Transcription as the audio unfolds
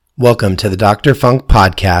Welcome to the Dr. Funk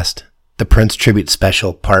Podcast, the Prince Tribute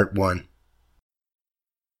Special, Part 1.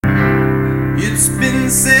 It's been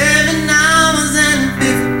 7 hours and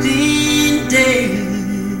 15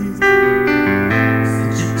 days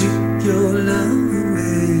since you took your love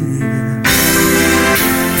away.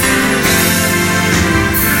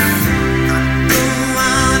 I go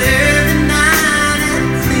out every night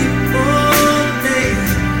and sleep all day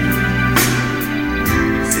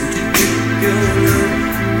since you took your love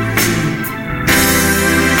away.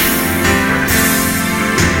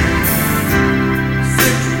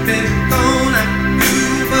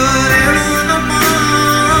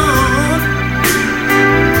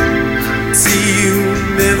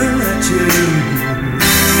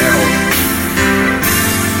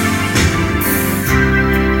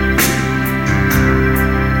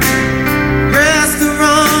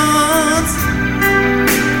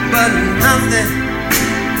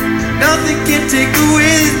 Nothing can take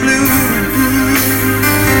away these blues.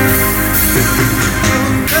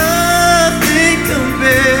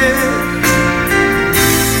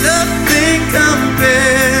 Nothing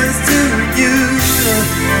compares to you.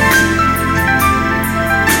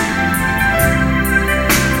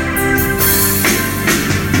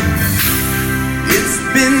 It's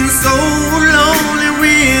been so lonely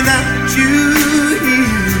without you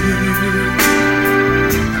here.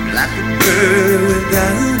 I'm like a bird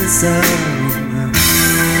without a song.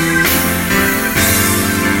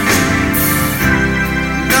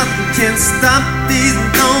 Nothing can stop these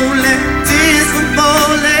lonely tears from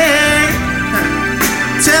falling.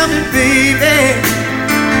 Tell me, baby,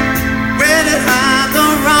 where did I go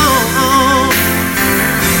wrong?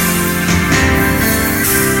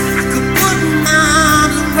 I could put my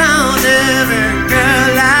arms around every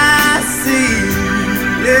girl I see,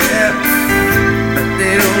 yeah, but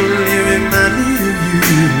they only remind me of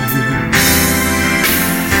you.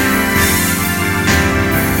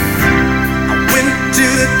 I went to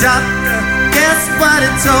the doctor, guess what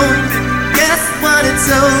it told me? Guess what it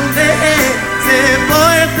told me? Said,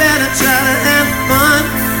 boy, you better try to have fun.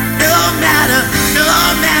 No matter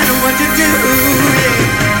what you do, yeah.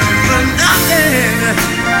 But nothing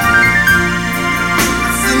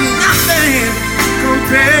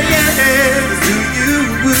compares to you.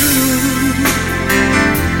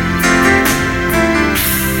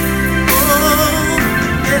 Oh,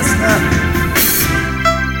 yes,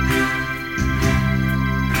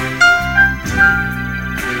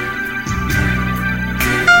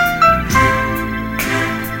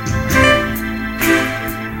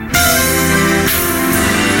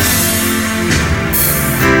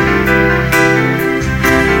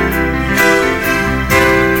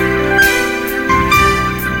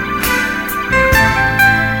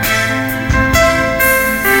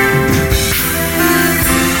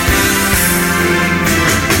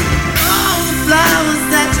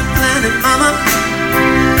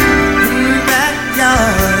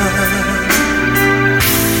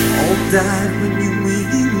 died when you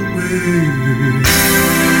went away.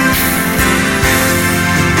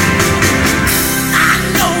 I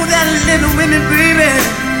know that living with me, baby,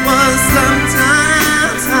 was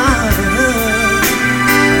sometimes hard,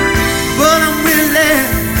 but I'm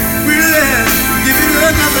willing to give you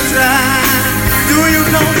another try. Do you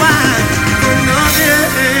know why? For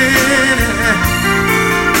nothing.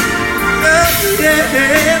 Oh, yeah,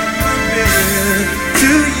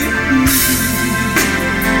 to you.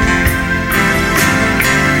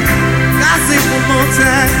 One more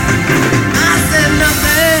time, I said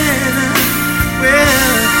nothing.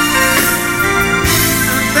 Well,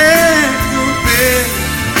 nothing compared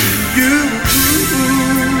to you.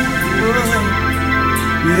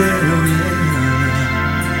 Yeah.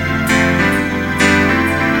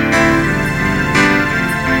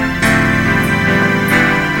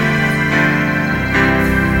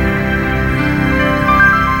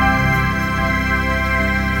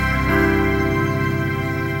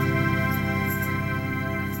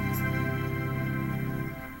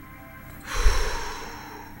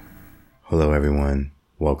 Hello, everyone.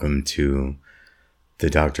 Welcome to the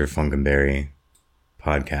Dr. Funkenberry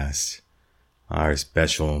podcast, our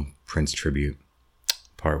special Prince Tribute,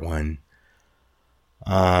 Part 1.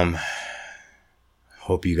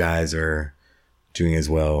 Hope you guys are doing as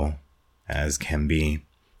well as can be.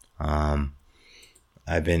 I've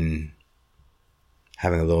been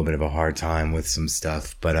having a little bit of a hard time with some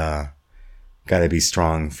stuff, but gotta be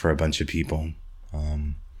strong for a bunch of people,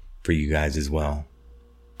 for you guys as well.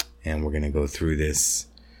 And we're going to go through this.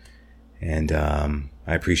 And I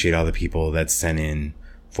appreciate all the people that sent in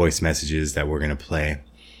voice messages that we're going to play.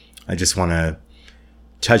 I just want to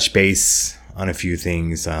touch base on a few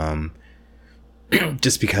things.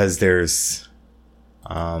 just because there's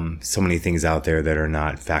so many things out there that are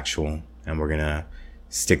not factual, and we're gonna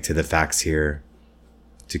stick to the facts here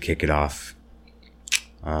to kick it off.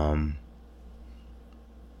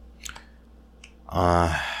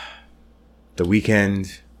 The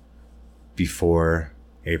weekend before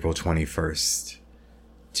April 21st,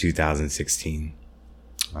 2016,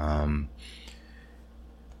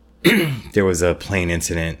 there was a plane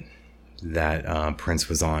incident that Prince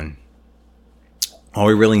was on. All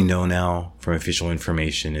we really know now from official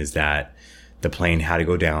information is that the plane had to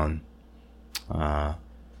go down.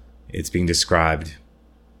 It's being described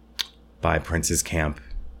by Prince's camp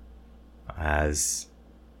as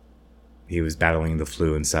he was battling the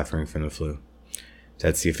flu and suffering from the flu.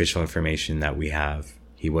 That's the official information that we have.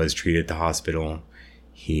 He was treated at the hospital.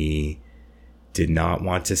 He did not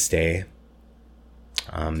want to stay.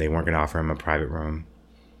 They weren't going to offer him a private room.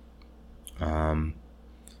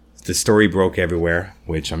 The story broke everywhere,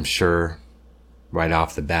 which I'm sure right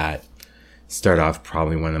off the bat started off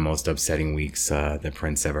probably one of the most upsetting weeks that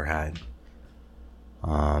Prince ever had.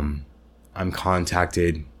 I'm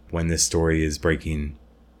contacted when this story is breaking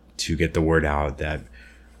to get the word out that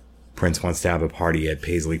Prince wants to have a party at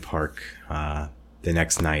Paisley Park the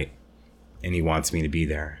next night, and he wants me to be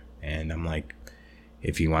there. And I'm like,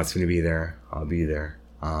 if he wants me to be there, I'll be there.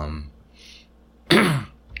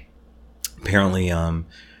 Apparently,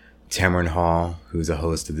 Tamron Hall, who's a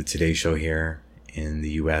host of the Today Show here in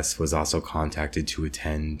the US, was also contacted to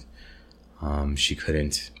attend. She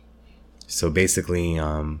couldn't. So basically,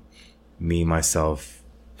 me, myself,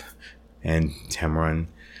 and Tamron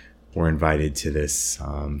were invited to this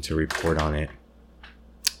to report on it,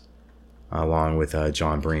 along with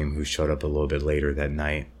John Bream, who showed up a little bit later that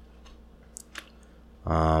night.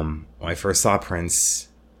 When I first saw Prince,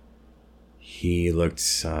 he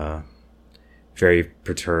looked very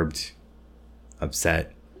perturbed,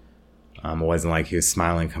 upset. It wasn't like he was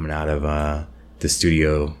smiling coming out of the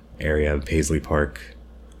studio area of Paisley Park.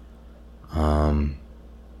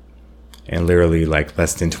 And literally like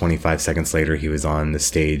less than 25 seconds later, he was on the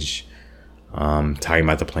stage talking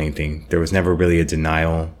about the plane thing. There was never really a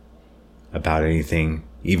denial about anything.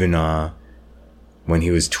 Even when he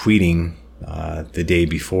was tweeting the day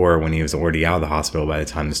before, when he was already out of the hospital by the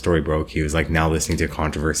time the story broke, he was like now listening to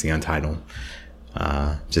Controversy on Tidal.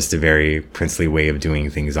 Just a very princely way of doing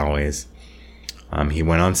things always. He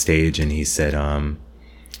went on stage and he said,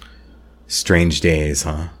 strange days,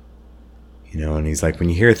 huh? You know, and he's like, when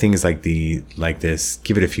you hear things like this,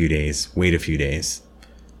 give it a few days, wait a few days,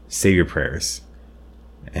 save your prayers.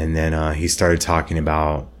 And then he started talking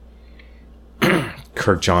about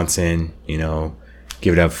Kirk Johnson, you know,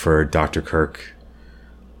 give it up for Dr. Kirk.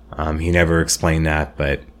 He never explained that,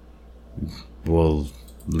 but we'll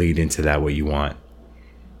lead into that what you want.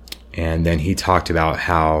 And then he talked about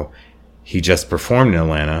how he just performed in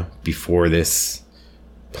Atlanta before this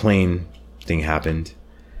plane thing happened,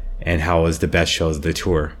 and how it was the best shows of the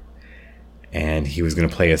tour. And he was going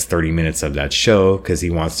to play us 30 minutes of that show because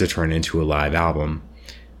he wants to turn it into a live album.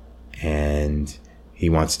 And he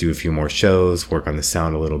wants to do a few more shows, work on the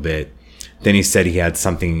sound a little bit. Then he said he had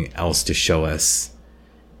something else to show us.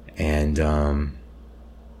 And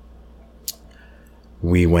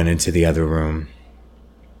we went into the other room.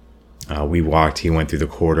 He went through the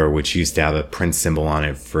corridor, which used to have a Prince symbol on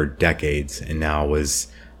it for decades, and now was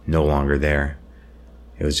no longer there.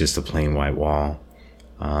 It was just a plain white wall.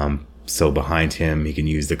 So behind him, he can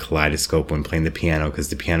use the kaleidoscope when playing the piano, because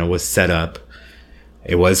the piano was set up.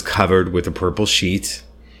 It was covered with a purple sheet,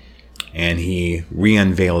 and he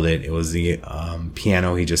re-unveiled it. It was the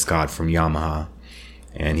piano he just got from Yamaha,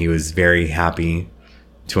 and he was very happy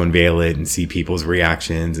to unveil it and see people's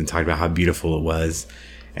reactions and talk about how beautiful it was.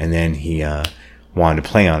 And then he wanted to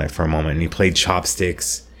play on it for a moment, and he played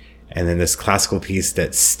Chopsticks, and then this classical piece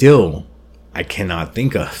that still I cannot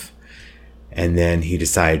think of. And then he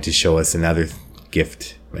decided to show us another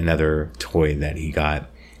gift, another toy that he got,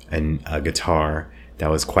 and a guitar that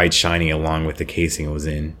was quite shiny along with the casing it was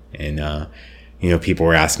in. And, people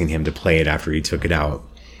were asking him to play it after he took it out.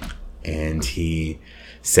 And he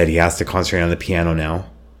said he has to concentrate on the piano now.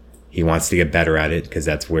 He wants to get better at it because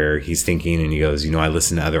that's where he's thinking. And he goes, I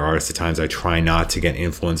listen to other artists at times. I try not to get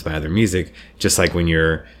influenced by other music. Just like when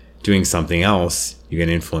you're doing something else, you get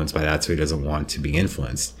influenced by that. So he doesn't want to be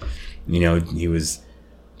influenced. He was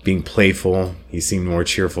being playful. He seemed more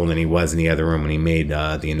cheerful than he was in the other room when he made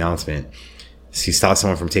the announcement. So he stopped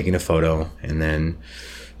someone from taking a photo, and then,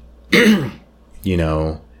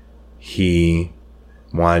 he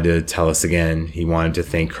wanted to tell us again. He wanted to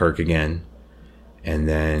thank Kirk again. And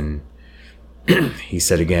then he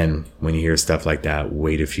said again, when you hear stuff like that,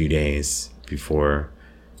 wait a few days before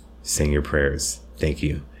saying your prayers. Thank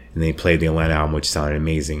you. And they played the Atlanta album, which sounded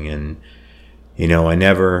amazing. And, you know, I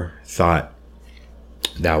never thought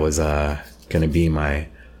that was going to be my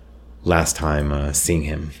last time seeing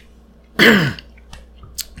him.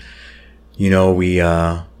 You know, we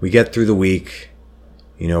get through the week.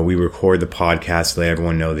 You know, we record the podcast to let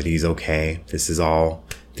everyone know that he's okay. This is all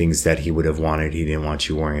things that he would have wanted. He didn't want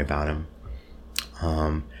you worrying about him.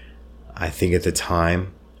 I think at the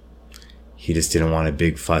time, he just didn't want a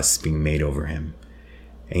big fuss being made over him.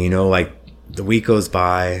 And, you know, like, the week goes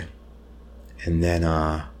by, and then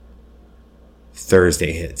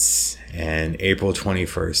Thursday hits. And April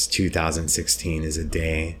 21st, 2016 is a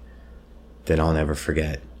day that I'll never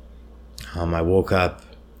forget. I woke up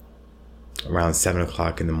around 7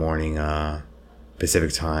 o'clock in the morning,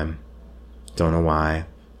 Pacific time. Don't know why.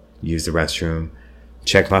 Used the restroom.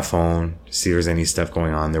 Checked my phone to see if there's any stuff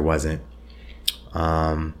going on. There wasn't.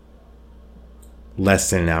 Less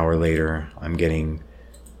than an hour later, I'm getting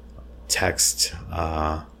text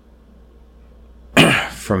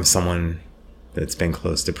from someone that's been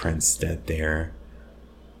close to Prince that they're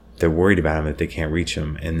worried about him, that they can't reach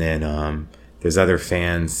him. And then there's other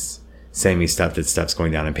fans sending me stuff that stuff's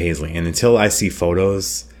going down in Paisley. And until I see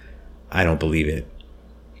photos, I don't believe it.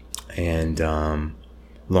 And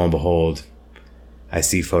lo and behold, I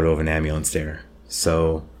see a photo of an ambulance there.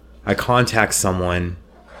 So I contact someone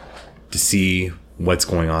to see what's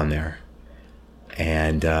going on there.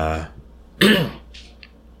 And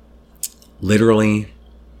literally,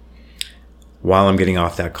 while I'm getting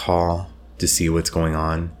off that call to see what's going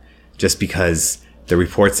on, just because the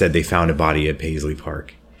report said they found a body at Paisley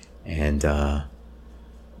Park. And,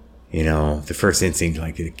 you know, the first instinct,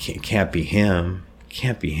 like, it can't be him.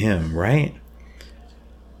 Can't be him, right?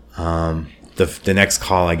 The next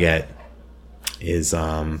call I get is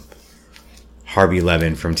Harvey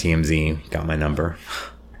Levin from TMZ got my number.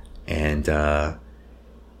 And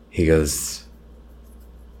he goes,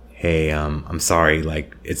 hey, I'm sorry,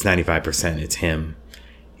 like, it's 95%, it's him.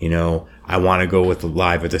 You know, I want to go with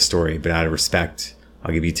live with the story, but out of respect,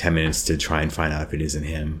 I'll give you 10 minutes to try and find out if it isn't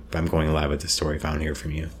him. But I'm going live with the story if I don't hear from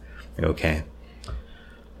you. Okay.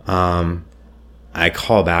 I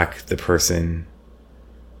call back the person.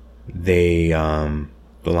 They, the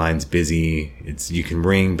line's busy. You can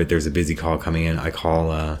ring, but there's a busy call coming in. I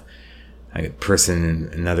call a person in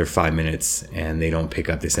another 5 minutes, and they don't pick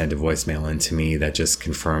up. They send a voicemail, and to me, that just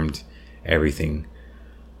confirmed everything.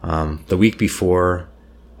 The week before,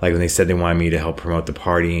 like when they said they wanted me to help promote the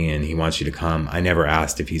party and he wants you to come, I never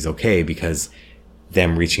asked if he's okay, because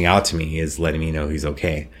them reaching out to me is letting me know he's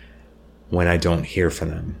okay. When I don't hear from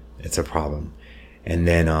them, it's a problem. And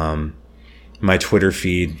then my Twitter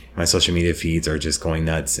feed, my social media feeds are just going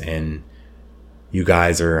nuts, and you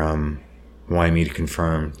guys are wanting me to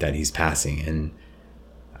confirm that he's passing. And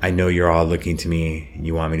I know you're all looking to me and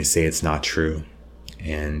you want me to say it's not true.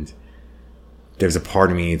 And there's a part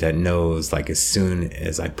of me that knows, like, as soon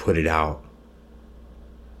as I put it out,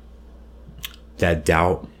 that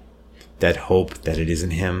doubt, that hope that it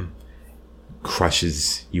isn't him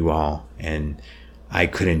crushes you all. And I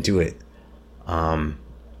couldn't do it. I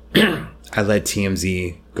let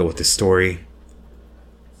TMZ go with the story.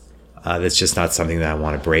 That's just not something that I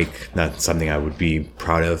want to break, not something I would be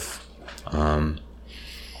proud of.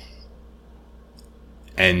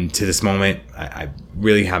 And to this moment, I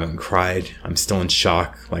really haven't cried. I'm still in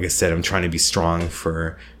shock. Like I said, I'm trying to be strong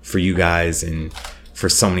for you guys and for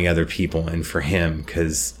so many other people and for him,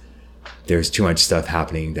 because there's too much stuff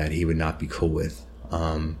happening that he would not be cool with.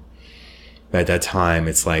 But at that time,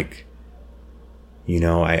 it's like, you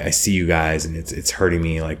know, I see you guys and it's hurting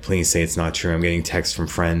me. Like, please say it's not true. I'm getting texts from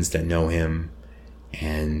friends that know him,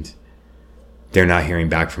 and they're not hearing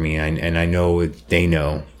back from me. And I know they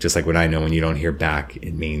know, just like what I know, when you don't hear back,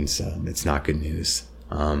 it means it's not good news.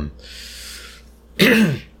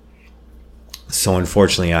 So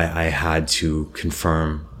unfortunately, I had to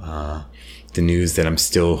confirm the news that I'm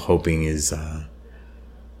still hoping is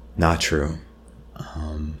not true.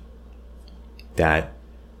 That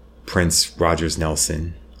Prince Rogers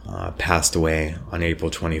Nelson passed away on April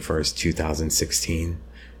 21st, 2016,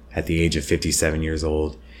 at the age of 57 years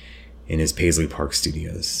old, in his Paisley Park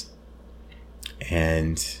studios.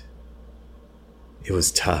 And it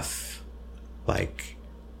was tough. Like,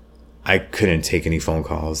 I couldn't take any phone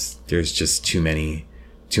calls. There's just too many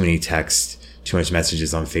texts, too much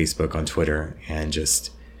messages on Facebook, on Twitter, and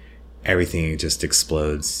just everything just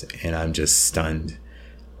explodes, and I'm just stunned.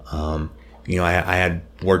 You know, I had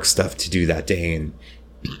work stuff to do that day, and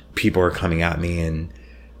people are coming at me, and,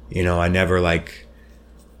 you know, I never, like,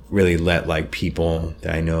 really let like people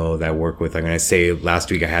that I know that I work with, like when I say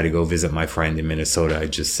last week I had to go visit my friend in Minnesota, I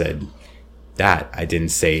just said that. I didn't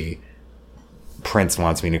say Prince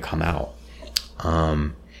wants me to come out.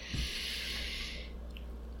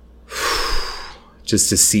 Just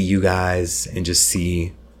to see you guys and just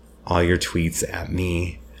see all your tweets at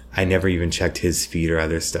me. I never even checked his feed or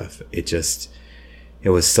other stuff. It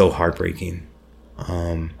was so heartbreaking.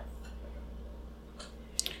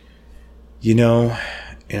 You know,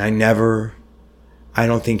 and I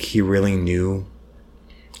don't think he really knew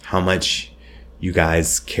how much you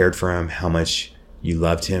guys cared for him, how much you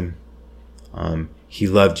loved him. He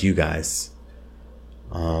loved you guys.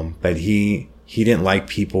 But he didn't like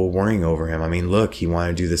people worrying over him. I mean, look, he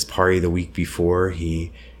wanted to do this party the week before.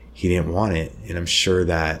 He didn't want it. And I'm sure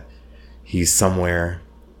that he's somewhere.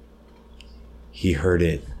 He heard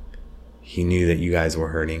it. He knew that you guys were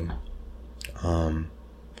hurting.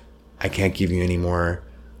 I can't give you any more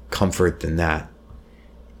comfort than that.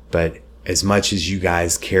 But as much as you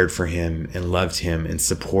guys cared for him and loved him and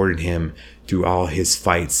supported him through all his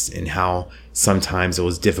fights and how sometimes it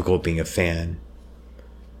was difficult being a fan,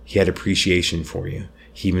 he had appreciation for you.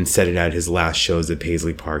 He even said it at his last shows at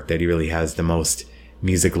Paisley Park that he really has the most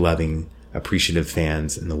music-loving, appreciative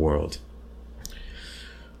fans in the world.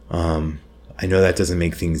 I know that doesn't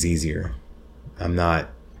make things easier. I'm not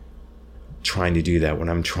trying to do that. What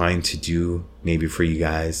I'm trying to do, maybe for you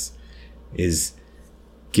guys, is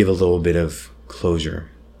give a little bit of closure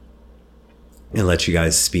and let you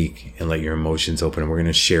guys speak and let your emotions open. And we're going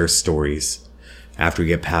to share stories. After we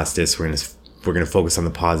get past this, we're going to focus on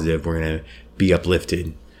the positive. We're going to be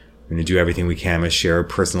uplifted. We're going to do everything we can. I'm going to share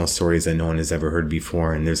personal stories that no one has ever heard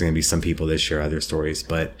before. And there's going to be some people that share other stories.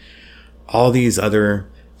 But all these other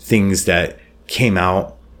things that came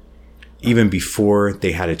out even before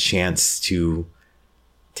they had a chance to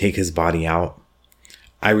take his body out,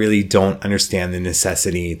 I really don't understand the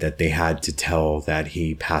necessity that they had to tell that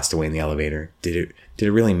he passed away in the elevator. Did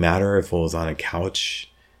it really matter if it was on a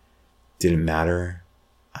couch? Didn't matter.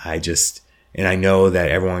 And I know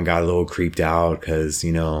that everyone got a little creeped out because,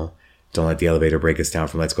 you know, don't let the elevator break us down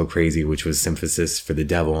from Let's Go Crazy, which was Symphysis for the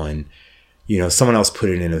Devil. And, you know, someone else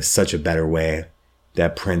put it in such a better way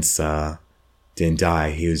that Prince didn't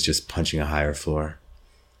die. He was just punching a higher floor.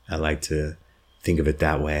 I like to think of it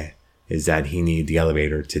that way, is that he needed the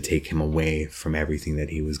elevator to take him away from everything that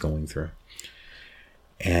he was going through.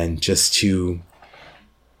 And just to,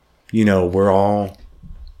 you know, we're all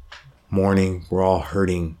mourning, we're all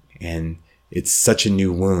hurting, and it's such a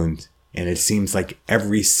new wound. And it seems like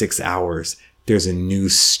every 6 hours, there's a new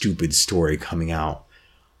stupid story coming out.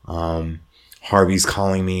 Harvey's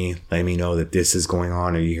calling me, letting me know that this is going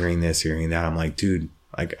on. Are you hearing this? Are you hearing that? I'm like, dude,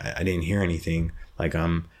 like, I didn't hear anything. Like,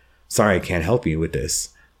 I'm sorry, I can't help you with this.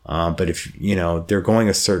 But if, you know, they're going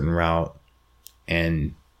a certain route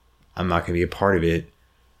and I'm not going to be a part of it.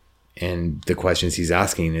 And the questions he's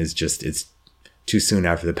asking is just, it's too soon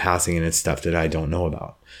after the passing and it's stuff that I don't know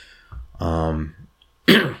about.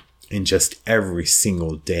 And just every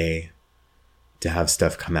single day to have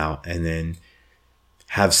stuff come out and then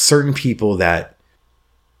have certain people that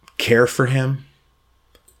care for him,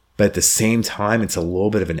 but at the same time, it's a little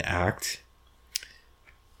bit of an act.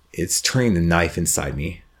 It's turning the knife inside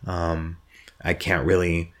me. I can't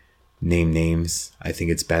really name names. I think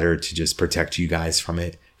it's better to just protect you guys from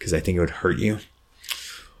it because I think it would hurt you.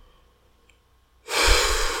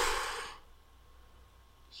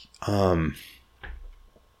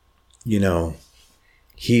 You know,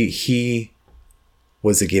 he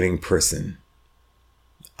was a giving person.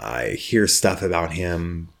 I hear stuff about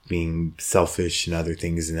him being selfish and other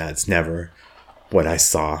things, and that's never what I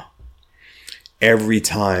saw. Every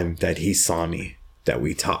time that he saw me, that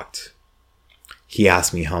we talked, he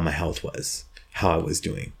asked me how my health was, how I was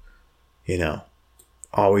doing, you know,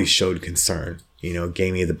 always showed concern, you know,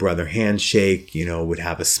 gave me the brother handshake, you know, would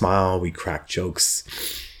have a smile, we crack jokes.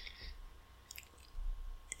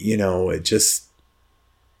 You know, he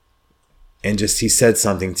said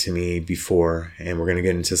something to me before, and we're going to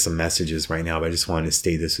get into some messages right now, but I just wanted to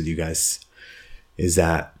state this with you guys, is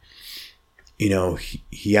that, you know,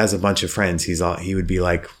 he has a bunch of friends. He would be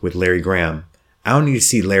like with Larry Graham. I don't need to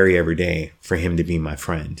see Larry every day for him to be my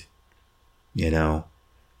friend. You know,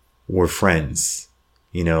 we're friends,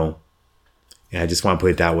 you know, and I just want to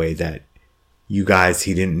put it that way, that you guys,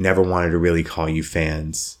 he never wanted to really call you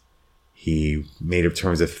fans. He made up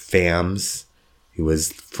terms of fams. He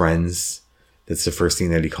was friends. That's the first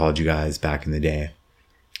thing that he called you guys back in the day.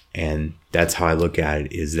 And that's how I look at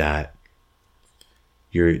it, is that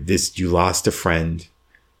you lost a friend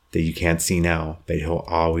that you can't see now, but he'll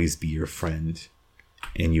always be your friend.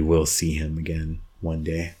 And you will see him again one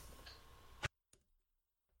day.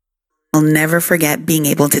 I'll never forget being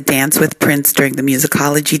able to dance with Prince during the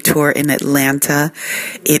musicology tour in Atlanta.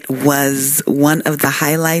 It was one of the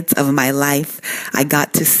highlights of my life. I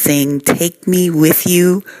got to sing Take Me With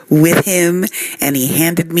You with him, and he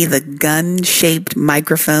handed me the gun-shaped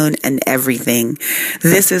microphone and everything.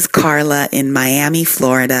 This is Carla in Miami,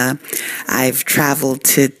 Florida. I've traveled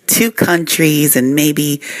to 2 countries and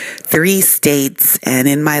maybe 3 states, and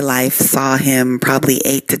in my life saw him probably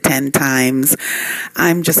 8 to 10 times.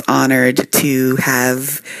 I'm just honored to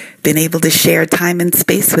have been able to share time and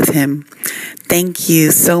space with him. Thank you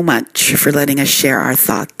so much for letting us share our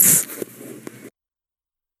thoughts.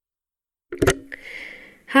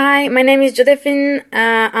 Hi, my name is Josephine.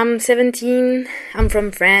 I'm 17. I'm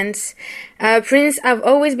from France. Prince, I've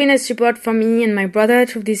always been a support for me and my brother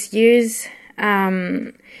through these years.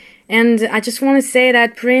 And I just want to say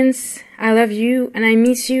that, Prince, I love you and I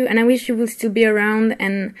miss you and I wish you will still be around,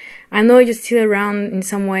 and I know you're still around in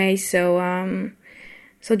some way. So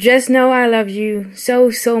just know I love you so,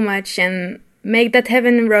 so much, and make that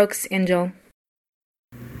heaven rocks, Angel.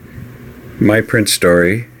 My Prince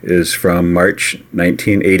story is from March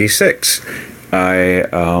 1986. I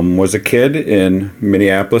was a kid in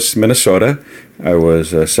Minneapolis, Minnesota. I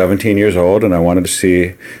was 17 years old, and I wanted to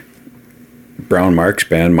see Brown Mark's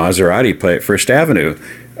band Maserati play at First Avenue.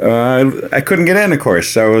 I couldn't get in, of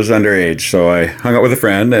course. I was underage, so I hung out with a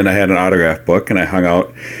friend, and I had an autograph book, and I hung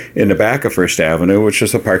out in the back of First Avenue, which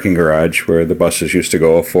is a parking garage where the buses used to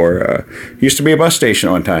go for, used to be a bus station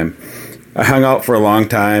at one time. I hung out for a long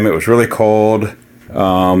time. It was really cold.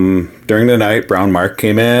 During the night, Brown Mark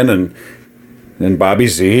came in, and then Bobby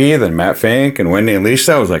Z, then Matt Fink, and Wendy and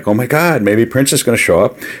Lisa. I was like, oh my God, maybe Prince is going to show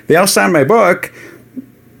up. They all signed my book,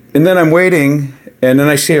 and then I'm waiting, and then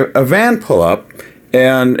I see a van pull up,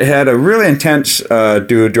 and it had a really intense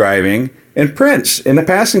dude driving, and Prince in the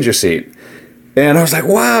passenger seat. And I was like,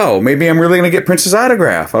 wow, maybe I'm really going to get Prince's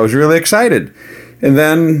autograph. I was really excited. And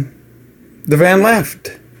then the van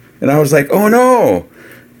left. And I was like, oh no.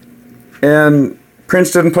 And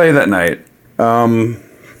Prince didn't play that night. The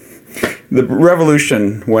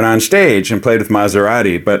Revolution went on stage and played with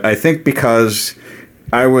Maserati, but I think because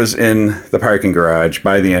I was in the parking garage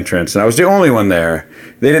by the entrance, and I was the only one there,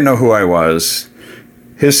 they didn't know who I was.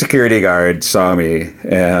 His security guard saw me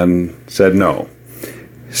and said no.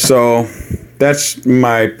 So that's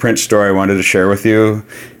my Prince story I wanted to share with you.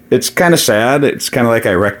 It's kind of sad. It's kind of like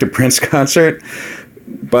I wrecked a Prince concert.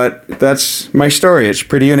 But that's my story. It's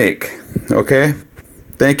pretty unique. Okay?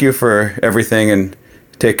 Thank you for everything, and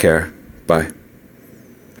take care. Bye.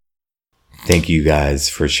 Thank you guys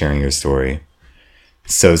for sharing your story.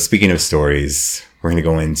 So speaking of stories, we're going to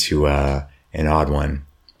go into an odd one.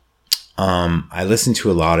 I listened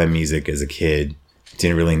to a lot of music as a kid.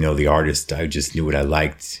 Didn't really know the artist. I just knew what I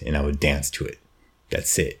liked, and I would dance to it.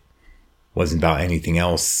 That's it. Wasn't about anything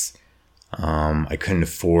else. I couldn't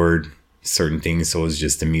afford certain things, so it was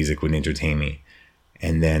just the music would entertain me.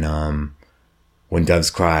 And then When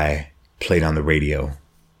Doves Cry played on the radio,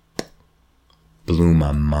 blew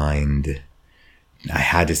my mind. I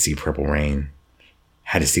had to see Purple Rain.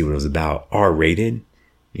 Had to see what it was about. R-rated,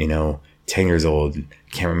 10 years old.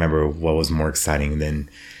 Can't remember what was more exciting than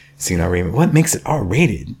seeing R-rated. What makes it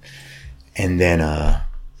R-rated? And then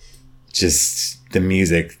just the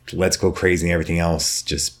music, Let's Go Crazy and everything else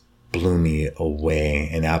just blew me away.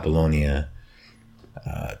 And Apollonia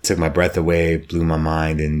took my breath away, blew my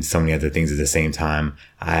mind, and so many other things at the same time.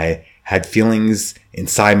 I had feelings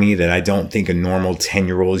inside me that I don't think a normal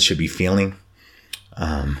 10-year-old should be feeling.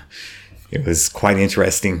 It was quite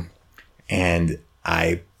interesting. And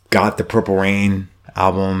I got the Purple Rain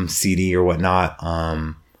album, CD or whatnot,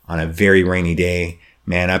 on a very rainy day.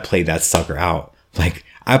 Man, I played that sucker out. Like,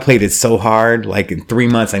 I played it so hard, like in 3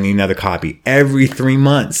 months, I need another copy. Every 3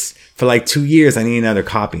 months for like 2 years, I need another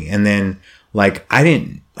copy. And then like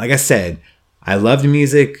I said, I loved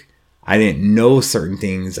music. I didn't know certain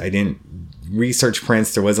things. I didn't research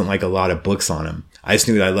Prince. There wasn't like a lot of books on him. I just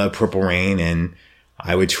knew that I loved Purple Rain, and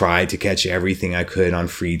I would try to catch everything I could on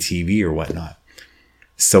free TV or whatnot.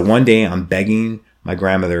 So one day I'm begging my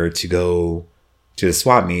grandmother to go to the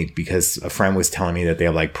swap meet because a friend was telling me that they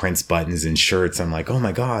have like Prince buttons and shirts. I'm like, oh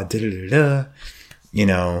my God, and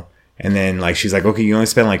then like, she's like, okay, you only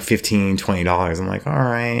spend like $15, $20. I'm like, all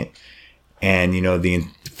right. And the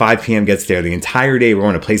 5 p.m. gets there, the entire day we're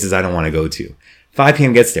going to places I don't want to go to. 5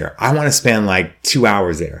 p.m. gets there. I want to spend like 2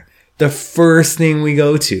 hours there. The first thing we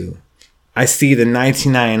go to, I see the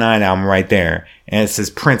 1999 album right there. And it says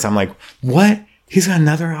Prince. I'm like, what? He's got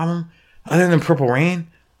another album other than Purple Rain?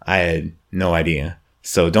 I had no idea.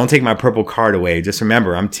 So don't take my purple card away. Just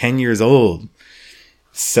remember, I'm 10 years old.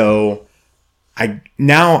 So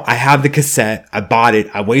Now I have the cassette. I bought it.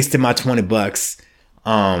 I wasted my $20.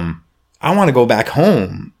 I want to go back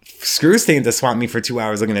home. Screw staying at the swap meet for 2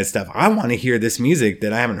 hours looking at stuff. I want to hear this music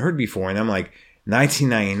that I haven't heard before. And I'm like,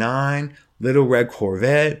 1999, Little Red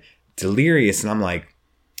Corvette, Delirious. And I'm like,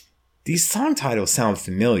 these song titles sound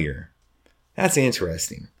familiar. That's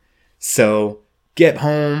interesting. So get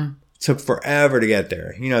home. Took forever to get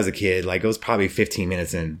there. You know, as a kid, like it was probably 15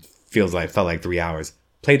 minutes and felt like 3 hours.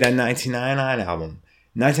 Played that 1999 album.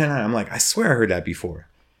 1999, I'm like, I swear I heard that before.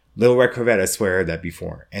 Little Red Corvette, I swear I heard that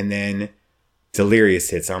before. And then Delirious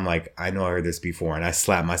hits. I'm like, I know I heard this before. And I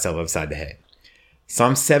slapped myself upside the head. So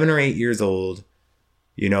I'm 7 or 8 years old,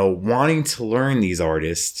 you know, wanting to learn these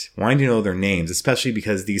artists, wanting to know their names, especially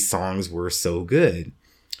because these songs were so good.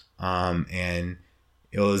 And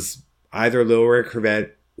it was either Little Red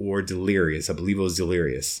Corvette or Delirious. I believe it was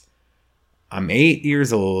Delirious. I'm 8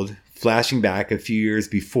 years old, flashing back a few years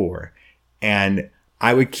before, and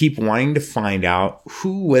I would keep wanting to find out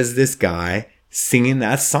who was this guy singing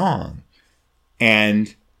that song.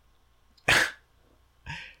 And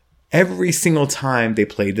every single time they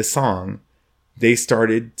played the song, they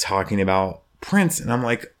started talking about Prince. And I'm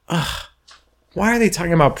like, ugh, why are they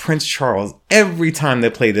talking about Prince Charles every time they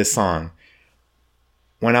play this song?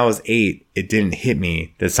 When I was 8, it didn't hit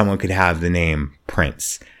me that someone could have the name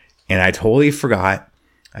Prince. And I totally forgot.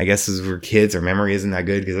 I guess as we're kids, our memory isn't that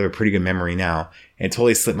good because I have a pretty good memory now. And it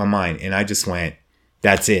totally slipped my mind. And I just went,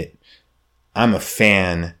 that's it. I'm a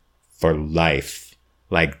fan for life.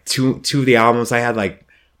 Like two of the albums I had, like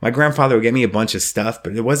my grandfather would get me a bunch of stuff,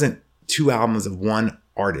 but it wasn't 2 albums of one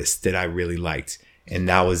artist that I really liked. And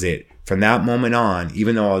that was it. From that moment on,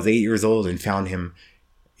 even though I was 8 years old and found him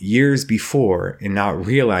years before and not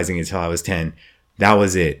realizing it until I was 10, that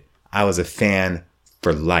was it. I was a fan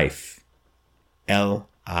for life. L-I-F-E.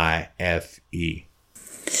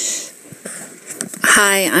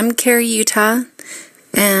 Hi, I'm Carrie Utah,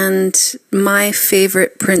 and my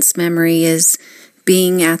favorite Prince memory is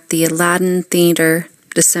being at the Aladdin Theater,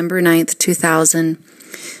 December 9th, 2000,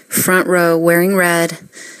 front row, wearing red,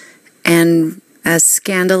 and as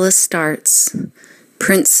Scandalous starts,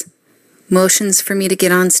 Prince motions for me to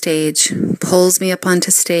get on stage, pulls me up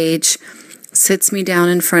onto stage, sits me down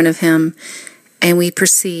in front of him, and we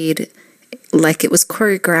proceed, like it was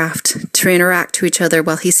choreographed, to interact to each other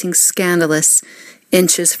while he sings Scandalous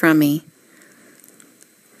inches from me.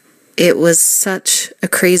 It was such a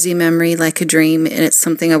crazy memory, like a dream, and it's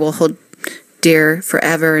something I will hold dear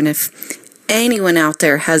forever. And if anyone out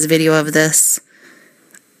there has video of this,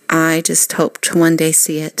 I just hope to one day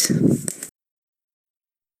see it.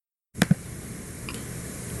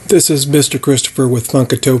 This is Mr. Christopher with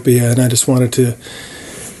Funkatopia, and I just wanted to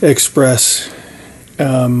express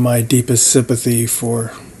my deepest sympathy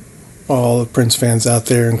for all the Prince fans out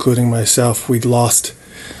there, including myself. We'd lost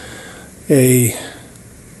a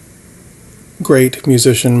great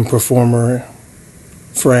musician, performer,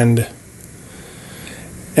 friend,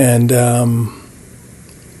 and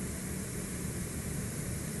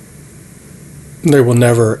there will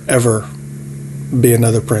never, ever be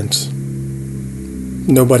another Prince.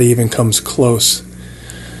 Nobody even comes close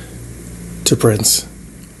to Prince.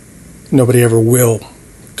 Nobody ever will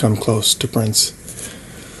come close to Prince.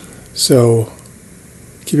 So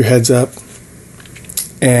keep your heads up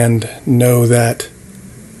and know that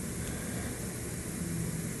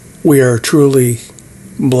we are truly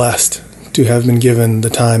blessed to have been given the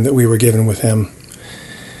time that we were given with him.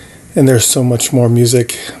 And there's so much more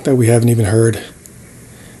music that we haven't even heard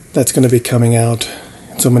that's going to be coming out.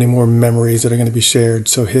 So many more memories that are going to be shared,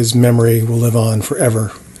 so his memory will live on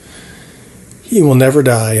forever. He will never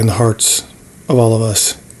die in the hearts of all of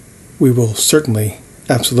us. We will certainly,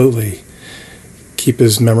 absolutely, keep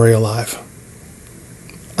his memory alive.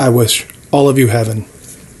 I wish all of you heaven.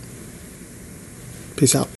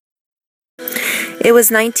 Peace out. It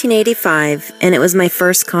was 1985, and it was my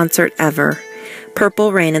first concert ever.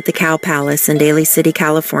 Purple Rain at the Cow Palace in Daly City,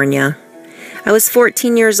 California. I was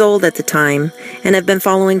 14 years old at the time, and have been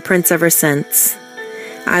following Prince ever since.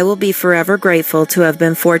 I will be forever grateful to have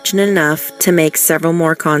been fortunate enough to make several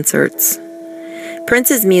more concerts.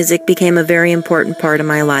 Prince's music became a very important part of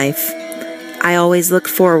my life. I always look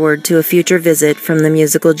forward to a future visit from the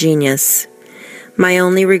musical genius. My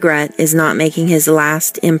only regret is not making his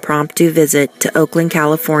last impromptu visit to Oakland,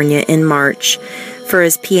 California in March for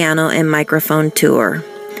his piano and microphone tour.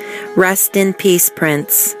 Rest in peace,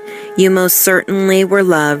 Prince. You most certainly were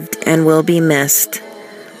loved and will be missed.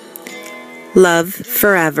 Love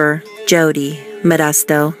forever, Jody,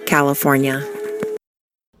 Modesto, California.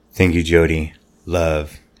 Thank you, Jody.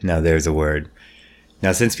 Love. Now there's a word.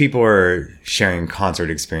 Now, since people are sharing concert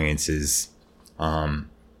experiences, Let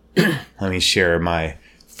me share my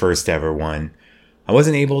first ever one. I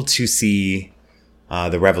wasn't able to see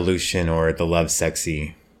the Revolution or the Love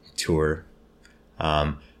Sexy tour.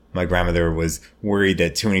 My grandmother was worried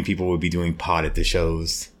that too many people would be doing pot at the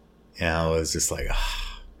shows. And I was just like,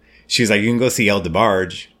 ah. She was like, you can go see El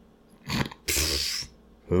DeBarge.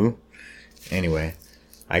 Who? Anyway,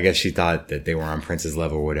 I guess she thought that they were on Prince's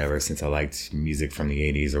level or whatever, since I liked music from the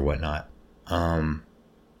 80s or whatnot.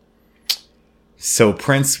 So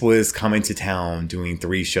Prince was coming to town doing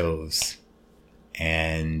 3 shows.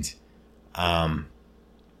 And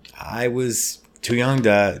I was too young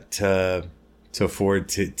to afford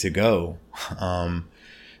to go.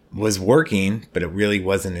 Was working, but it really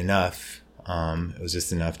wasn't enough. It was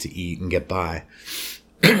just enough to eat and get by.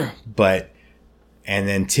 And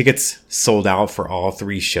then tickets sold out for all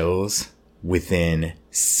 3 shows within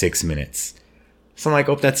 6 minutes. So I'm like,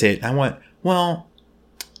 oh, that's it. I went, well,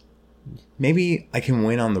 maybe I can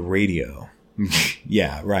win on the radio.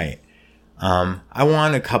 Yeah, right. I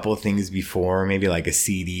won a couple of things before, maybe like a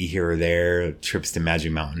CD here or there, trips to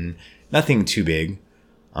Magic Mountain. Nothing too big.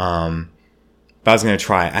 But I was going to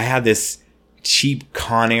try. I had this cheap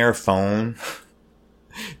Conair phone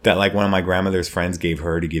that like one of my grandmother's friends gave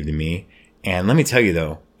her to give to me. And let me tell you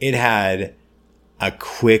though, it had a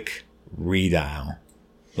quick redial,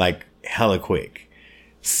 like hella quick.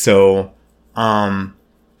 So, I'm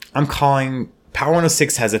calling. Power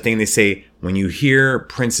 106 has a thing they say, when you hear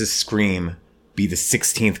Prince's scream, be the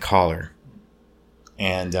 16th caller.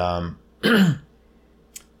 And, I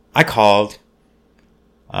called,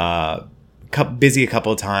 busy a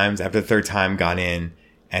couple of times. After the 3rd time, got in,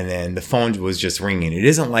 and then the phone was just ringing. It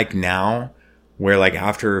isn't like now where like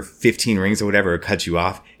after 15 rings or whatever, it cuts you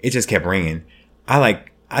off. It just kept ringing. I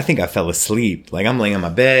think I fell asleep. Like I'm laying on my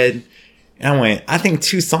bed and I think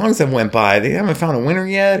 2 songs have went by. They haven't found a winner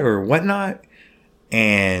yet or whatnot.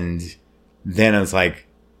 And then I was like,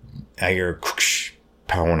 I hear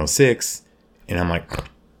Power 106, and I'm like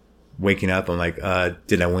waking up. I'm like,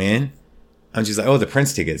 did I win? And she's like, oh, the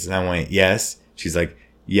Prince tickets. And I went, yes. She's like,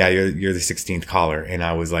 yeah, you're the 16th caller. And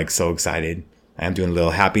I was like so excited. I'm doing a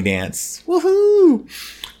little happy dance. Woohoo!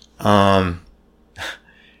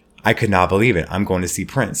 I could not believe it. I'm going to see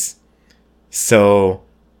Prince. So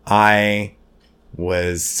I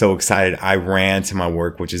was so excited. I ran to my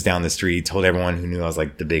work, which is down the street, told everyone who knew I was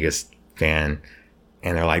like the biggest fan.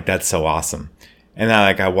 And they're like, that's so awesome. And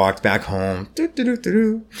then I walked back home.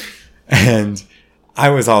 And I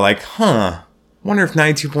was all like, wonder if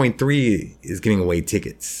 92.3 is giving away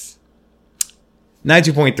tickets.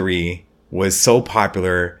 92.3 was so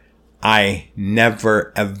popular. I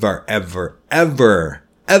never, ever, ever, ever,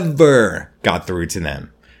 ever got through to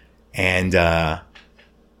them. And,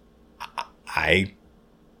 I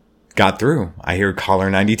got through. I hear caller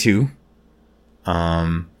 92.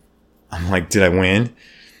 I'm like, did I win?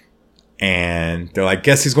 And they're like,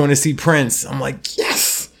 guess who's going to see Prince? I'm like,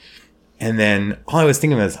 yes. And then all I was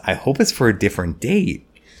thinking was, I hope it's for a different date.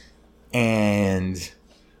 And,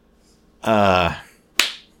 I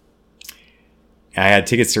had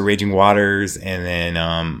tickets to Raging Waters, and then,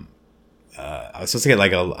 I was supposed to get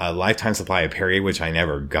like a lifetime supply of Perrier, which I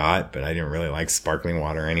never got, but I didn't really like sparkling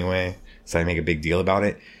water anyway. So I make a big deal about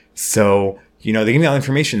it. So, they give me all the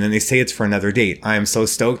information. Then they say it's for another date. I am so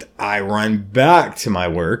stoked. I run back to my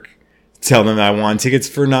work, tell them I won tickets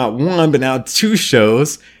for not 1, but now 2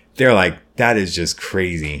 shows. They're like, that is just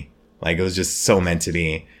crazy. Like, it was just so meant to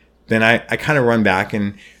be. Then I kind of run back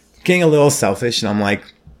and getting a little selfish. And I'm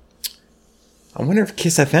like, I wonder if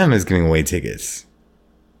Kiss FM is giving away tickets.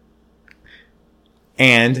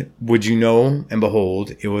 And would you know and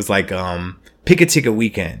behold, it was like pick a ticket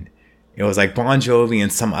weekend. It was like Bon Jovi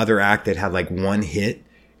and some other act that had like 1 hit,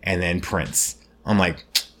 and then Prince. I'm like,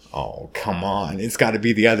 oh, come on. It's got to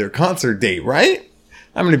be the other concert date, right?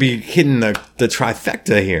 I'm going to be hitting the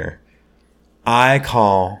trifecta here. I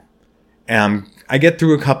call, and I get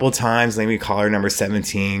through a couple of times. Maybe caller number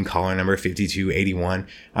 17, caller number 5281.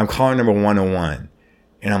 I'm caller number 101.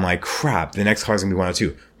 And I'm like, crap, the next car's going to be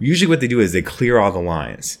 102. Usually what they do is they clear all the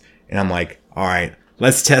lines. And I'm like, all right,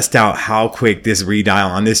 let's test out how quick this redial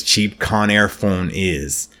on this cheap Conair phone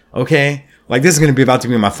is. Okay? Like, this is going to be about to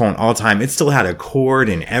be on my phone all the time. It still had a cord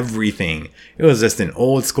and everything. It was just an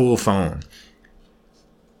old school phone.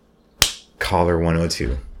 Caller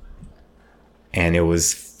 102. And it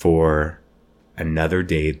was for another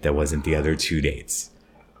date that wasn't the other 2 dates.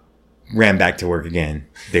 Ran back to work again.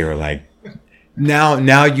 They were like,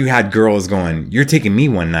 now you had girls going, you're taking me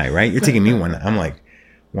one night, right? You're taking me one night. I'm like,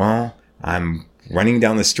 well, I'm running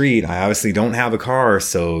down the street. I obviously don't have a car.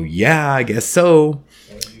 So yeah, I guess so.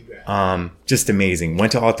 Just amazing.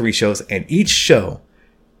 Went to all 3 shows, and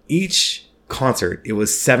each concert, it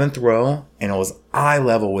was 7th row, and it was eye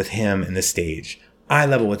level with him in the stage, eye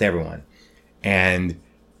level with everyone. And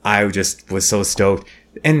I just was so stoked.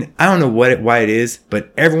 And I don't know why it is,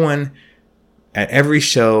 but everyone at every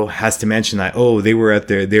show has to mention that, oh, they were at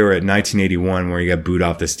 1981 where you got booed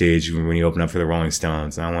off the stage when you opened up for the Rolling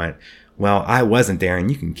Stones. And I went, well, I wasn't there,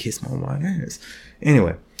 and you can kiss my white ass.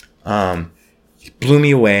 Anyway, he blew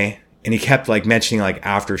me away, and he kept like mentioning like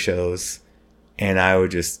after shows, and I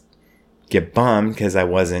would just get bummed because I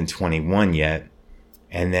wasn't 21 yet.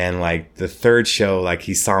 And then like the 3rd show, like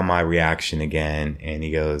he saw my reaction again, and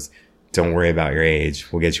he goes, don't worry about your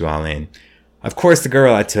age. We'll get you all in. Of course, the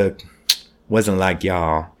girl I took wasn't like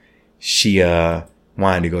y'all. She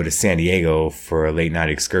wanted to go to San Diego for a late night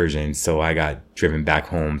excursion. So I got driven back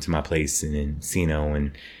home to my place in Encino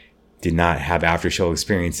and did not have after show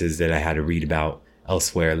experiences that I had to read about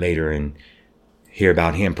elsewhere later and hear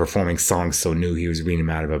about him performing songs so new he was reading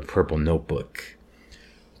them out of a purple notebook.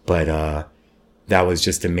 But that was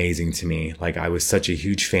just amazing to me. Like, I was such a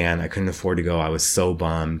huge fan. I couldn't afford to go. I was so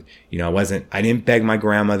bummed. You know, I didn't beg my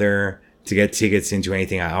grandmother to get tickets into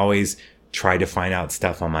anything. I always tried to find out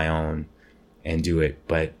stuff on my own and do it.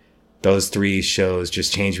 But those 3 shows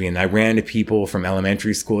just changed me. And I ran to people from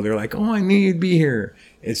elementary school. They're like, oh, I knew you'd be here.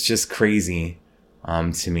 It's just crazy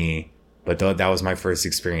to me. But that was my first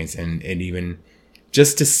experience. And even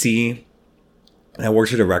just to see, and I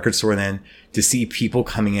worked at a record store then, to see people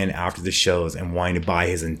coming in after the shows and wanting to buy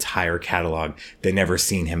his entire catalog. They'd never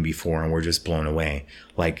seen him before and were just blown away.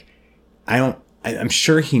 Like, I'm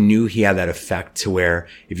sure he knew he had that effect to where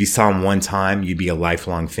if you saw him one time, you'd be a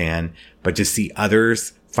lifelong fan. But to see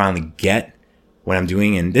others finally get what I'm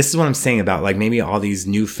doing, and this is what I'm saying about like maybe all these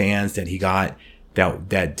new fans that he got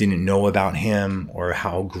that didn't know about him or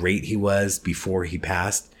how great he was before he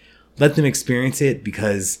passed. Let them experience it,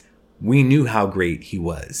 because we knew how great he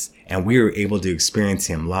was, and we were able to experience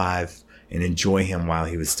him live and enjoy him while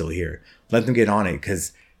he was still here. Let them get on it,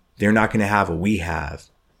 because they're not going to have what we have,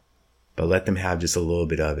 but let them have just a little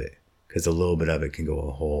bit of it, because a little bit of it can go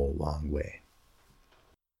a whole long way.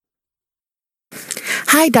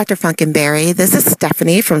 Hi, Dr. Funkenberry. This is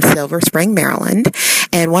Stephanie from Silver Spring, Maryland.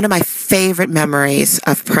 And one of my favorite memories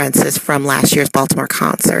of Prince is from last year's Baltimore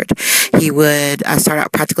concert. He would start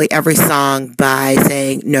out practically every song by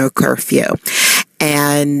saying no curfew.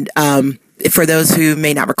 And for those who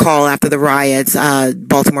may not recall, after the riots,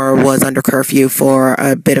 Baltimore was under curfew for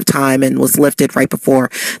a bit of time and was lifted right before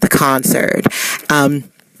the concert.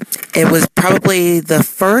 It was probably the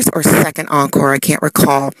first or second encore, I can't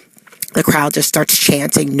recall. The crowd just starts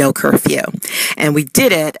chanting no curfew. And we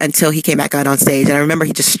did it until he came back out on stage. And I remember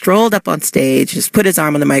he just strolled up on stage, just put his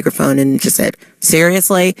arm on the microphone and just said,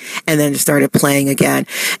 seriously? And then just started playing again.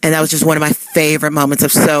 And that was just one of my favorite moments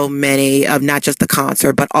of so many, of not just the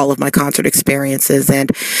concert, but all of my concert experiences.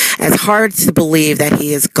 And as hard to believe that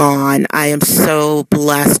he is gone, I am so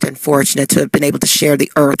blessed and fortunate to have been able to share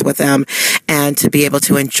the earth with him and to be able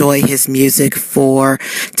to enjoy his music for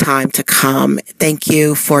time to come. Thank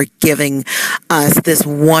you for giving us this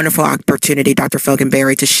wonderful opportunity, Dr.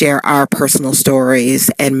 Funkenberry, to share our personal stories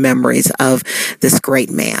and memories of this great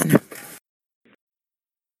man.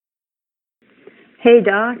 Hey,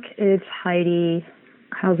 Doc, it's Heidi.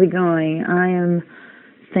 How's it going? I am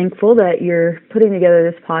thankful that you're putting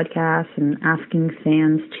together this podcast and asking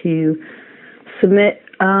fans to submit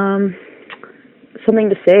something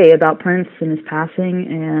to say about Prince and his passing,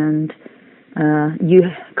 and you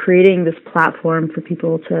creating this platform for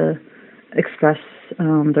people to express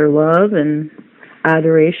their love and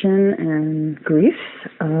adoration and grief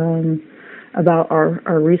about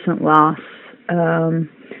our recent loss.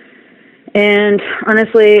 And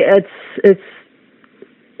honestly,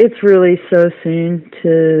 it's really so soon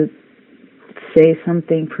to say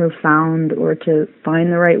something profound or to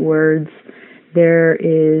find the right words.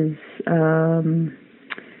 There's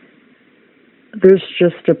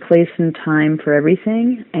just a place and time for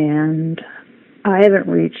everything, and I haven't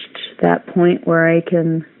reached that point where I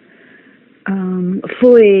can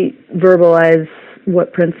fully verbalize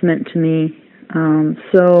what Prince meant to me.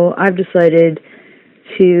 So I've decided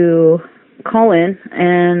to call in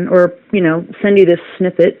or send you this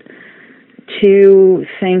snippet to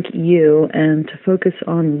thank you and to focus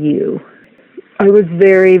on you. I was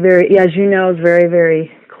very, very, as you know, I was very,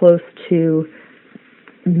 very close to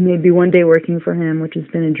maybe one day working for him, which has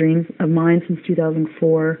been a dream of mine since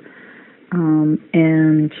 2004.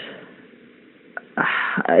 And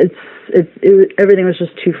everything was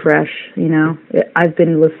just too fresh, I've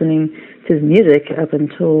been listening to his music up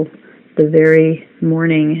until the very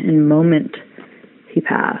morning and moment he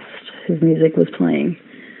passed. his music was playing.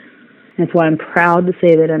 That's why I'm proud to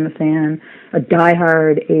say that I'm a fan, a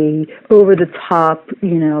diehard, a over-the-top,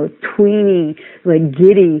 tweeny, like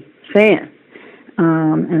giddy fan.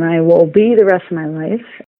 And I will be the rest of my life.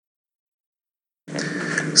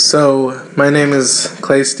 So, my name is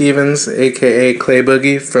Clay Stevens, aka Clay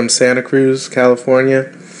Boogie, from Santa Cruz,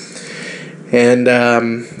 California. And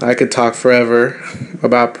I could talk forever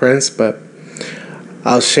about Prince, but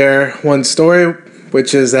I'll share one story,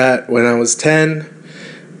 which is that when I was 10,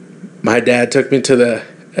 my dad took me to the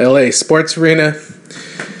LA Sports Arena,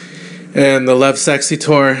 and the Love Sexy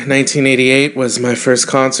Tour 1988 was my first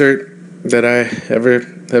concert that I ever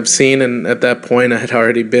have seen, and at that point I had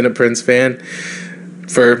already been a Prince fan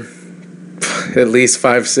for at least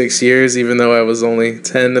 5-6 years, even though I was only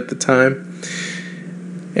 10 at the time.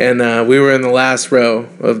 And we were in the last row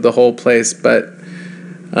of the whole place, but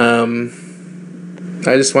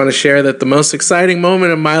I just want to share that the most exciting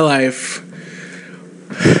moment of my life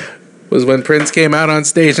was when Prince came out on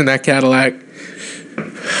stage in that Cadillac.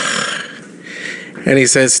 And he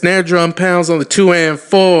said, snare drum pounds on the 2 and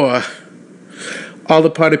 4. All the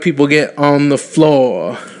party people get on the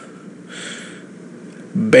floor.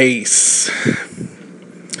 Bass.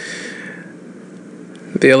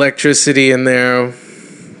 The electricity in there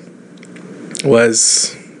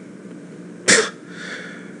was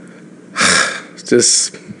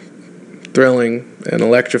just thrilling and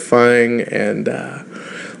electrifying. And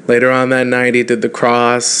later on that night he did The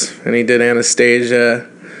Cross and he did Anastasia,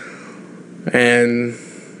 and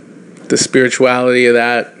the spirituality of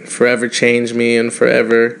that forever changed me and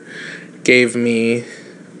forever gave me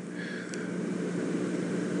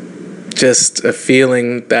just a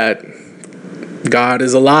feeling that God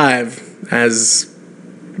is alive, as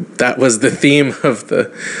that was the theme of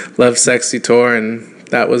the Love Sexy Tour, and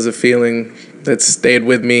that was a feeling that stayed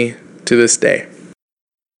with me to this day.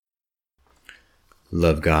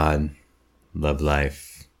 Love God, love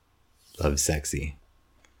life, love sexy.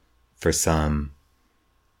 For some,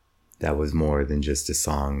 that was more than just a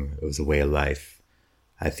song. It was a way of life.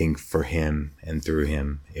 I think for him and through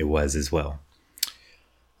him, it was as well.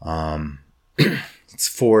 Let's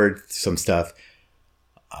forward some stuff.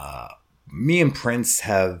 Me and Prince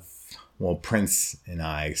Prince and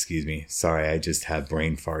I, sorry, I just have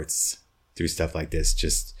brain farts through stuff like this.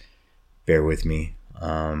 Just bear with me.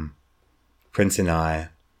 Prince and I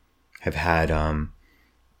have had kind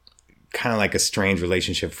of like a strange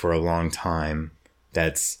relationship for a long time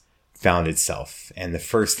that's found itself. And the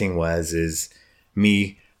first thing is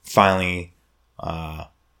me finally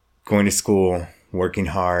going to school, working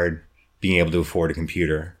hard, being able to afford a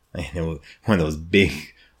computer. And it was one of those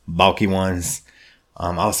big, bulky ones.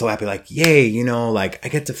 I was so happy, like, yay, I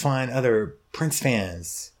get to find other Prince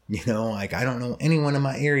fans. I don't know anyone in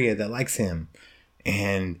my area that likes him.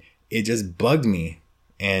 And it just bugged me.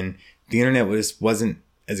 And the internet wasn't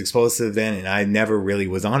as explosive then, and I never really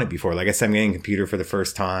was on it before. Like I said, I'm getting a computer for the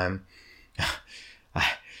first time.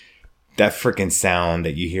 That freaking sound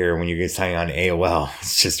that you hear when you're signing on to AOL,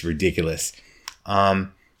 it's just ridiculous.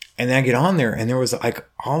 And then I get on there, and there was like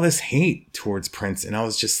all this hate towards Prince, and I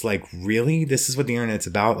was just like, really? This is what the internet's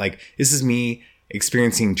about? Like, this is me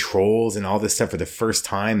experiencing trolls and all this stuff for the first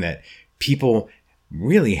time, that people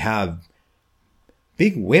really have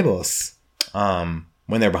big huevos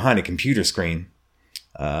when they're behind a computer screen.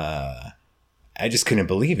 I just couldn't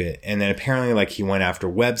believe it. And then apparently, like, he went after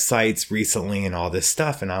websites recently and all this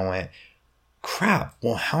stuff. And I went, crap,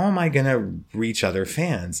 well, how am I going to reach other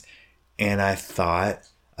fans? And I thought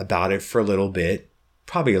about it for a little bit,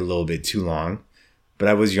 probably a little bit too long, but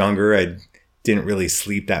I was younger. I didn't really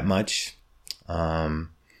sleep that much. Broke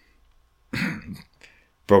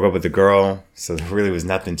up with a girl, so there really was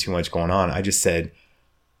nothing too much going on. I just said,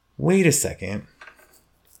 wait a second.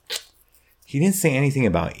 He didn't say anything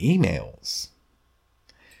about emails.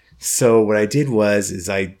 So what I did is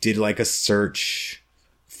I did like a search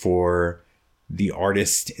for the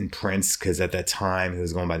artist in Prince, because at that time he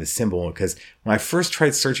was going by the symbol. Because when I first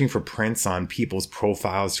tried searching for Prince on people's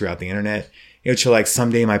profiles throughout the internet, it would show like,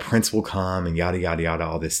 someday my Prince will come and yada, yada, yada,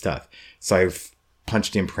 all this stuff. So I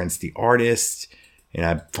punched in Prince the artist, and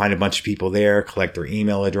I find a bunch of people there, collect their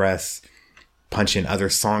email address, punch in other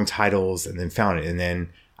song titles, and then found it. And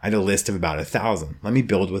then I had a list of about 1,000. Let me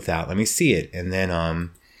build with that. Let me see it. And then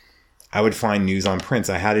I would find news on Prince.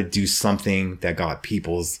 I had to do something that got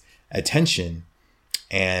people's attention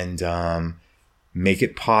and make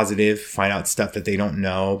it positive, find out stuff that they don't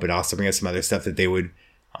know, but also bring up some other stuff that they would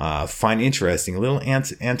find interesting, little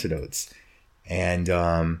antidotes. And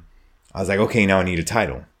I was like, okay, now I need a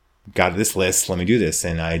title. Got this list, let me do this.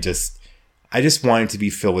 And I just wanted to be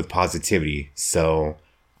filled with positivity. So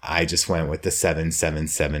I just went with the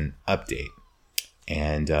 777 update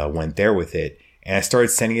and went there with it. And I started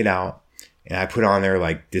sending it out, and I put on there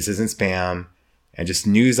like, this isn't spam, and just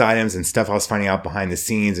news items and stuff I was finding out behind the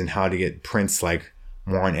scenes and how to get Prince like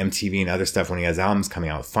more on MTV and other stuff when he has albums coming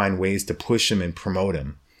out, find ways to push him and promote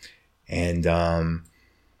him. And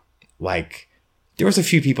like, there was a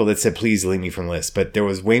few people that said, please delete me from the list, but there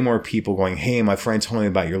was way more people going, hey, my friend told me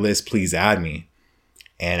about your list, please add me.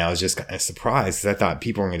 And I was just kind of surprised because I thought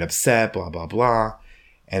people were going to get upset, blah, blah, blah.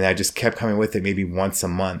 And I just kept coming with it maybe once a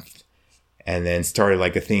month, and then started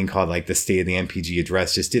like a thing called like the State of the MPG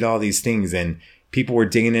Address, just did all these things, and people were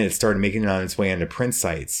digging it. It started making it on its way onto Prince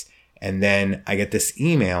sites. And then I get this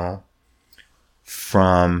email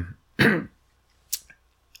from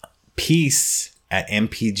Peace at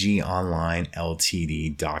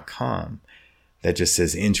mpgonlineltd.com that just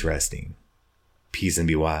says interesting, peace and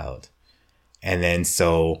be wild. And then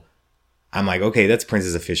so I'm like, okay, that's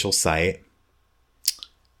Prince's official site.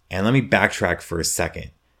 And let me backtrack for a second,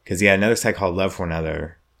 because he had another site called Love for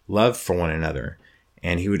One Another.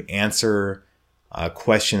 And he would answer a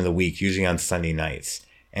question of the week, usually on Sunday nights.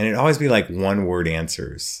 And it'd always be like one word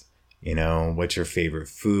answers, you know, what's your favorite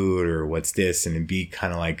food or what's this? And it'd be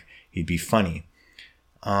kind of like, he'd be funny.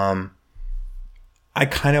 I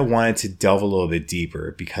kind of wanted to delve a little bit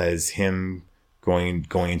deeper, because him going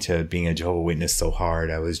into being a Jehovah's Witness so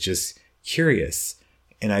hard, I was just curious.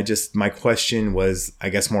 And my question was, I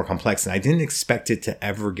guess, more complex, and I didn't expect it to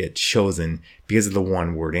ever get chosen because of the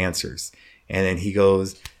one word answers. And then he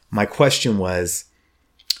goes, my question was,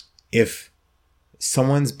 if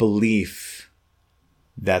someone's belief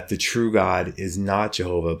that the true God is not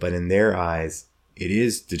Jehovah, but in their eyes, it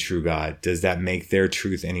is the true God, does that make their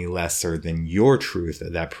truth any lesser than your truth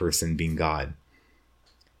of that person being God?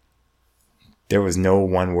 There was no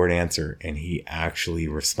one word answer, and he actually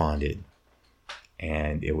responded.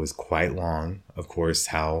 And it was quite long, of course,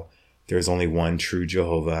 how there's only one true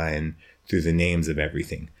Jehovah and through the names of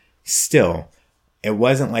everything. Still, it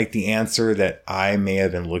wasn't like the answer that I may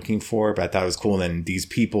have been looking for, but I thought it was cool. And then these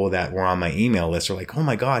people that were on my email list are like, oh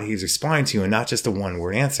my God, he's responding to you, and not just a one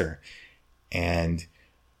word answer. And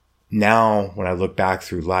now when I look back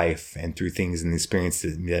through life and through things and the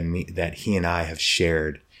experiences that he and I have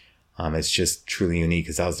shared, it's just truly unique,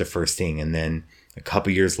 because that was the first thing. And then a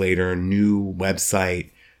couple years later, new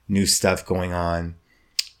website, new stuff going on.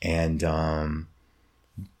 And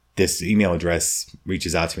this email address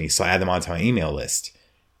reaches out to me. So I add them onto my email list.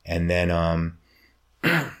 And then a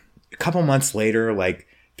couple months later, like,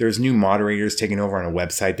 there's new moderators taking over on a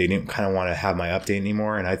website. They didn't kind of want to have my update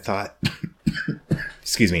anymore. And I thought,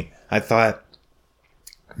 excuse me, I thought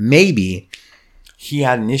maybe he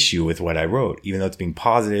had an issue with what I wrote, even though it's being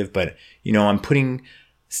positive. But, you know, I'm putting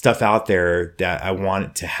stuff out there that I want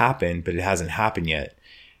it to happen, but it hasn't happened yet.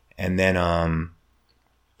 And then,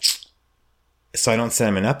 so I don't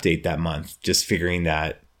send them an update that month, just figuring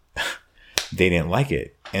that they didn't like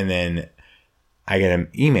it. And then I get an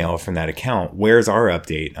email from that account, where's our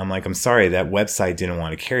update? I'm like, I'm sorry, that website didn't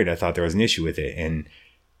want to carry it. I thought there was an issue with it. And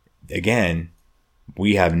again,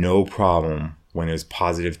 we have no problem when there's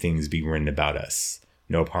positive things being written about us.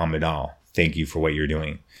 No problem at all. Thank you for what you're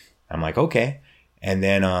doing. I'm like, okay. And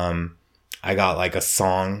then I got like a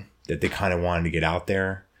song that they kind of wanted to get out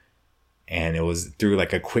there. And it was through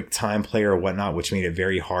like a QuickTime player or whatnot, which made it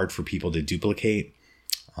very hard for people to duplicate.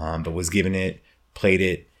 But was given it, played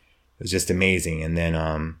it. It was just amazing. And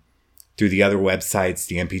then through the other websites,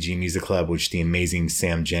 the MPG Music Club, which the amazing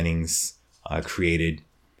Sam Jennings created,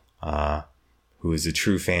 who is a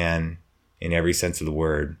true fan in every sense of the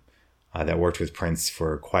word, that worked with Prince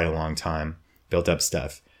for quite a long time, built up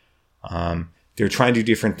stuff. They were trying to do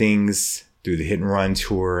different things through the Hit and Run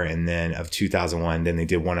tour, and then of 2001, then they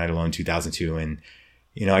did One Night Alone 2002. And,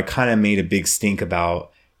 you know, I kind of made a big stink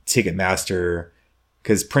about Ticketmaster,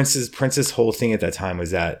 because Prince's whole thing at that time was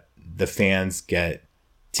that the fans get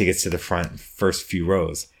tickets to the front first few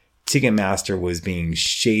rows. Ticketmaster was being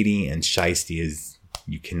shady and shisty as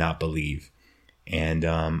you cannot believe. And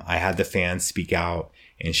I had the fans speak out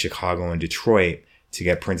in Chicago and Detroit to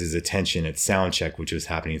get Prince's attention at Soundcheck, which was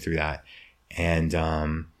happening through that.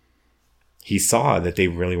 And he saw that they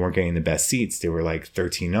really weren't getting the best seats. They were like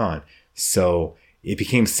 13 on. So it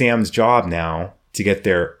became Sam's job now to get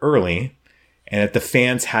there early. And if the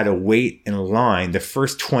fans had to wait in a line, the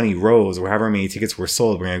first 20 rows or however many tickets were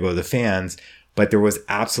sold, we're going to go to the fans. But there was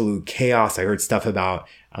absolute chaos. I heard stuff about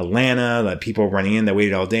Atlanta, that people were running in that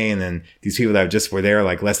waited all day. And then these people that just were there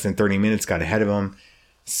like less than 30 minutes got ahead of them.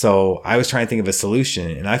 So I was trying to think of a solution,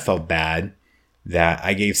 and I felt bad that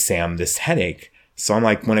I gave Sam this headache. So I'm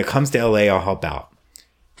like, when it comes to LA, I'll help out.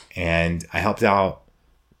 And I helped out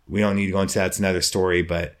we don't need to go into that. It's another story,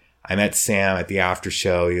 but I met Sam at the after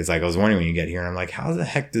show. He was like, I was wondering when you get here. And I'm like, how the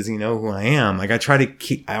heck does he know who I am? Like, I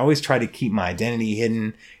always try to keep my identity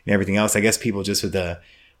hidden and everything else. I guess people just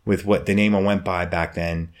with what the name I went by back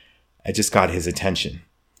then, I just got his attention.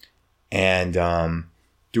 And,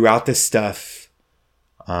 throughout this stuff,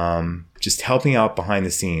 just helping out behind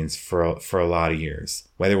the scenes for a lot of years,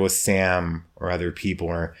 whether it was Sam or other people,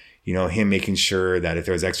 or, you know, him making sure that if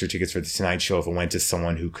there was extra tickets for the Tonight Show, if it went to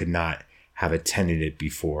someone who could not have attended it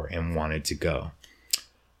before and wanted to go.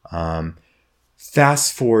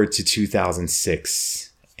 Fast forward to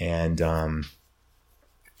 2006, and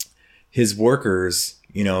his workers,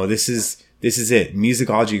 you know, this is it.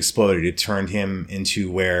 Musicology exploded. It turned him into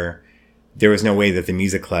where there was no way that the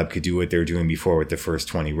music club could do what they were doing before with the first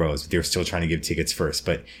 20 rows. They were still trying to give tickets first,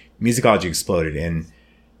 but Musicology exploded. And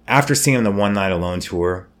after seeing him on the One Night Alone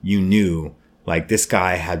tour, you knew, like, this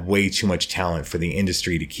guy had way too much talent for the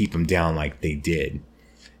industry to keep him down like they did.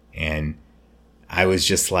 And I was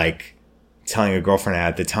just like telling a girlfriend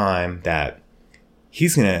at the time that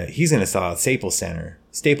he's gonna sell out Staples Center.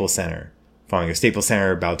 Following a Staples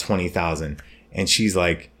Center about 20,000. And she's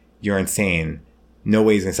like, you're insane. No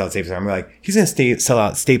way he's going to sell out Staples Center. I'm like, he's going to sell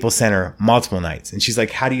out Staples Center multiple nights. And she's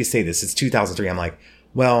like, how do you say this? It's 2003. I'm like,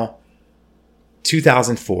 well,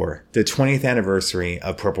 2004, the 20th anniversary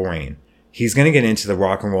of Purple Rain. He's going to get into the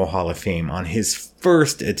Rock and Roll Hall of Fame on his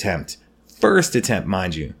first attempt,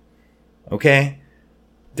 mind you. Okay?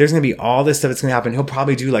 There's going to be all this stuff that's going to happen. He'll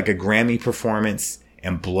probably do like a Grammy performance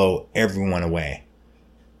and blow everyone away.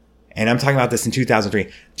 And I'm talking about this in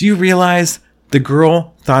 2003. Do you realize the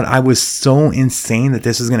girl thought I was so insane that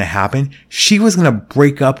this was going to happen? She was going to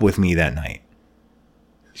break up with me that night.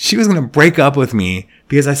 She was going to break up with me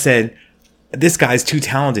because I said, this guy's too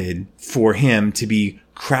talented for him to be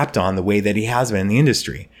crapped on the way that he has been in the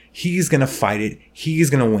industry. He's going to fight it. He's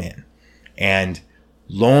going to win. And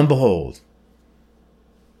lo and behold,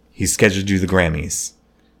 he's scheduled to do the Grammys.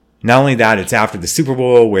 Not only that, it's after the Super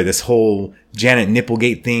Bowl where this whole Janet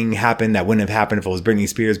Nipplegate thing happened that wouldn't have happened if it was Britney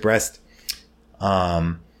Spears' breast.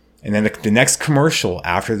 And then the next commercial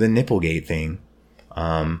after the Nipplegate thing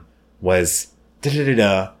was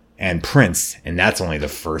da-da-da-da and Prince, and that's only the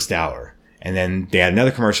first hour. And then they had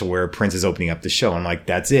another commercial where Prince is opening up the show. I'm like,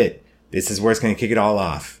 that's it. This is where it's going to kick it all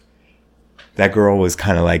off. That girl was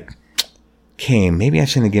kind of like, okay, maybe I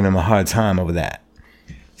shouldn't have given him a hard time over that.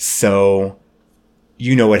 So,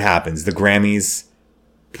 you know what happens. The Grammys,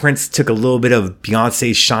 Prince took a little bit of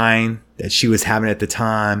Beyonce's shine that she was having at the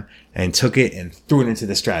time and took it and threw it into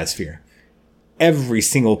the stratosphere. Every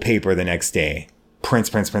single paper the next day, Prince.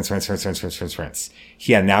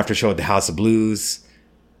 He had an after show at the House of Blues.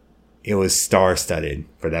 It was star-studded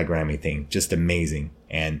for that Grammy thing. Just amazing.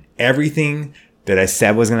 And everything that I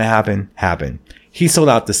said was going to happen, happened. He sold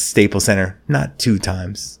out the Staples Center, not 2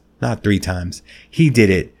 times, not 3 times. He did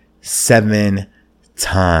it 7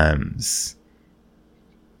 times.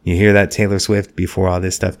 You hear that, Taylor Swift, before all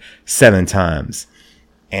this stuff? 7 times.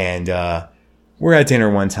 And we're at dinner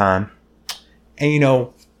one time. And, you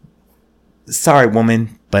know, sorry,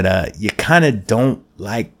 woman, but you kind of don't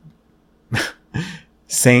like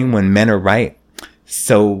saying when men are right.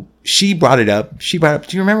 So she brought it up. Do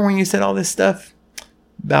you remember when you said all this stuff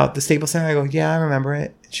about the Staples Center? I go, yeah, I remember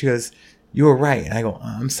it. She goes, you were right. And I go,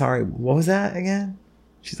 I'm sorry. What was that again?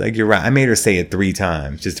 She's like, you're right. I made her say it 3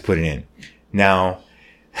 times just to put it in. Now,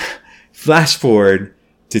 flash forward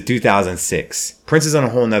to 2006. Prince is on a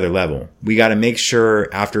whole nother level. We got to make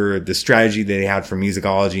sure, after the strategy that they had for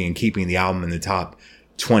musicology and keeping the album in the top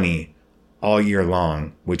 20 all year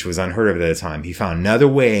long, which was unheard of at the time, he found another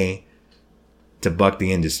way to buck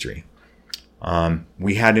the industry.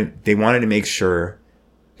 They wanted to make sure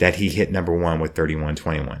that he hit number 1 with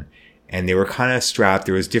 3121. And they were kind of strapped.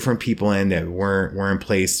 There was different people in that weren't in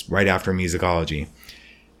place right after musicology.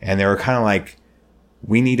 And they were kind of like,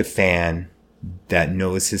 we need a fan that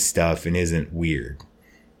knows his stuff and isn't weird.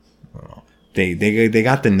 They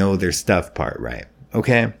got the know their stuff part right.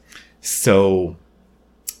 Okay. So,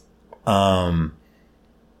 a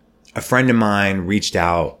friend of mine reached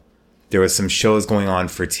out. There was some shows going on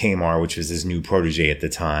for Tamar, which was his new protege at the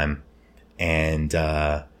time. And,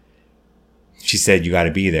 she said, you got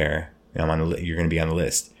to be there. You're going to be on the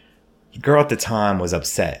list. The girl at the time was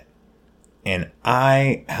upset. And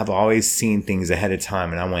I have always seen things ahead of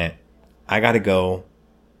time. And I went, I got to go.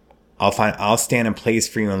 I'll stand in place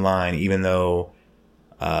for you in line, even though,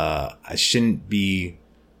 I shouldn't be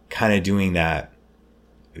kind of doing that,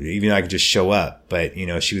 even though I could just show up. But, you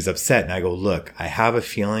know, she was upset. And I go, look, I have a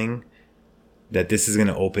feeling that this is going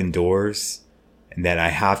to open doors and that I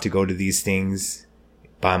have to go to these things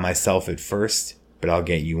by myself at first. but I'll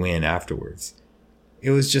get you in afterwards.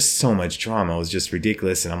 It was just so much drama. It was just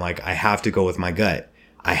ridiculous. And I'm like, I have to go with my gut.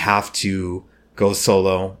 I have to go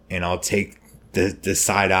solo, and I'll take the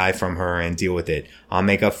side eye from her and deal with it. I'll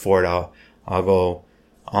make up for it.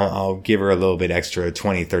 I'll give her a little bit extra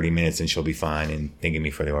 20, 30 minutes and she'll be fine and thanking me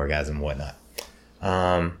for the orgasm and whatnot.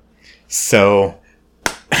 So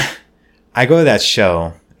I go to that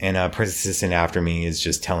show, and a Prince assistant after me is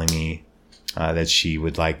just telling me that she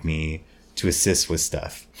would like me to assist with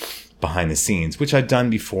stuff behind the scenes, which I've done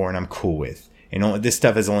before and I'm cool with. And this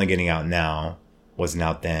stuff is only getting out now, wasn't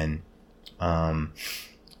out then.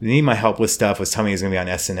 They need my help with stuff, was telling me he was going to be on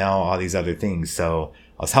SNL, all these other things. So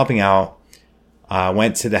I was helping out.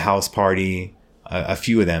 Went to the house party, a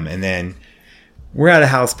few of them. And then we're at a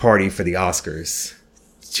house party for the Oscars,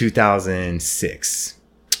 2006.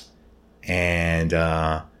 And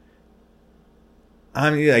I'm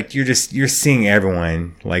like, you're seeing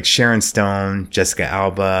everyone, like Sharon Stone, Jessica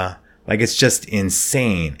Alba. Like, it's just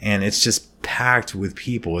insane. And it's just packed with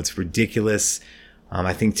people. It's ridiculous.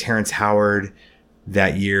 I think Terrence Howard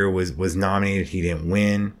that year was nominated. He didn't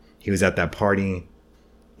win. He was at that party.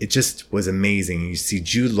 It just was amazing. You see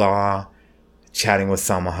Jude Law chatting with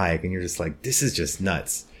Salma Hayek, and you're just like, this is just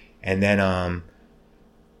nuts. And then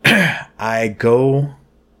I go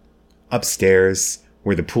upstairs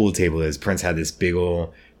where the pool table is. Prince had this big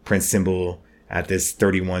old Prince symbol at this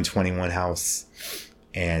 3121 house.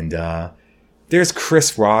 And there's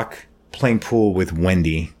Chris Rock playing pool with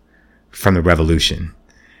Wendy from The Revolution.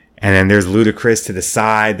 And then there's Ludacris to the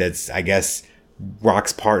side. That's, I guess,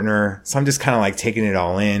 Rock's partner. So I'm just kind of like taking it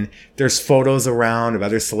all in. There's photos around of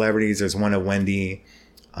other celebrities. There's one of Wendy.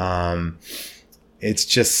 It's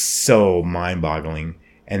just so mind-boggling.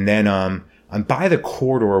 And then I'm by the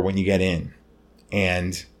corridor when you get in.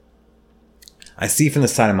 And I see from the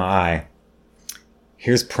side of my eye,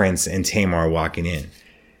 here's Prince and Tamar walking in.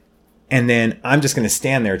 And then I'm just going to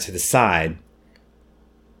stand there to the side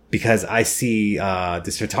because I see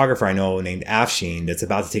this photographer I know named Afshin that's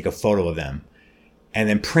about to take a photo of them. And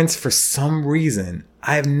then Prince, for some reason,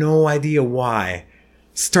 I have no idea why,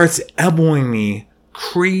 starts elbowing me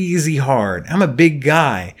crazy hard. I'm a big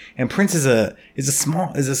guy, and Prince is a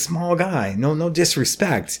small guy. No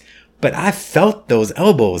disrespect, but I felt those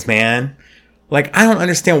elbows, man. Like, I don't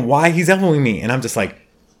understand why he's elbowing me, and I'm just like,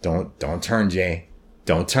 don't turn, Jay.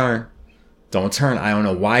 Don't turn. I don't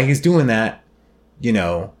know why he's doing that. You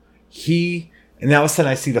know, and all of a sudden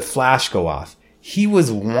I see the flash go off. He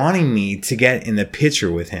was wanting me to get in the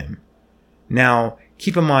picture with him. Now,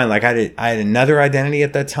 keep in mind, like I had another identity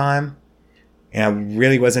at that time, and I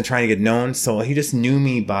really wasn't trying to get known. So he just knew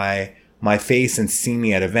me by my face and seen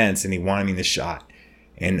me at events, and he wanted me in the shot.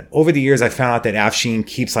 And over the years, I found out that Afshin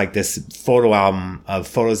keeps like this photo album of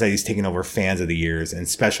photos that he's taken over fans of the years and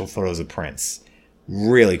special photos of Prince.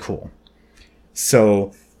 Really cool.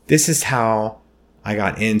 So this is how I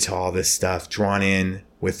got into all this stuff, drawn in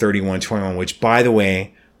with 3121, which, by the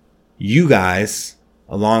way, you guys,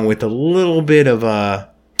 along with a little bit of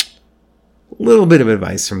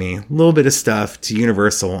advice from me, a little bit of stuff to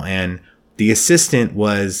Universal, and the assistant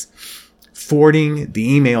was forwarding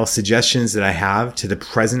the email suggestions that I have to the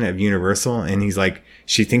president of Universal, and he's like,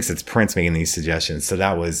 she thinks it's Prince making these suggestions. So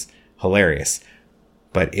that was hilarious.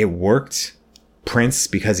 But it worked. Prince,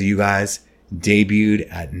 because of you guys, debuted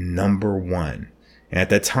at #1. And at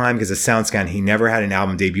that time, because of SoundScan, he never had an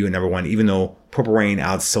album debut at #1, even though Purple Rain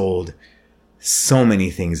outsold so many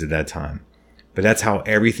things at that time. But that's how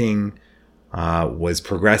everything was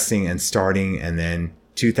progressing and starting. And then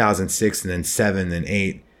 2006, and then 7, then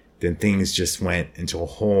 8, then things just went into a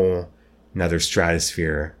whole another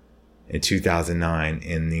stratosphere in 2009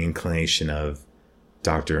 in the inclination of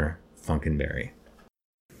Dr. Funkenberry.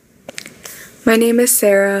 My name is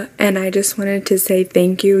Sarah, and I just wanted to say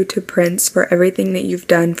thank you to Prince for everything that you've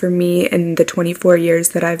done for me in the 24 years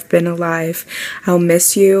that I've been alive. I'll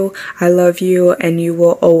miss you, I love you, and you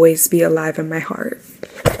will always be alive in my heart.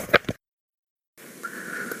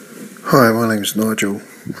 Hi, my name's Nigel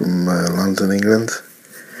from London, England.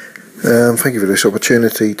 Thank you for this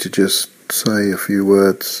opportunity to just say a few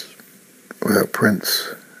words about Prince.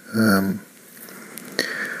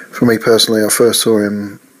 For me personally, I first saw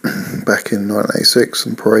him back in 1986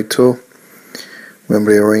 on Parade Tour,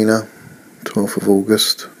 Wembley Arena, 12th of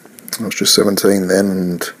August. I was just 17 then,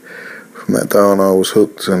 and from that day on I was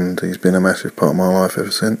hooked, and he's been a massive part of my life ever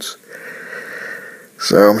since.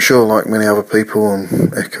 So I'm sure, like many other people,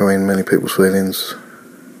 I'm echoing many people's feelings,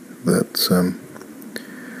 that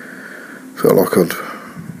felt like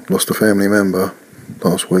I'd lost a family member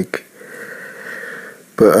last week.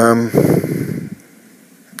 But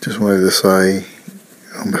just wanted to say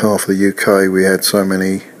On behalf of the UK, we had so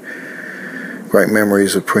many great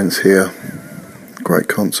memories of Prince here, great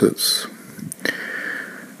concerts,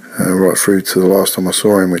 right through to the last time I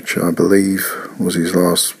saw him, which I believe was his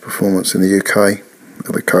last performance in the UK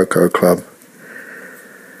at the Coco Club,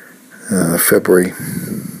 February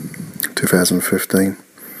 2015.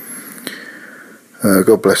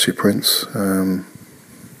 God bless you, Prince.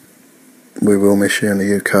 We will miss you in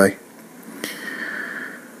the UK,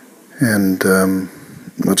 and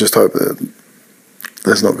I just hope that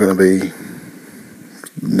there's not going to be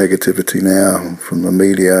negativity now from the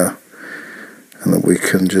media, and that we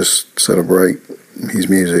can just celebrate his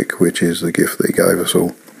music, which is the gift that he gave us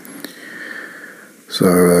all.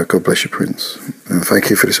 So God bless you, Prince, and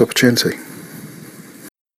thank you for this opportunity.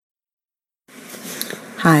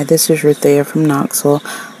 Hi, this is Ruthia from Knoxville.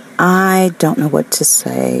 I don't know what to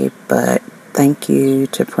say, but thank you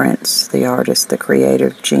to Prince, the artist, the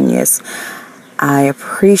creative genius. I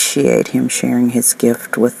appreciate him sharing his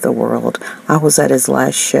gift with the world. I was at his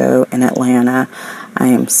last show in Atlanta. I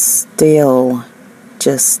am still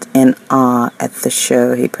just in awe at the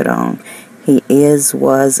show he put on. He is,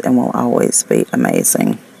 was, and will always be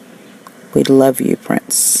amazing. We love you,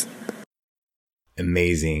 Prince.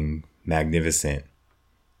 Amazing, magnificent.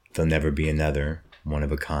 There'll never be another, one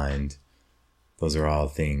of a kind. Those are all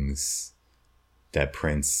things that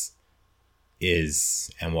Prince is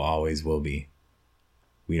and will always will be.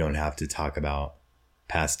 We don't have to talk about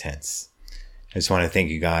past tense. I just want to thank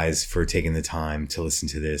you guys for taking the time to listen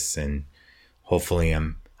to this, and hopefully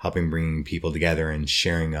I'm helping bring people together and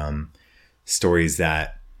sharing stories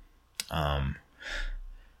that I'd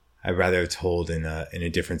rather have told in a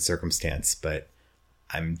different circumstance, but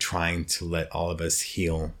I'm trying to let all of us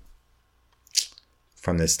heal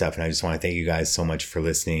from this stuff. And I just want to thank you guys so much for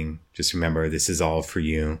listening. Just remember, this is all for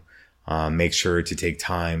you. Make sure to take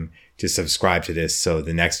time to subscribe to this, so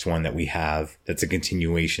the next one that we have, that's a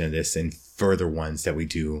continuation of this and further ones that we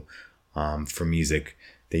do for music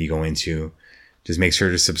that you go into, just make sure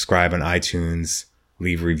to subscribe on iTunes,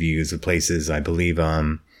 leave reviews of places. I believe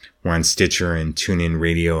we're on Stitcher and TuneIn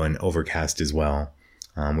Radio and Overcast as well.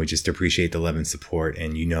 We just appreciate the love and support,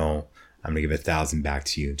 and I'm going to give 1,000 back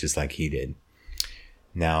to you, just like he did.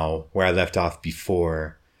 Now, where I left off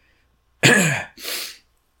before,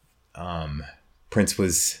 Prince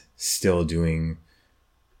was still doing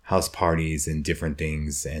house parties and different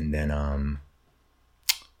things, and then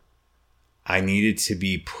I needed to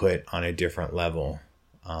be put on a different level,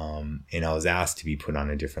 and I was asked to be put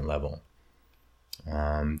on a different level,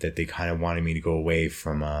 that they kind of wanted me to go away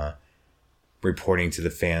from reporting to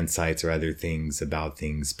the fan sites or other things about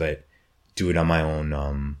things, but do it on my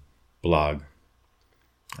own blog.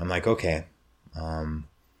 I'm like, okay. I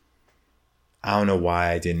don't know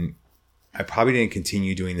why I probably didn't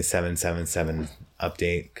continue doing the 777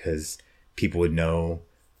 update, because people would know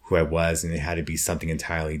who I was and it had to be something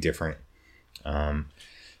entirely different. I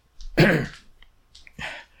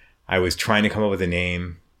was trying to come up with a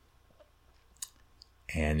name,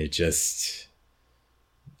 and it just,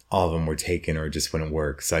 all of them were taken or just wouldn't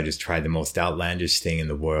work. So I just tried the most outlandish thing in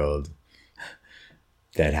the world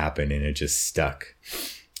that happened, and it just stuck.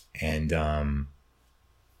 And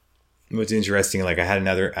what's interesting, like I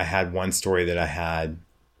had one story that I'm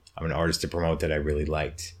an artist to promote that I really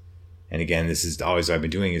liked. And again, this is always what I've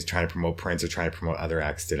been doing, is trying to promote Prince or trying to promote other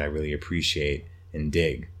acts that I really appreciate and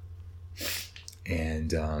dig.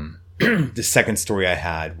 And the second story I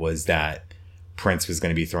had was that Prince was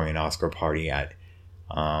going to be throwing an Oscar party at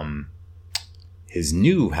his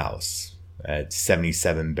new house at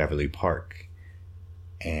 77 Beverly Park.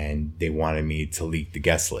 And they wanted me to leak the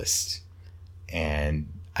guest list. And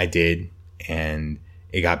I did. And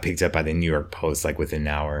it got picked up by the New York Post like within an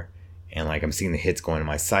hour. And like I'm seeing the hits going to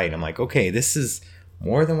my site. I'm like, okay, this is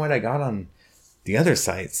more than what I got on the other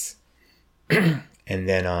sites. And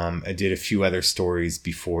then I did a few other stories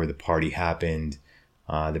before the party happened.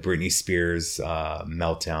 The Britney Spears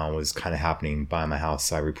meltdown was kind of happening by my house.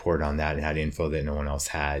 So I reported on that and had info that no one else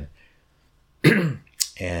had.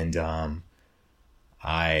 And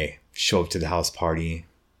I show up to the house party,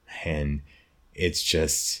 and it's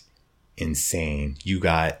just insane. You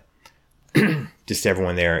got just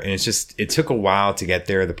everyone there. And it took a while to get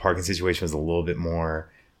there. The parking situation was a little bit more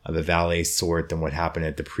of a valet sort than what happened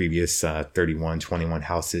at the previous 21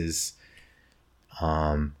 houses.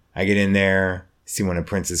 I get in there, see one of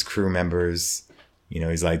Prince's crew members.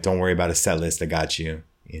 He's like, don't worry about a set list. I got you.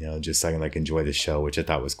 Just so I can like enjoy the show, which I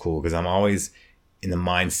thought was cool, because I'm always in the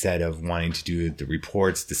mindset of wanting to do the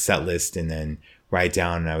reports, the set list, and then write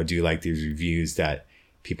down, and I would do like these reviews that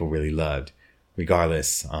people really loved.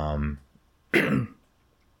 Regardless, got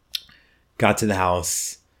got to the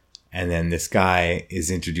house, and then this guy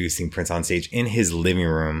is introducing Prince on stage in his living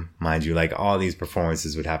room. Mind you, like all these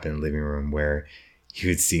performances would happen in the living room where you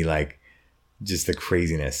would see like just the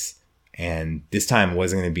craziness. And this time it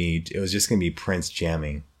was just going to be Prince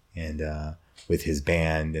jamming and with his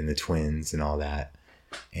band and the twins and all that.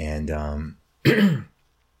 And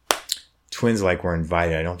twins like were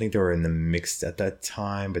invited. I don't think they were in the mix at that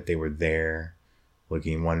time, but they were there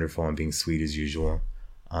looking wonderful and being sweet as usual.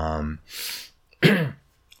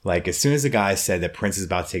 Like as soon as the guy said that Prince is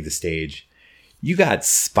about to take the stage, you got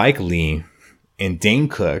Spike Lee and Dane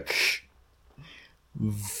Cook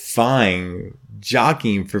vying,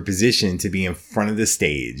 jockeying for position to be in front of the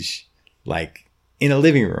stage, like in a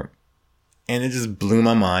living room. And it just blew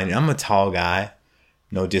my mind. I'm a tall guy.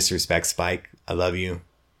 No disrespect, Spike. I love you.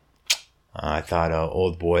 I thought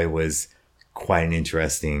Old Boy was quite an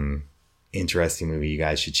interesting movie you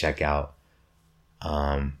guys should check out.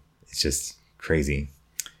 It's just crazy.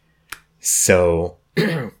 So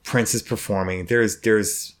Prince is performing. There's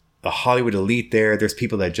the Hollywood elite there. There's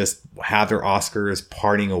people that just have their Oscars,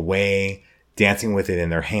 partying away, dancing with it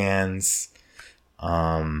in their hands.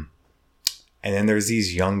 And then there's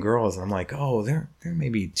these young girls, and I'm like, oh, they're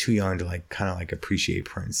maybe too young to like kind of like appreciate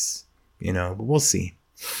Prince, you know, but we'll see.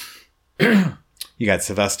 You got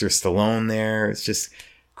Sylvester Stallone there. It's just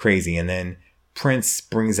crazy. And then Prince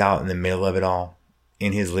brings out in the middle of it all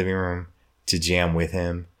in his living room to jam with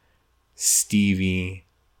him Stevie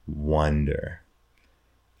Wonder.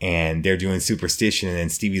 And they're doing Superstition. And then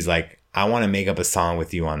Stevie's like, I want to make up a song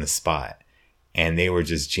with you on the spot. And they were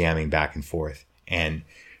just jamming back and forth. And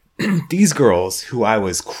these girls who I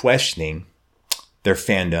was questioning their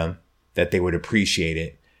fandom, that they would appreciate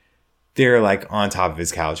it, they're like on top of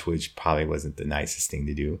his couch, which probably wasn't the nicest thing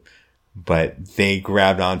to do. But they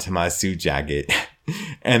grabbed onto my suit jacket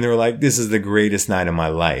and they were like, this is the greatest night of my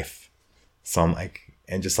life. So I'm like,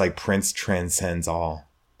 and just like Prince transcends all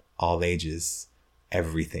ages,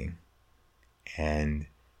 everything. And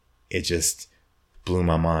it just blew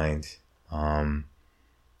my mind. 3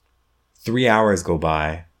 hours go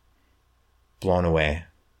by, blown away.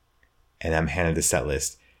 And I'm handed the set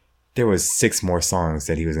list. There was 6 more songs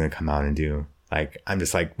that he was going to come out and do. Like, I'm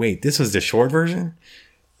just like, wait, this was the short version?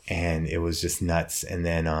 And it was just nuts. And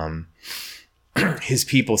then his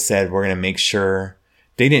people said, we're going to make sure.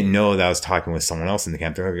 They didn't know that I was talking with someone else in the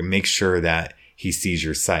camp. They're going to make sure that he sees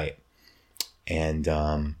your site. And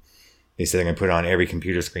they said they're going to put it on every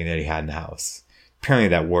computer screen that he had in the house. Apparently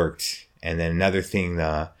that worked. And then another thing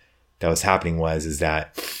that was happening is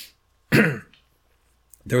that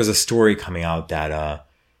there was a story coming out that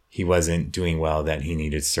he wasn't doing well, that he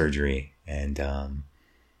needed surgery. And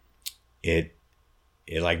it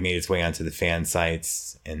like made its way onto the fan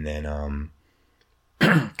sites and then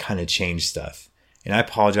kind of changed stuff. And I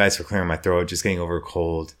apologize for clearing my throat, just getting over a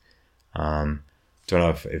cold. Don't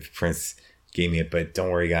know if Prince gave me it, but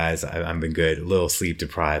don't worry, guys. I've been good. A little sleep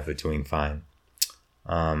deprived, but doing fine.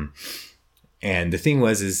 And the thing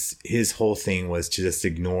is his whole thing was to just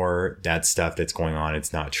ignore that stuff that's going on.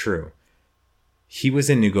 It's not true. He was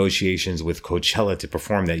in negotiations with Coachella to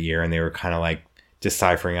perform that year, and they were kind of like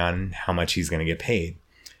deciphering on how much he's going to get paid.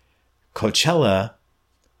 Coachella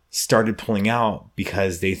started pulling out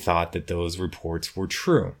because they thought that those reports were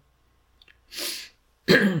true.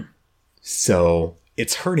 So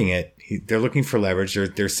it's hurting it. They're looking for leverage.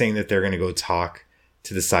 They're saying that they're going to go talk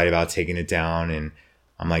to the site about taking it down. And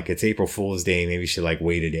I'm like, it's April Fool's Day. Maybe you should like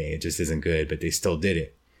wait a day. It just isn't good, but they still did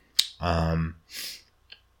it.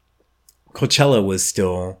 Coachella was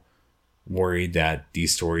still worried that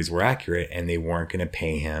these stories were accurate and they weren't going to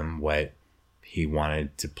pay him what he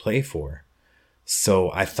wanted to play for.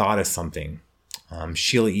 So I thought of something.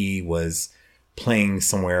 Sheila E. was playing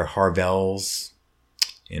somewhere, Harvell's,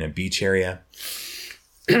 in a beach area.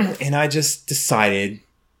 And I just decided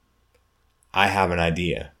I have an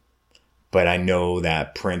idea. But I know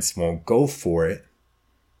that Prince won't go for it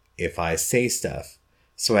if I say stuff.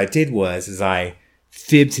 So what I did is I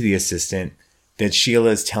fibbed to the assistant that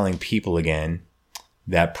Sheila is telling people again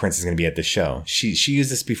that Prince is going to be at the show. She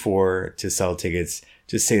used this before to sell tickets,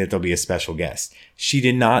 just say that there'll be a special guest. She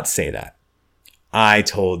did not say that. I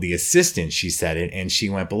told the assistant she said it, and she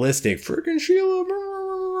went ballistic. Freaking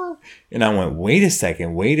Sheila. And I went, wait a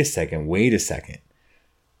second.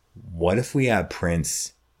 What if we have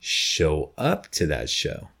Prince show up to that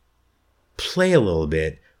show, play a little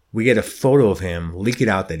bit, we get a photo of him, leak it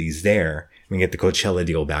out that he's there, and we get the Coachella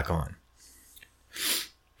deal back on.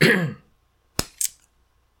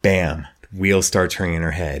 Bam, wheels start turning in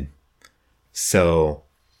her head. So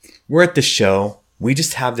we're at the show. We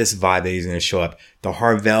just have this vibe that he's going to show up. The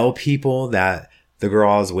Harvell people that the girl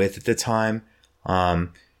I was with at the time,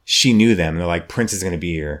 she knew them. They're like, Prince is going to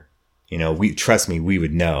be here. You know, trust me, we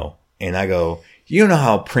would know. And I go, you know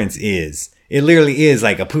how Prince is. It literally is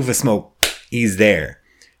like a poof of smoke. He's there.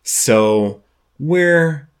 So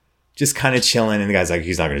we're just kind of chilling. And the guy's like,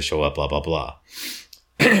 he's not going to show up, blah, blah, blah.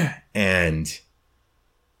 And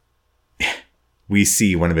we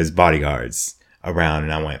see one of his bodyguards around,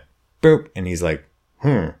 and I went, boop. And he's like,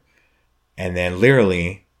 And then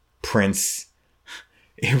literally Prince,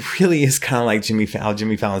 it really is kind of like how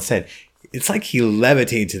Jimmy Fallon said. It's like he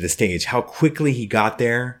levitated to the stage, how quickly he got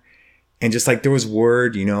there. And just like there was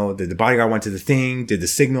word, you know, the bodyguard went to the thing, did the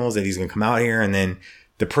signals that he's going to come out here. And then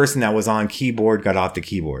the person that was on keyboard got off the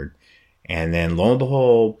keyboard. And then lo and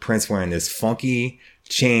behold, Prince wearing this funky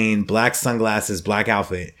chain, black sunglasses, black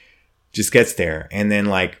outfit, just gets there. And then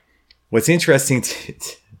like, what's interesting to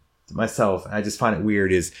myself, and I just find it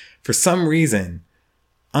weird, is for some reason,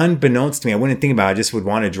 unbeknownst to me, I wouldn't think about it, I just would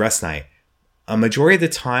want a dress night. A majority of the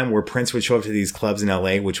time where Prince would show up to these clubs in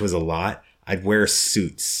LA, which was a lot, I'd wear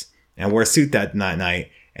suits. And I wore a suit that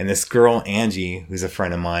night. And this girl, Angie, who's a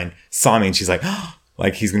friend of mine, saw me and she's like, oh,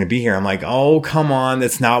 like he's going to be here. I'm like, oh, come on.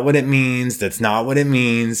 That's not what it means. That's not what it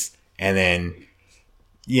means. And then,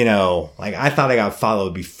 you know, like I thought I got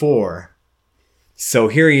followed before. So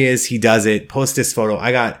here he is. He does it. Post this photo.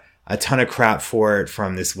 I got a ton of crap for it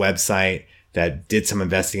from this website that did some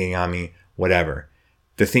investigating on me, whatever.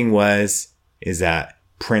 The thing is that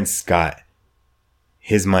Prince got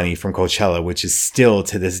his money from Coachella, which is still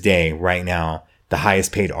to this day, right now, the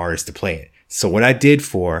highest paid artist to play it. So what I did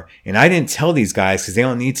and I didn't tell these guys because they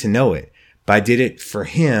don't need to know it, but I did it for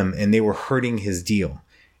him and they were hurting his deal.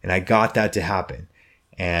 And I got that to happen.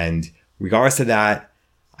 And regardless of that,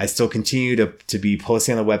 I still continue to be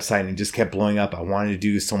posting on the website and it just kept blowing up. I wanted to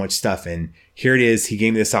do so much stuff. And here it is. He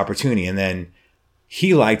gave me this opportunity. And then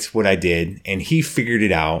he liked what I did and he figured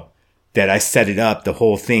it out that I set it up, the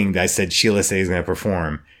whole thing that I said Sheila said he's going to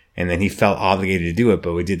perform. And then he felt obligated to do it,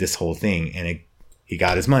 but we did this whole thing and he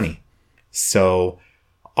got his money. So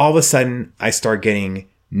all of a sudden I start getting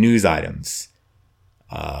news items,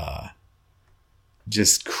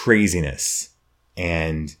 just craziness.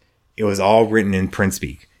 And it was all written in print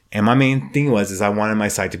speak. And my main thing is I wanted my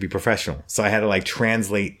site to be professional. So I had to like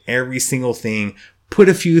translate every single thing, put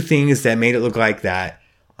a few things that made it look like that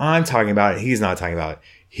I'm talking about it. He's not talking about it.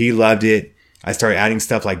 He loved it. I started adding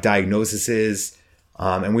stuff like diagnoses.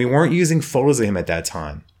 And we weren't using photos of him at that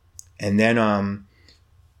time. And then,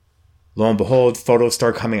 lo and behold, photos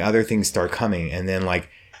start coming, other things start coming. And then like,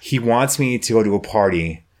 he wants me to go to a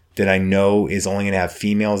party that I know is only going to have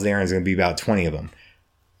females there and there's going to be about 20 of them.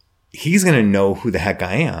 He's going to know who the heck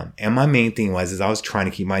I am. And my main thing was I was trying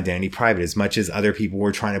to keep my identity private as much as other people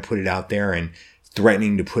were trying to put it out there and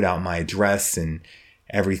threatening to put out my address and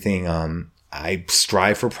everything. I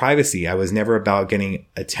strive for privacy. I was never about getting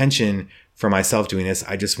attention for myself doing this.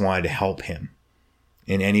 I just wanted to help him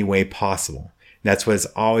in any way possible. That's what it's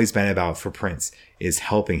always been about for Prince, is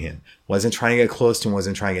helping him. Wasn't trying to get close to him,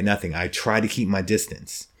 wasn't trying to get nothing. I tried to keep my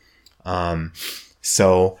distance.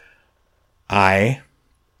 So I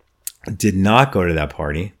did not go to that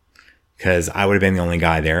party because I would have been the only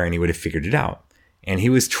guy there and he would have figured it out. And he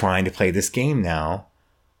was trying to play this game now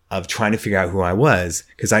of trying to figure out who I was,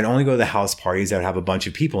 because I'd only go to the house parties that would have a bunch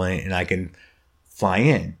of people in it and I can fly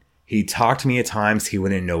in. He talked to me at times. He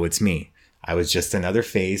wouldn't know it's me. I was just another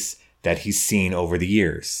face that he's seen over the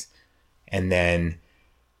years. And then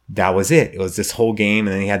that was it. It was this whole game.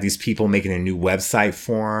 And then he had these people making a new website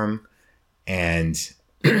for him. And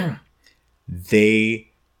they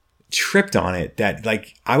tripped on it that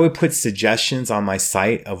like I would put suggestions on my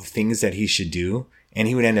site of things that he should do and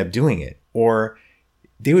he would end up doing it. Or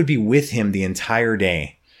they would be with him the entire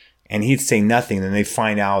day and he'd say nothing. Then they'd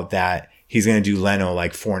find out that he's going to do Leno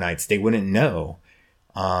like 4 nights. They wouldn't know.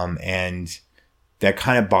 And that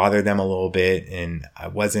kind of bothered them a little bit. And I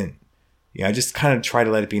wasn't, I just kind of try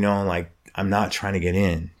to let it be known, like, I'm not trying to get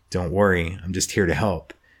in. Don't worry. I'm just here to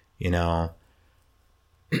help,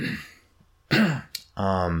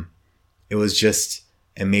 It was just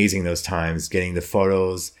amazing those times, getting the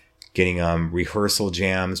photos, getting rehearsal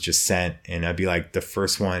jams just sent, and I'd be like the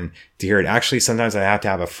first one to hear it. Actually, sometimes I have to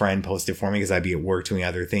have a friend post it for me because I'd be at work doing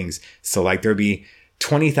other things. So like there'd be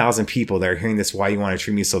 20,000 people that are hearing this "Why You Want to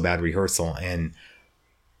Treat Me So Bad" rehearsal, and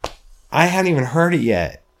I hadn't even heard it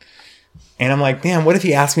yet. And I'm like, man, what if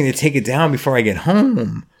he asked me to take it down before I get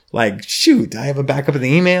home? Like, shoot, I have a backup of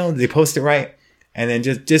the email. Did they post it right? And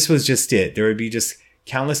then this was just it. There would be just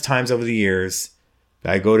countless times over the years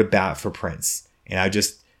that I go to bat for Prince. And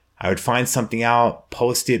I would find something out,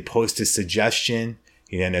 post a suggestion.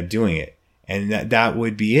 He'd end up doing it. And that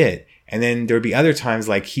would be it. And then there would be other times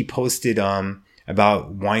like he posted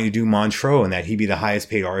about wanting to do Montreux and that he'd be the highest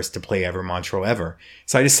paid artist to play ever Montreux ever.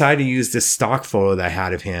 So I decided to use this stock photo that I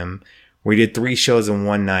had of him where he did 3 shows in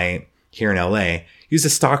one night here in LA. Use a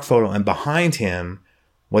stock photo, and behind him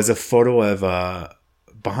was a photo of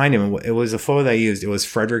behind him. It was a photo that I used. It was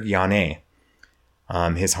Frédéric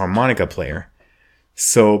Yannet, his harmonica player.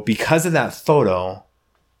 So because of that photo,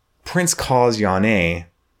 Prince calls Yannet,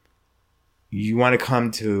 you want to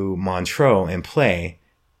come to Montreux and play?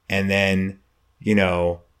 And then, you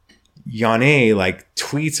know, Yannet like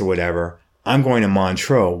tweets or whatever, I'm going to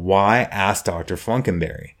Montreux. Why? Ask Dr.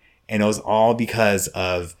 Flunkenberry. And it was all because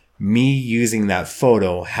of me using that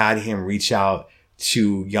photo had him reach out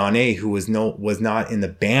to Yannet, who was not in the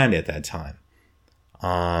band at that time.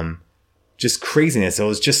 Just craziness. It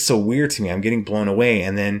was just so weird to me. I'm getting blown away.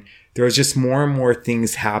 And then there was just more and more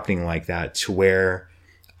things happening like that to where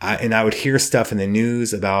I would hear stuff in the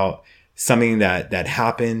news about something that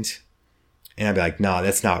happened. And I'd be like, no,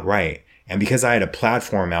 that's not right. And because I had a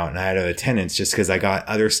platform out and I had an attendance, just because I got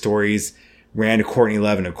other stories, ran to Courtney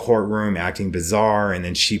Love in a courtroom acting bizarre. And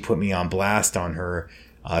then she put me on blast on her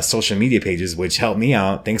social media pages, which helped me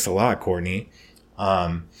out. Thanks a lot, Courtney.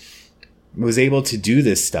 Was able to do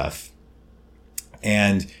this stuff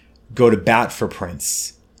and go to bat for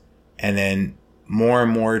Prince. And then more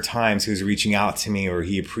and more times he was reaching out to me or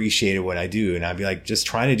he appreciated what I do. And I'd be like, just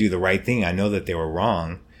trying to do the right thing. I know that they were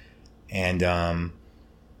wrong. And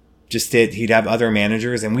he'd have other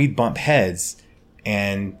managers and we'd bump heads.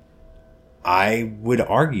 And I would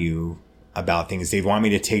argue about things. They'd want me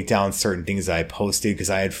to take down certain things that I posted because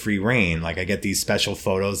I had free reign. Like I get these special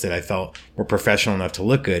photos that I felt were professional enough to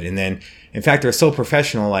look good. And then, in fact, they're so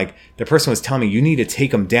professional. Like the person was telling me, you need to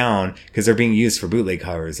take them down because they're being used for bootleg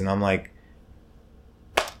covers. And I'm like,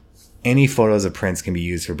 any photos of Prince can be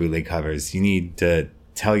used for bootleg covers. You need to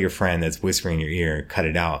tell your friend that's whispering in your ear, cut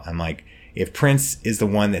it out. I'm like, if Prince is the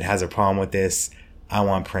one that has a problem with this, I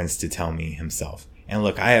want Prince to tell me himself. And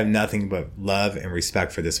look, I have nothing but love and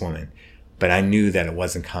respect for this woman, but I knew that it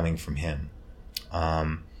wasn't coming from him.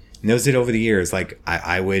 And those did over the years. Like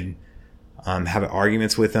I would have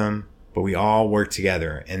arguments with him, but we all worked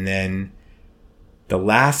together. And then the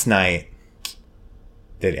last night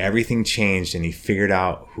that everything changed and he figured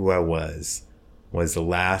out who I was the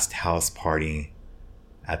last house party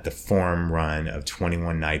at the Forum run of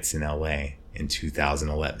 21 Nights in LA in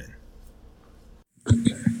 2011.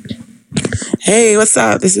 Hey, what's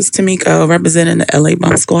up? This is Tamiko representing the LA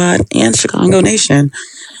Bomb Squad and Chicago Nation.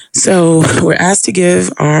 So we're asked to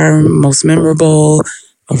give our most memorable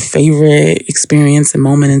or favorite experience and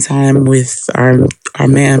moment in time with our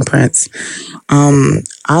man Prince. I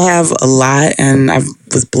have a lot, and I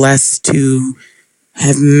was blessed to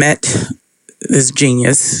have met this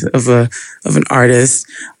genius of an artist.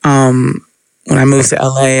 When I moved to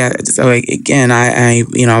LA, I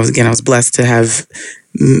was blessed to have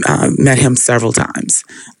met him several times,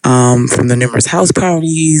 from the numerous house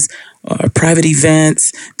parties, private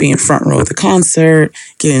events, being front row at the concert,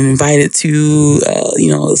 getting invited to,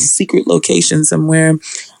 a secret location somewhere.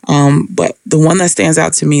 But the one that stands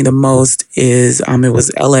out to me the most is, it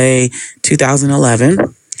was LA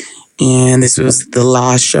 2011. And this was the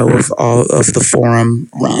last show of all of the Forum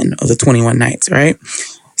run of the 21 Nights, right?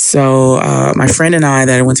 So my friend and I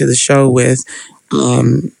that I went to the show with,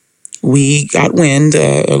 we got wind.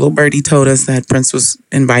 A little birdie told us that Prince was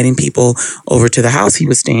inviting people over to the house he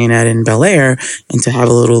was staying at in Bel Air and to have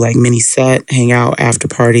a little like mini set, hang out, after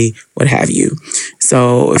party, what have you.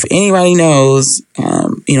 So if anybody knows,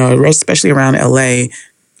 especially around LA,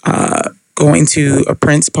 going to a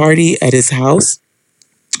Prince party at his house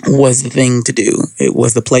was the thing to do. It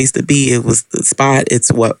was the place to be. It was the spot.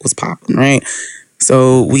 It's what was popping, right?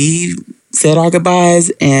 So we said our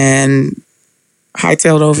goodbyes and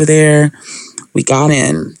hightailed over there. We got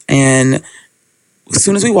in, and as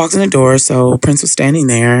soon as we walked in the door, so Prince was standing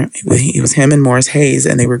there. It was him and Morris Hayes,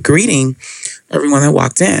 and they were greeting everyone that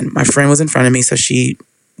walked in. My friend was in front of me, so she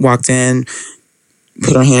walked in,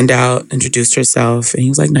 put her hand out, introduced herself, and he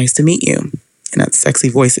was like, "Nice to meet you," in that sexy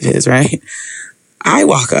voice of his, right? I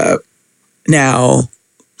walk up. Now,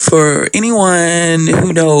 for anyone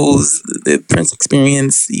who knows the Prince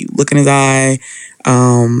experience, you look in his eye,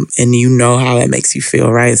 and you know how that makes you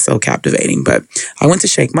feel, right? It's so captivating. But I went to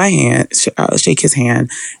shake his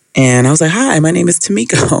hand, and I was like, "Hi, my name is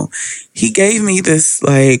Tamiko." He gave me this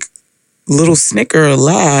like little snicker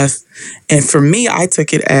laugh, and for me, I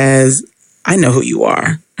took it as, "I know who you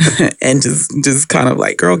are," and just kind of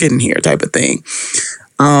like, "Girl, get in here," type of thing.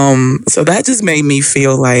 So that just made me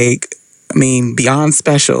feel like I mean, beyond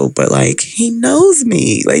special, but like he knows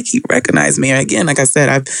me, like he recognized me. And again, like I said,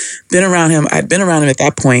 I'd been around him at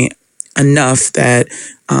that point enough that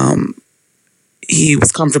he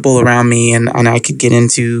was comfortable around me, and I could get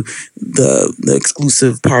into the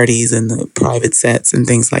exclusive parties and the private sets and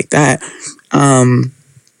things like that.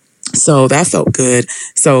 So that felt good.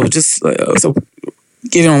 So just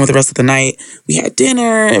getting on with the rest of the night, we had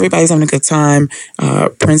dinner. Everybody's having a good time.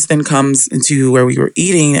 Prince then comes into where we were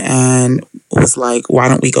eating and was like, "Why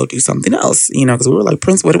don't we go do something else?" You know, because we were like,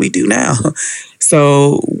 "Prince, what do we do now?"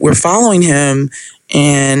 So we're following him,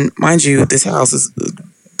 and mind you, this house is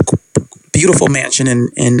beautiful mansion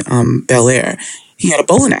in Bel Air. He had a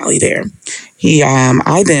bowling alley there.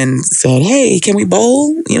 I then said, "Hey, can we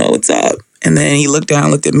bowl? You know, what's up?" And then he looked down,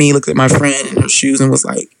 looked at me, looked at my friend and her shoes, and was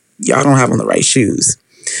like, "Y'all don't have on the right shoes."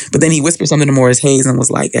 But then he whispered something to Morris Hayes and was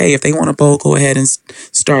like, "Hey, if they want to bowl, go ahead and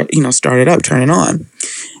start it up, turn it on."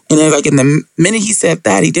 And then, like, in the minute he said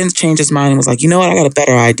that, he didn't change his mind and was like, "You know what? I got a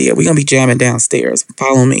better idea. We're gonna be jamming downstairs.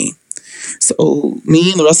 Follow me." So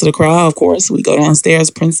me and the rest of the crowd, of course, we go downstairs.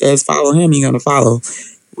 Prince says, "Follow him. You're gonna follow."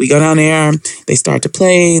 We go down there. They start to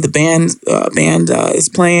play. The band is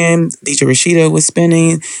playing. DJ Rashida was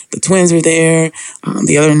spinning. The twins are there.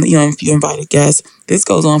 The other, a few invited guests. This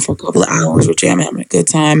goes on for a couple of hours. We're jamming, having a good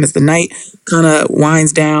time. As the night kind of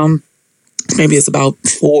winds down, maybe it's about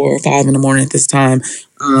 4 or 5 in the morning at this time.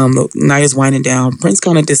 The night is winding down. Prince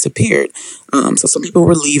kind of disappeared. So some people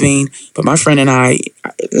were leaving, but my friend and I,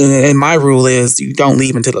 and my rule is you don't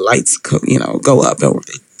leave until the lights, go up or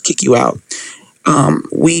they kick you out.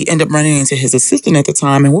 We end up running into his assistant at the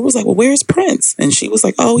time, and we was like, "Well, where's Prince?" And she was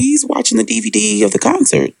like, "Oh, he's watching the DVD of the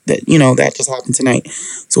concert that just happened tonight."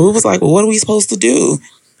 So it was like, "Well, what are we supposed to do?"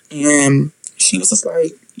 And she was just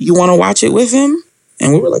like, "You want to watch it with him?"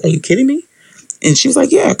 And we were like, "Are you kidding me?" And she was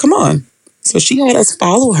like, "Yeah, come on." So she had us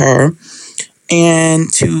follow her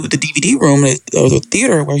and to the DVD room or the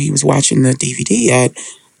theater where he was watching the DVD at.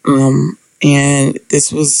 And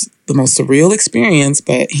this was the most surreal experience,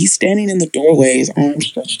 but he's standing in the doorway, his arms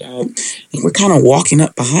stretched out, and we're kind of walking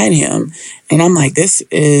up behind him. And I'm like, this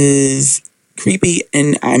is creepy,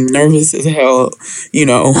 and I'm nervous as hell,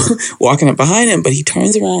 walking up behind him. But he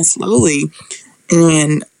turns around slowly,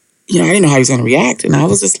 and I didn't know how he was going to react. And I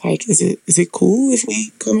was just like, is it cool if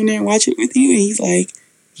we come in there and watch it with you? And he's like,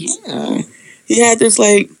 yeah. He had this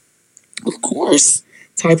like, of course,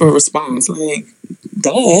 type of response, like,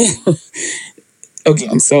 duh.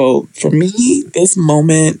 Again, so for me, this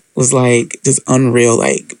moment was like just unreal.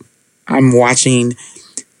 Like I'm watching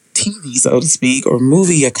TV, so to speak, or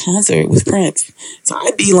movie, a concert with Prince. So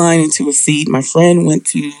I beeline into a seat. My friend went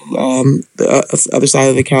to the other side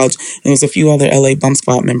of the couch, and there's a few other LA Bump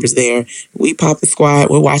Squad members there. We popped the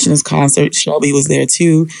squad. We're watching this concert. Shelby was there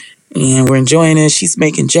too, and we're enjoying it. She's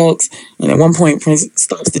making jokes, and at one point, Prince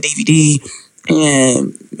stops the DVD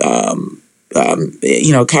and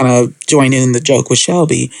kind of join in the joke with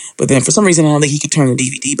Shelby. But then for some reason, I don't think he could turn the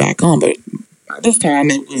DVD back on. But by this time,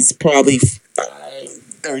 it was probably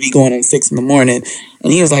 5:30 going on 6 in the morning.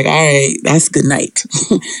 And he was like, "All right, that's good night."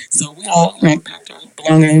 So we all packed our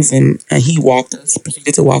belongings, and he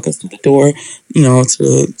proceeded to walk us to the door,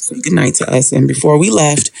 to say good night to us. And before we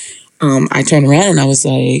left, I turned around and I was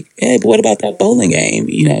like, "Hey, but what about that bowling game?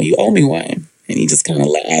 You owe me one." And he just kind of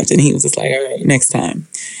laughed, and he was just like, "All right, next time."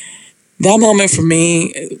 That moment for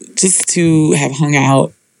me, just to have hung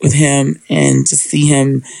out with him and to see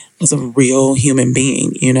him as a real human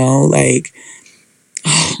being, like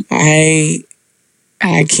I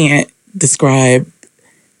can't describe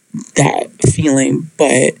that feeling,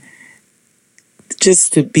 but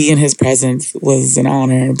just to be in his presence was an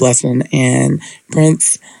honor and a blessing. And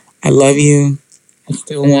Prince, I love you. I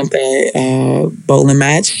still want that bowling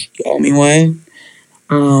match. You owe me one.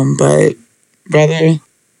 But brother,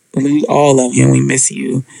 we all love you and we miss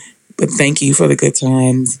you. But thank you for the good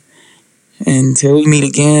times. Until we meet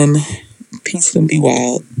again, peace and be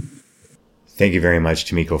wild. Thank you very much,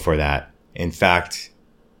 Tamiko, for that. In fact,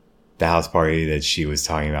 the house party that she was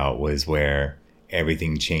talking about was where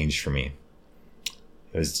everything changed for me.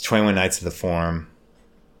 It was 21 Nights of the Forum.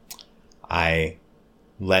 I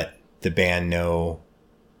let the band know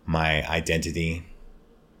my identity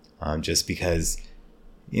just because,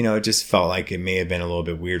 it just felt like it may have been a little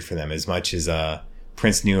bit weird for them. As much as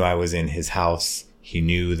Prince knew I was in his house, he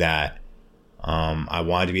knew that I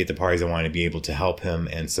wanted to be at the parties. I wanted to be able to help him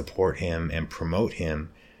and support him and promote him.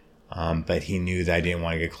 But he knew that I didn't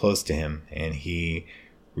want to get close to him, and he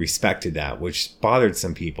respected that, which bothered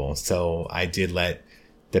some people. So I did let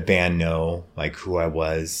the band know like who I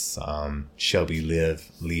was. Shelby, Liv,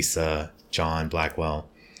 Lisa, John Blackwell.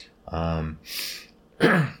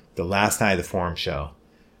 the last night of the Forum show,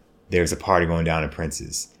 there's a party going down at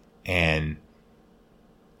Prince's, and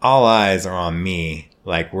all eyes are on me.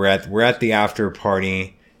 Like we're at the after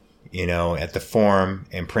party, you know, at the Forum,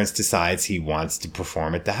 and Prince decides he wants to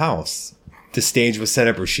perform at the house. The stage was set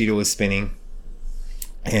up, Rashida was spinning,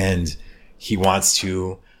 and he wants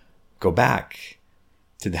to go back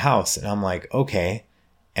to the house. And I'm like, okay.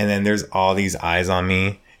 And then there's all these eyes on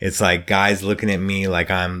me. It's like guys looking at me like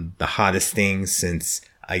I'm the hottest thing since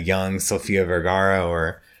a young Sofia Vergara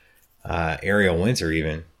or Ariel Winter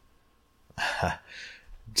even.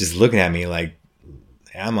 Just looking at me like,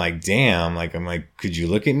 I'm like, damn. Like, I'm like, could you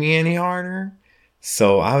look at me any harder?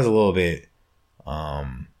 So I was a little bit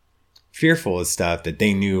fearful of stuff, that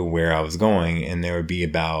they knew where I was going, and there would be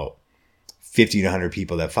about 50 to 100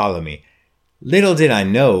 people that followed me. Little did I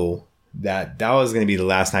know that was going to be the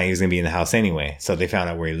last night he was going to be in the house anyway. So if they found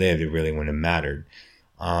out where he lived, it really wouldn't have mattered.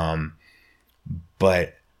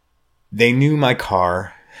 But they knew my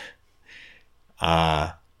car.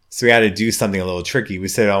 So we had to do something a little tricky. We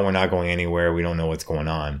said, oh, we're not going anywhere. We don't know what's going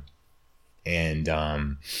on. And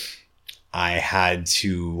I had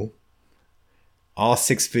to, all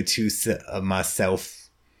 6'2" of myself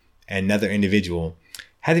and another individual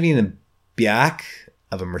had to be in the back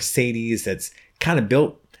of a Mercedes that's kind of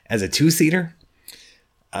built as a 2-seater,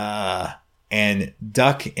 and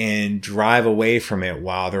duck and drive away from it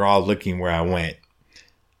while they're all looking where I went.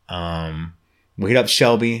 We hit up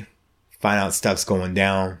Shelby, find out stuff's going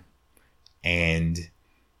down, and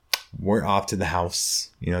we're off to the house,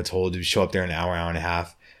 you know, told to show up there in an hour and a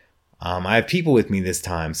half. I have people with me this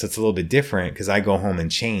time, so it's a little bit different because I go home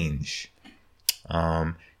and change.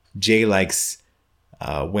 Jay likes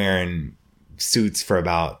wearing suits for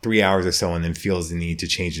about 3 hours or so and then feels the need to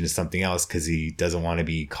change into something else because he doesn't want to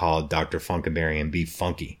be called Dr. Funkenberry and be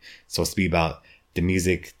funky. It's supposed to be about the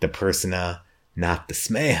music, the persona, not the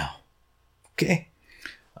smell. Okay.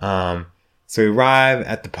 So we arrive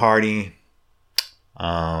at the party.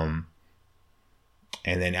 And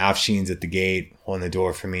then Afshin's at the gate holding the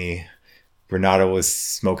door for me. Renato was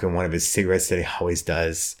smoking one of his cigarettes that he always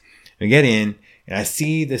does. We get in, and I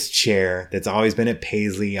see this chair that's always been at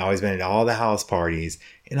Paisley, always been at all the house parties.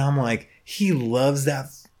 And I'm like, he loves that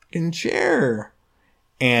fucking chair.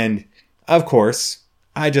 And of course,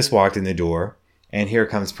 I just walked in the door, and here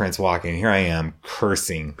comes Prince walking. Here I am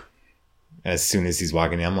cursing as soon as he's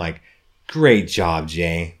walking in. I'm like, great job,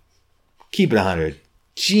 Jay. Keep it 100.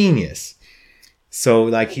 Genius. So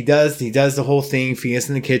like he does the whole thing, feeding us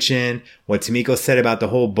in the kitchen, what Tamiko said about the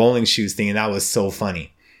whole bowling shoes thing, and that was so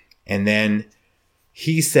funny. And then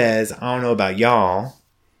he says, I don't know about y'all,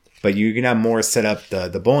 but you can have more set up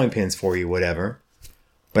the bowling pins for you, whatever.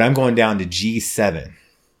 But I'm going down to G7.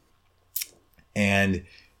 And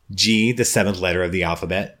G, the 7th letter of the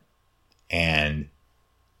alphabet, and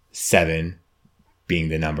 7 being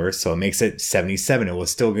the number. So it makes it 77. It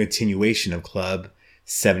was still a continuation of Club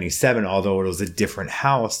 77, although it was a different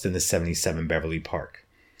house than the 77 Beverly Park.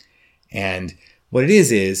 And what it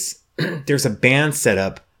is there's a band set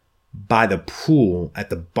up by the pool at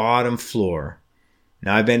the bottom floor.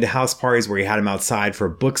 Now, I've been to house parties where he had them outside for a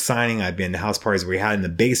book signing. I've been to house parties where he had in the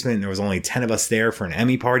basement and there was only 10 of us there for an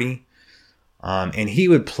Emmy party. And he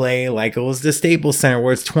would play like it was the Staples Center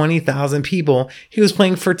where it's 20,000 people. He was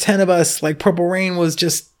playing for 10 of us, like Purple Rain was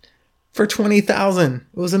just for 20,000.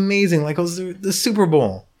 It was amazing. Like it was the Super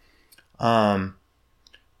Bowl. And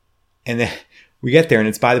then we get there and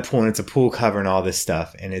it's by the pool and it's a pool cover and all this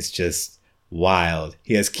stuff. And it's just wild.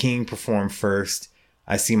 He has King perform first.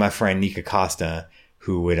 I see my friend Nika Costa,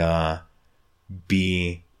 who would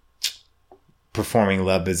be performing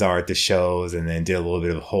Love Bizarre at the shows, and then did a little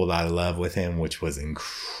bit of a Whole Lot of Love with him, which was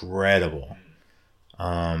incredible.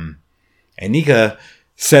 And Nika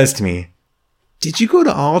says to me, did you go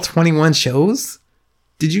to all 21 shows?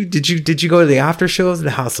 Did you go to the after shows at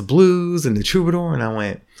the House of Blues and the Troubadour? And I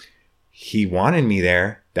went, he wanted me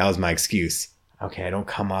there. That was my excuse. Okay, I don't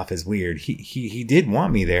come off as weird. He did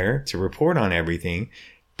want me there to report on everything.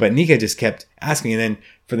 But Nika just kept asking. And then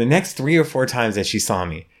for the next 3 or 4 times that she saw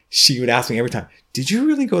me, she would ask me every time, did you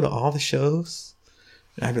really go to all the shows?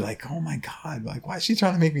 And I'd be like, oh my God, like, why is she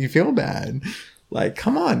trying to make me feel bad? Like,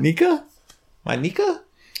 come on, Nika. My Nika?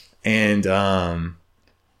 And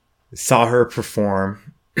saw her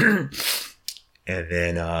perform. And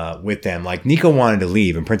then with them, like, Nika wanted to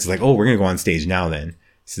leave. And Prince is like, oh, we're going to go on stage now then.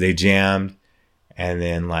 So they jammed. And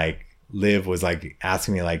then, like, Liv was, like,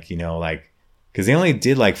 asking me, like, you know, like, because they only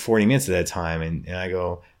did, like, 40 minutes at that time. And I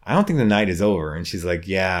go, I don't think the night is over. And she's like,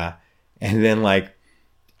 yeah. And then, like,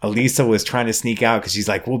 Elisa was trying to sneak out because she's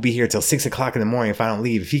like, we'll be here till 6 o'clock in the morning if I don't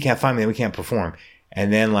leave. If he can't find me, then we can't perform.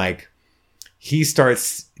 And then, like,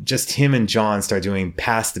 him and John start doing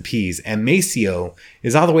Pass the Peas, and Maceo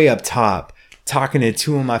is all the way up top talking to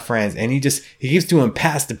two of my friends, and he keeps doing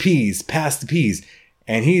Pass the Peas,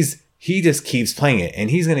 and he just keeps playing it,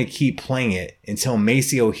 and he's gonna keep playing it until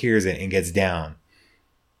Maceo hears it and gets down.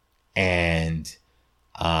 And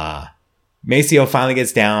Maceo finally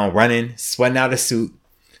gets down, running, sweating out a suit,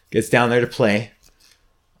 gets down there to play.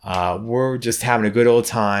 We're just having a good old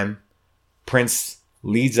time. Prince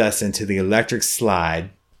leads us into the electric slide.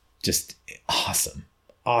 Just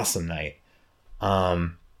awesome night.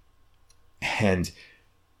 And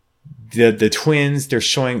the twins, they're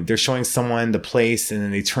showing someone the place, and then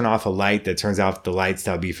they turn off a light that turns off the lights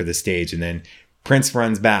that would be for the stage, and then Prince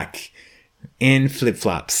runs back in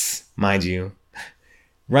flip-flops, mind you.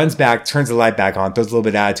 Runs back, turns the light back on, throws a little bit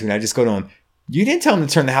of attitude, and I just go to him, "You didn't tell him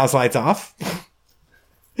to turn the house lights off."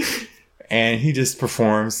 And he just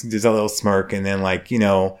performs, does a little smirk, and then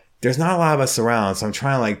there's not a lot of us around, so I'm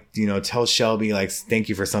trying to tell Shelby thank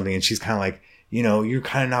you for something, and she's kind of like, you're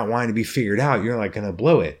kind of not wanting to be figured out, you're gonna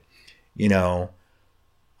blow it,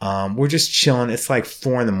 we're just chilling. It's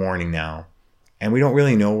 4 a.m. now, and we don't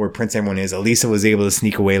really know where Prince everyone is. Elisa was able to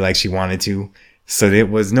sneak away like she wanted to, so there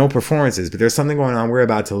was no performances, but there's something going on. We're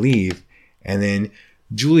about to leave, and then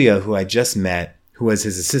Julia, who I just met, who was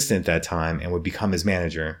his assistant at that time and would become his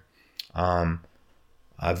manager,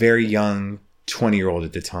 a very young 20-year-old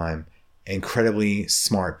at the time, incredibly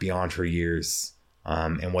smart beyond her years,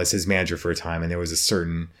 and was his manager for a time. And there was a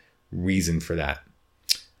certain reason for that.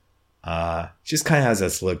 Just kind of has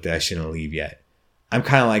this look that I shouldn't leave yet. I'm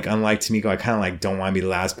kind of unlike Tamiko, I kind of don't want to be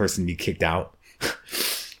the last person to be kicked out.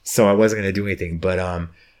 So I wasn't going to do anything, but,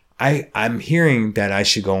 I'm hearing that I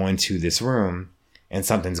should go into this room and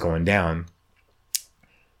something's going down.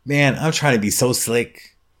 Man, I'm trying to be so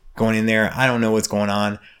slick going in there. I don't know what's going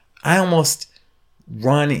on. I almost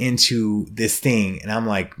run into this thing, and I'm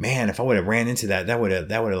like, man, if I would have ran into that would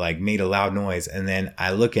have made a loud noise. And then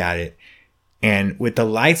I look at it, and with the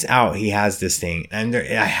lights out, he has this thing, and it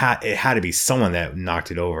had to be someone that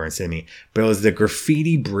knocked it over instead of me. But it was the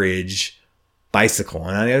Graffiti Bridge bicycle,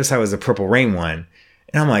 and on the other side was the Purple Rain one.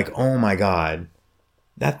 And I'm like, oh my god,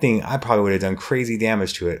 that thing, I probably would have done crazy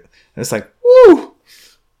damage to it. And it's like, woo!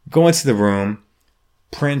 Go into the room.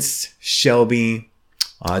 Prince, Shelby,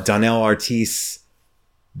 Donnell Artis,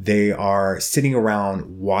 they are sitting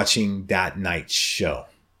around watching that night's show.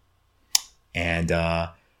 And I'm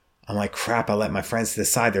like, crap, I let my friends to the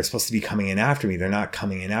side. They're supposed to be coming in after me. They're not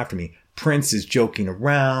coming in after me. Prince is joking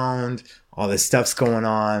around. All this stuff's going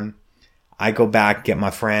on. I go back, get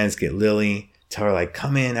my friends, get Lily, tell her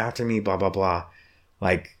come in after me, blah, blah, blah.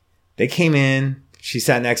 They came in. She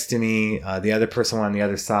sat next to me. The other person on the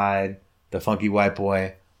other side, the funky white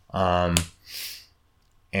boy.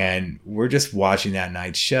 And we're just watching that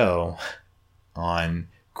night's show on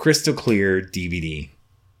crystal clear DVD.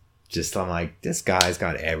 I'm like, this guy's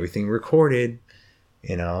got everything recorded,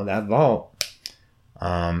 that vault.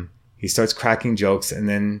 He starts cracking jokes, and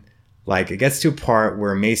then it gets to a part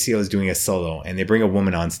where Maceo is doing a solo, and they bring a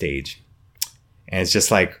woman on stage. And it's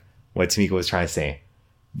just like what Tamika was trying to say.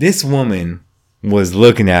 This woman was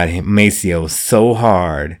looking at Maceo so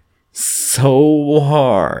hard.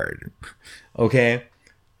 Okay?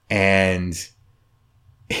 And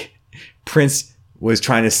Prince was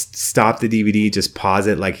trying to stop the DVD, just pause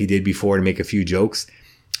it like he did before to make a few jokes.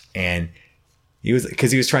 And he was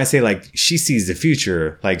trying to say she sees the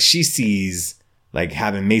future. She sees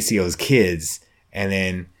having Maceo's kids. And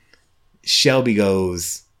then Shelby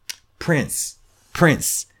goes, Prince.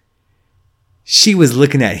 She was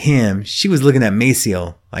looking at him. She was looking at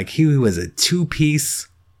Maceo like he was a 2-piece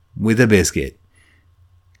with a biscuit.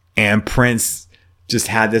 And Prince just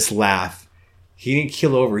had this laugh. He didn't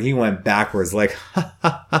keel over. He went backwards ha, ha,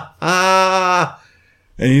 ha, ha.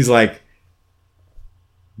 And he's like,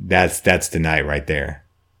 that's the night right there.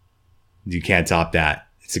 You can't top that.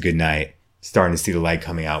 It's a good night. Starting to see the light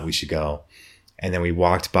coming out. We should go. And then we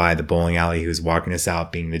walked by the bowling alley. He was walking us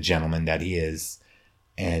out, being the gentleman that he is.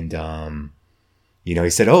 And, he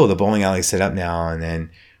said, oh, the bowling alley's set up now. And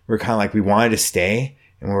then we're kind of we wanted to stay.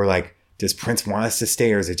 And we were like, does Prince want us to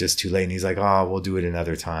stay, or is it just too late? And he's like, oh, we'll do it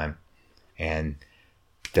another time. And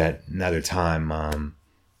that another time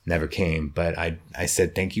never came. But I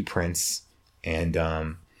said, thank you, Prince. And,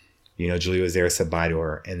 Julia was there, said bye to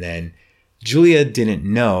her. And then Julia didn't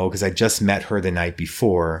know, because I just met her the night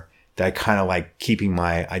before, that I kind of keeping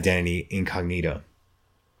my identity incognito.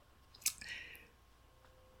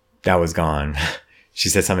 That was gone. She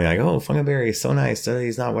said something like, oh, Fungaberry is so nice.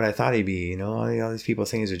 He's not what I thought he'd be. All these people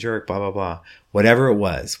saying he's a jerk, blah, blah, blah. Whatever it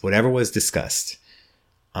was, whatever was discussed.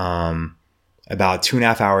 about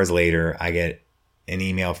 2.5 hours later, I get an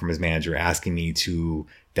email from his manager asking me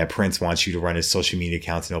that Prince wants you to run his social media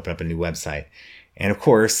accounts and open up a new website. And of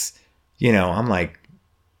course, I'm like,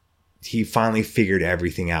 he finally figured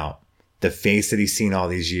everything out. The face that he's seen all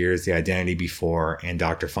these years, the identity before, and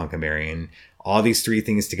Dr. Funkenberry, and all these three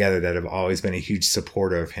things together that have always been a huge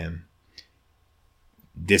supporter of him.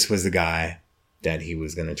 This was the guy that he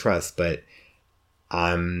was going to trust. But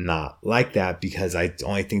I'm not like that, because I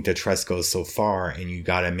only think the trust goes so far, and you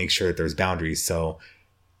got to make sure that there's boundaries. So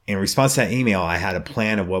in response to that email, I had a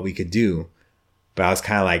plan of what we could do, but I was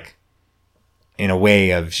kind of like, in a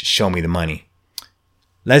way of show me the money.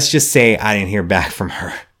 Let's just say I didn't hear back from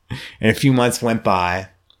her. And a few months went by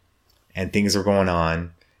and things were going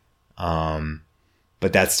on.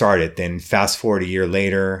 But that started. Then fast forward a year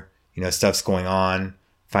later, stuff's going on.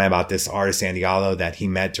 Find about this artist, Andialo, that he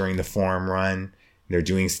met during the forum run. They're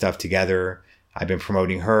doing stuff together. I've been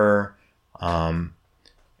promoting her.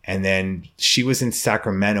 And then she was in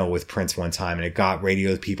Sacramento with Prince one time, and it got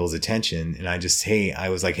radio people's attention. And I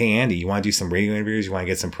was like, hey, Andy, you want to do some radio interviews? You want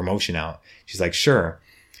to get some promotion out? She's like, sure.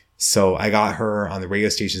 So I got her on the radio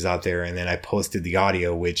stations out there, and then I posted the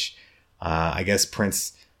audio, which I guess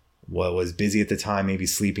Prince was busy at the time, maybe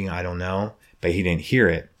sleeping, I don't know, but he didn't hear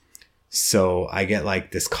it. So I get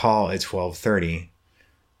like this call at 12:30.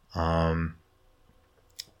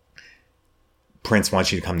 Prince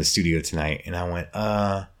wants you to come to the studio tonight. And I went,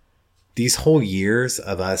 these whole years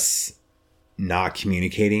of us not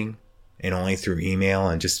communicating and only through email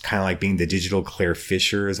and just kind of like being the digital Claire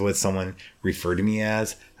Fisher is what someone referred to me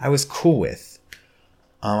as, I was cool with.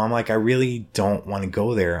 I'm like, I really don't want to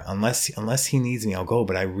go there unless he needs me, I'll go.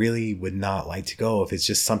 But I really would not like to go if it's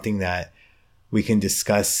just something that we can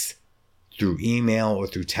discuss through email or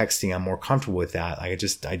through texting. I'm more comfortable with that. Like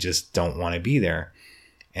I just don't want to be there.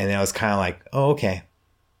 And then I was kind of like, oh, okay.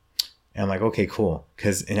 And I'm like, okay, cool.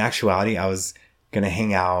 Because in actuality, I was gonna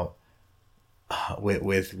hang out with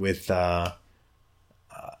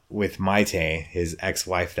Maite, his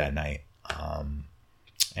ex-wife, that night,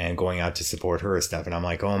 and going out to support her and stuff. And I'm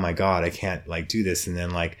like, oh my god, I can't like do this. And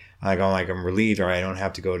then I'm relieved, or I don't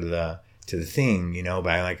have to go to the thing, But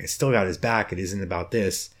I still got his back. It isn't about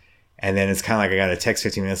this. And then it's kind of like I got a text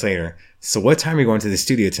 15 minutes later. So what time are you going to the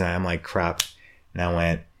studio tonight? I'm like, crap. And I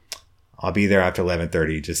went, I'll be there after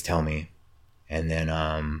 11:30. Just tell me. And then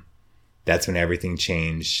that's when everything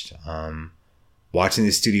changed. Watching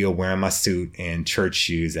the studio, wearing my suit and church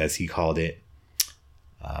shoes, as he called it.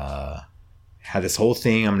 Had this whole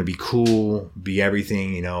thing. I'm going to be cool, be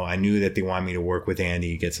everything. I knew that they wanted me to work with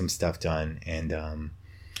Andy, get some stuff done. And,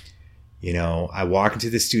 I walk into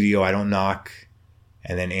the studio. I don't knock.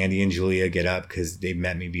 And then Andy and Julia get up because they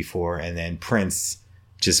met me before. And then Prince,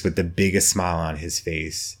 just with the biggest smile on his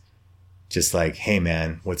face, just like, hey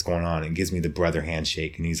man, what's going on? And gives me the brother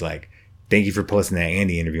handshake. And he's like, thank you for posting that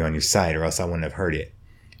Andy interview on your site, or else I wouldn't have heard it.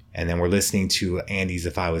 And then we're listening to Andy's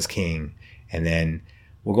If I Was King. And then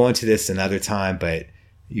we'll go into this another time, but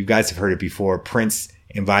you guys have heard it before. Prince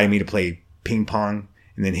invited me to play ping pong,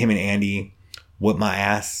 and then him and Andy whooped my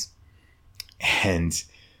ass. And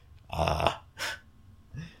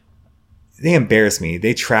they embarrassed me.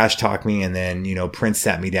 They trash talked me. And then, Prince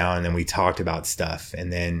sat me down and then we talked about stuff.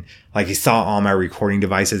 And then he saw all my recording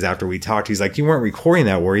devices after we talked. He's like, you weren't recording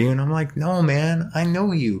that, were you? And I'm like, no, man, I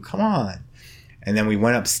know you. Come on. And then we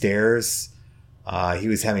went upstairs. He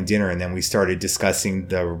was having dinner, and then we started discussing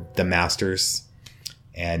the masters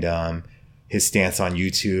and his stance on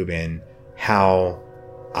YouTube, and how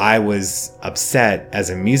I was upset as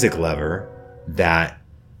a music lover that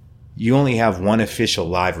you only have one official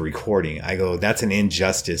live recording. I go, that's an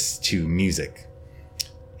injustice to music.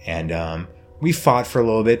 And we fought for a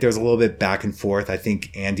little bit. There was a little bit back and forth. I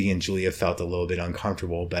think Andy and Julia felt a little bit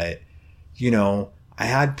uncomfortable, but I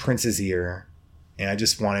had Prince's ear, and I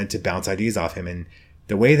just wanted to bounce ideas off him. And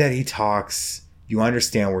the way that he talks, you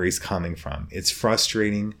understand where he's coming from. It's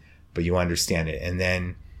frustrating, but you understand it. And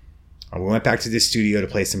then we went back to the studio to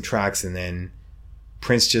play some tracks, and then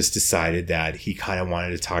Prince just decided that he kind of wanted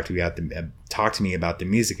to talk to me about the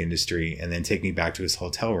music industry, and then take me back to his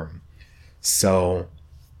hotel room. So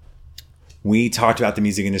we talked about the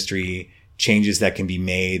music industry, changes that can be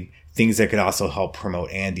made, things that could also help promote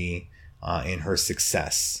Andy in her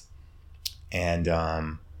success. And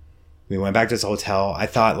we went back to his hotel. I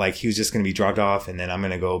thought he was just going to be dropped off, and then I'm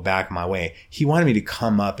going to go back my way. He wanted me to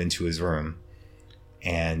come up into his room,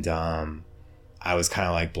 and I was kind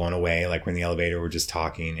of blown away. We're in the elevator, we're just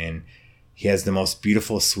talking, and he has the most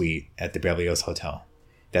beautiful suite at the Beverly Hills Hotel.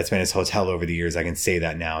 That's been his hotel over the years. I can say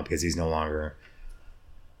that now because he's no longer.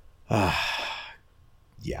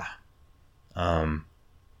 Yeah.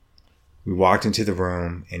 we walked into the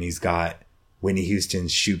room and he's got Whitney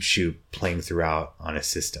Houston's Shoop Shoop playing throughout on a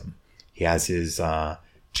system. He has his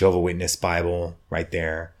Jehovah's Witness Bible right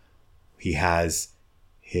there. He has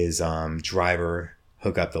his driver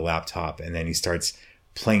hook up the laptop, and then he starts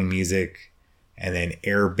playing music and then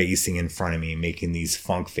air bassing in front of me, making these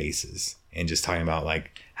funk faces and just talking about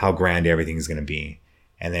like how grand everything's going to be,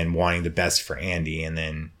 and then wanting the best for Andy, and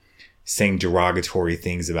then saying derogatory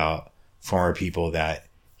things about former people that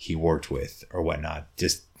he worked with or whatnot.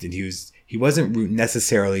 Just that he wasn't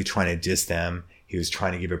necessarily trying to diss them. He was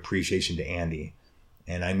trying to give appreciation to Andy.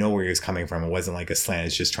 And I know where he was coming from. It wasn't like a slant.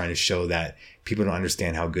 It's just trying to show that people don't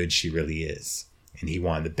understand how good she really is. And he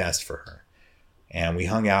wanted the best for her. And we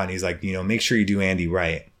hung out and he's like, make sure you do Andy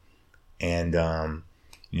right. And,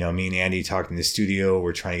 me and Andy talked in the studio.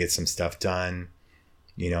 We're trying to get some stuff done,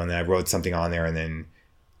 and then I wrote something on there. And then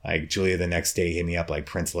like Julia the next day hit me up like,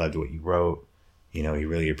 Prince loved what you wrote. He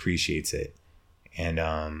really appreciates it. And,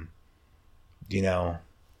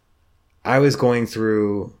 I was going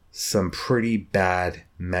through some pretty bad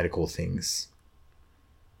medical things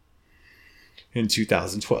in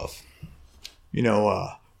 2012.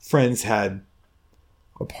 Friends had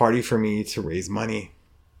a party for me to raise money.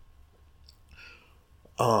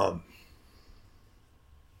 I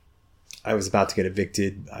was about to get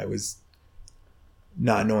evicted. I was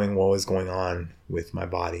not knowing what was going on with my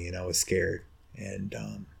body, and I was scared. And,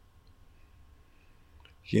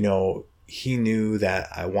 he knew that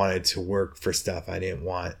I wanted to work for stuff. I didn't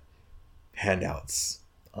want handouts.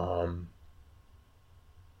 All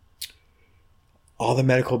the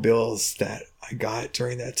medical bills that I got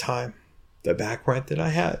during that time, the back rent that I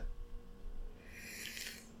had,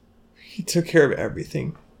 he took care of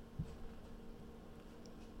everything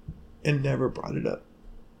and never brought it up.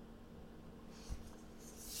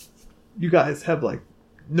 You guys have like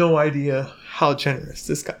no idea how generous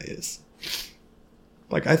this guy is.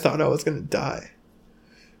 Like, I thought I was going to die.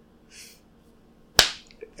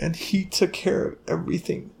 And he took care of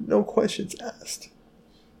everything. No questions asked.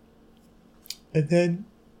 And then,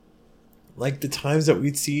 like, the times that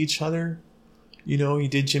we'd see each other, he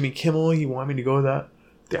did Jimmy Kimmel. He wanted me to go to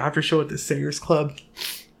the after show at the Sayers Club.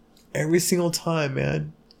 Every single time,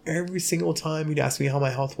 man. Every single time he'd ask me how my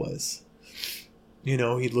health was.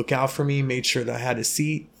 He'd look out for me, made sure that I had a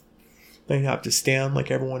seat. I didn't have to stand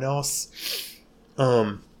like everyone else.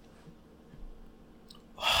 And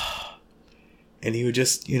he would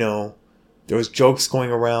just, there was jokes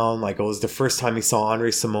going around, like it was the first time he saw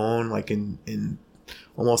Andre Simone, like in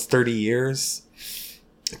almost 30 years.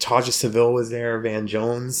 Taja Seville was there, Van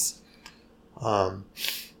Jones. You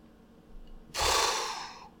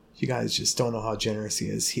guys just don't know how generous he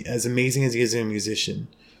is. As amazing as he is as a musician,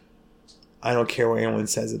 I don't care what anyone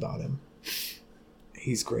says about him.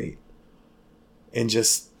 He's great. And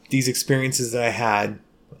just these experiences that I had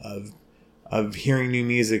of hearing new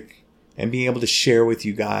music and being able to share with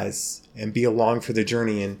you guys and be along for the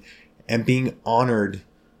journey and being honored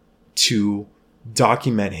to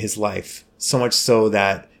document his life. So much so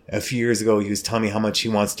that a few years ago he was telling me how much he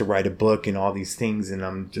wants to write a book and all these things. And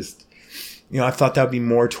I'm just, I thought that would be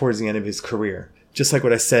more towards the end of his career. Just like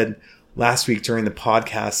what I said last week during the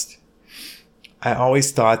podcast, I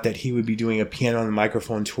always thought that he would be doing a piano on the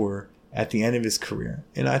microphone tour at the end of his career.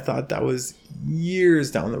 And I thought that was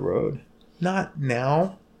years down the road. Not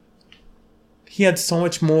now. He had so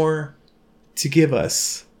much more to give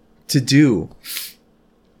us, to do.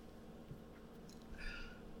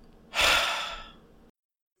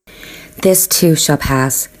 This too shall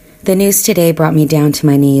pass. The news today brought me down to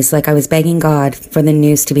my knees like I was begging God for the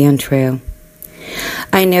news to be untrue.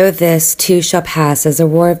 I know this too shall pass as a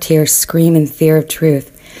roar of tears scream in fear of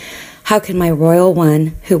truth. How could my royal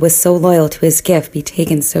one, who was so loyal to his gift, be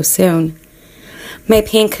taken so soon? My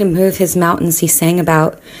pain could move his mountains he sang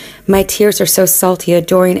about. My tears are so salty,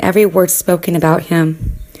 adoring every word spoken about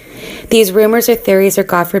him. These rumors or theories, or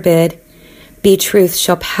God forbid, be truth,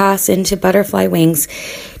 shall pass into butterfly wings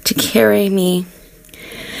to carry me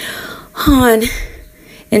on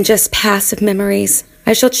in just passive memories.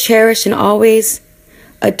 I shall cherish and always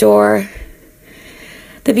adore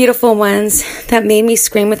the beautiful ones that made me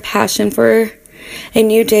scream with passion for a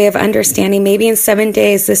new day of understanding. Maybe in 7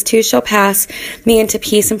 days this too shall pass me into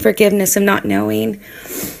peace and forgiveness of not knowing.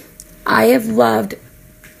 I have loved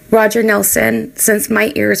Roger Nelson since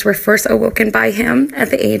my ears were first awoken by him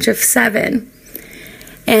at the age of 7.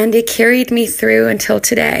 And it carried me through until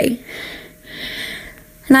today.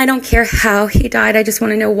 And I don't care how he died. I just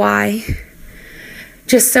want to know why.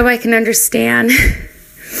 Just so I can understand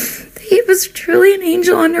that he was truly an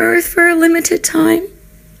angel on earth for a limited time.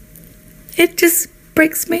 It just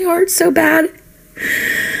breaks my heart so bad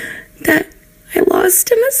that I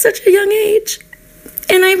lost him at such a young age.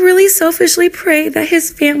 And I really selfishly pray that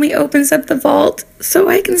his family opens up the vault so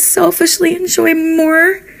I can selfishly enjoy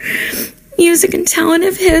more music and talent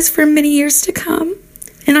of his for many years to come.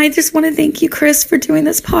 And I just want to thank you, Chris, for doing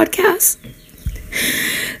this podcast,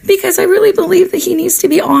 because I really believe that he needs to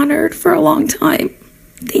be honored for a long time.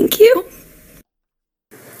 Thank you.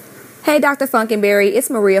 Hey, Dr. Funkenberry, it's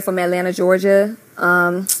Maria from Atlanta, Georgia.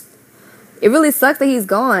 It really sucks that he's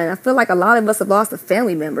gone. I feel like a lot of us have lost a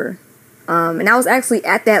family member. And I was actually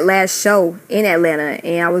at that last show in Atlanta,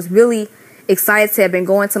 and I was really excited to have been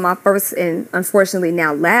going to my first and unfortunately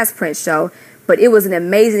now last Prince show, but it was an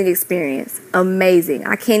amazing experience. Amazing.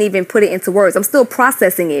 I can't even put it into words. I'm still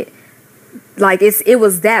processing it. Like it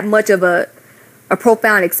was that much of a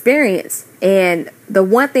profound experience. And the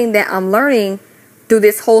one thing that I'm learning through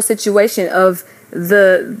this whole situation of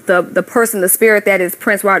the person, the spirit that is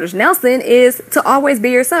Prince Rogers Nelson, is to always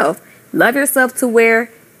be yourself. Love yourself to where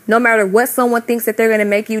no matter what someone thinks that they're going to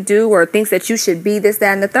make you do or thinks that you should be this,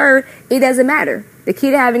 that, and the third, it doesn't matter. The key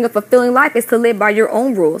to having a fulfilling life is to live by your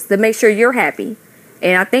own rules, to make sure you're happy.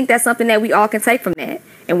 And I think that's something that we all can take from that.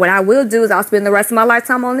 And what I will do is I'll spend the rest of my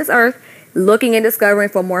lifetime on this earth looking and discovering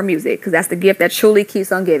for more music, because that's the gift that truly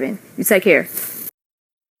keeps on giving. You take care.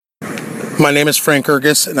 My name is Frank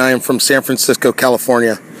Ergis, and I am from San Francisco,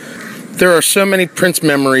 California. There are so many Prince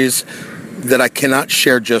memories that I cannot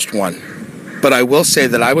share just one. But I will say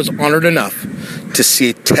that I was honored enough to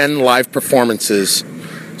see 10 live performances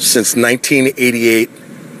since 1988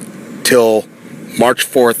 till March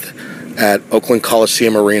 4th at Oakland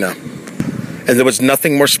Coliseum Arena. And there was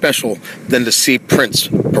nothing more special than to see Prince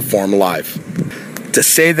perform live. To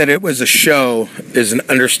say that it was a show is an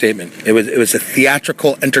understatement. It was a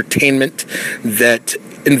theatrical entertainment that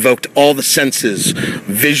invoked all the senses,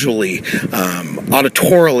 visually,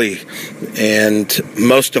 auditorily, and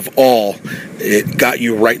most of all, it got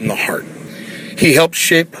you right in the heart. He helped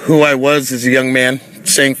shape who I was as a young man,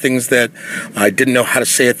 saying things that I didn't know how to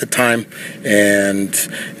say at the time, and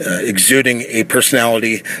exuding a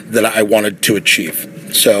personality that I wanted to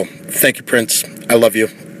achieve. So, thank you, Prince. I love you.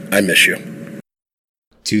 I miss you.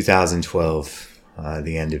 2012,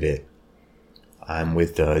 the end of it. I'm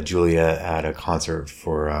with Julia at a concert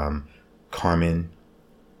for Carmen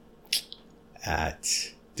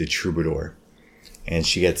at the Troubadour. And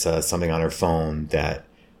she gets something on her phone that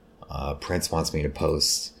Prince wants me to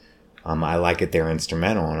post. I like it, they're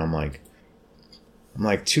instrumental. And I'm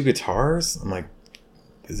like, 2 guitars? I'm like,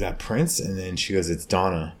 is that Prince? And then she goes, it's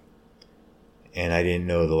Donna. And I didn't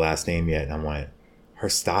know the last name yet. And I'm like, her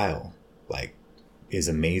style, is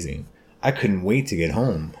amazing. I couldn't wait to get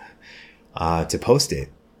home to post it.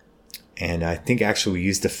 And I think actually we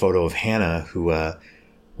used a photo of Hannah, who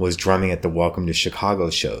was drumming at the Welcome to Chicago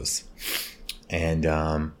shows.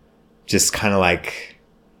 And just kind of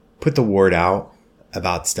put the word out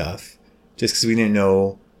about stuff. Just because we didn't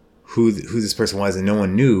know who this person was, and no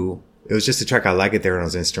one knew. It was just a track I like it there, and it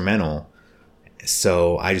was instrumental.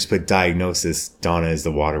 So I just put diagnosis, Donna, is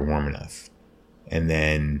the water warm enough? And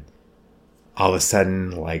then all of a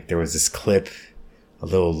sudden, there was this clip, a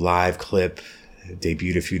little live clip,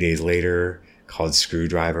 debuted a few days later, called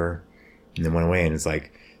Screwdriver, and then went away. And it's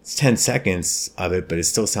 10 seconds of it, but it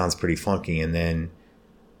still sounds pretty funky. And then,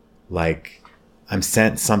 I'm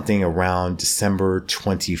sent something around December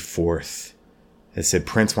 24th. It said,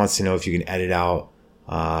 Prince wants to know if you can edit out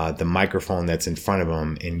the microphone that's in front of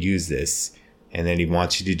him and use this. And then he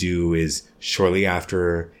wants you to do is shortly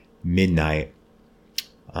after midnight,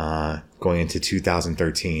 going into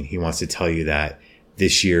 2013, he wants to tell you that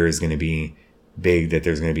this year is going to be big, that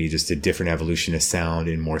there's going to be just a different evolution of sound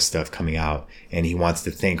and more stuff coming out. And he wants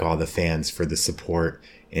to thank all the fans for the support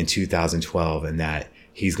in 2012, and that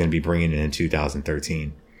he's going to be bringing it in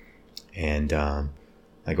 2013. And,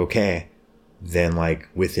 okay. Then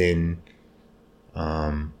within,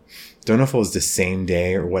 don't know if it was the same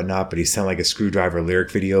day or whatnot, but he sent a Screwdriver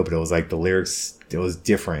lyric video, but it was the lyrics, it was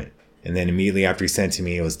different. And then immediately after he sent it to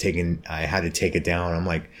me, I had to take it down. I'm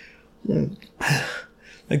like,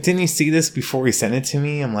 didn't you see this before he sent it to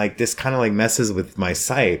me? I'm like, this kind of messes with my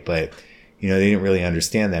site, but they didn't really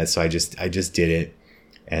understand that. So I just did it.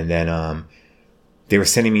 And then, they were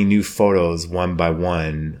sending me new photos one by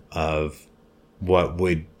one of what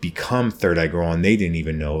would become Third Eye Girl. And they didn't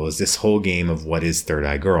even know it was this whole game of what is Third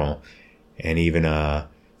Eye Girl. And even,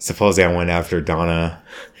 supposedly I went after Donna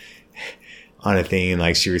on a thing,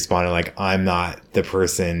 and she responded I'm not the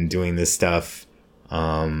person doing this stuff.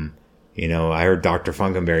 I heard Dr.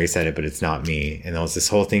 Funkenberry said it, but it's not me. And there was this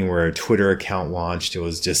whole thing where a Twitter account launched. It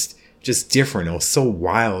was just different. It was so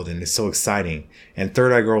wild and it's so exciting. And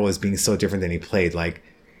Third Eye Girl was being so different than he played.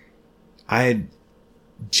 I had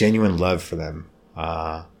genuine love for them.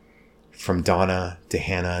 From Donna to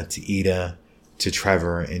Hannah to Ida to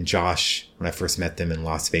Trevor and Josh when I first met them in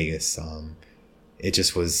Las Vegas. It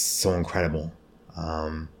just was so incredible.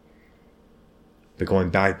 But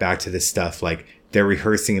going back to this stuff, like they're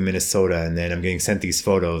rehearsing in Minnesota and then I'm getting sent these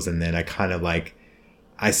photos and then I kind of like,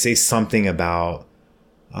 I say something about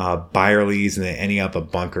Byerly's and then ending up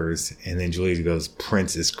at Bunkers. And then Julia goes,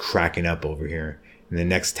 Prince is cracking up over here. And the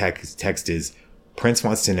next text is, Prince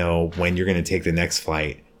wants to know when you're going to take the next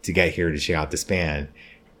flight to get here to check out this band.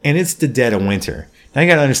 And it's the dead of winter. Now you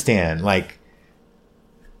got to understand, like,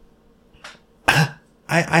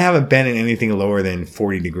 I haven't been in anything lower than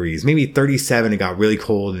 40 degrees. Maybe 37. It got really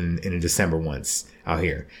cold in December once out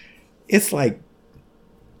here. It's like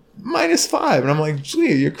 -5. And I'm like,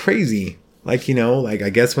 Julia, you're crazy. Like, you know, like, I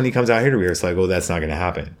guess when he comes out here to rehearse, like, oh, that's not going to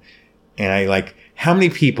happen. And I like, how many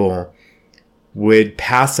people would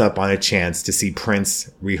pass up on a chance to see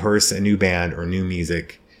Prince rehearse a new band or new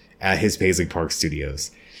music at his Paisley Park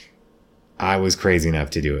studios? I was crazy enough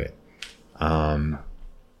to do it.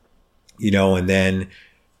 You know, and then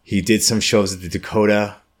he did some shows at the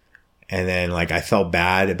Dakota. And then like, I felt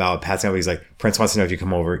bad about passing out. He's like, Prince wants to know if you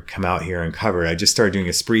come out here and cover it. I just started doing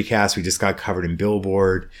a Spreecast. We just got covered in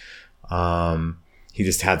Billboard. He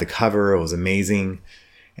just had the cover. It was amazing.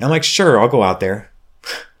 And I'm like, sure, I'll go out there.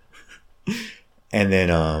 And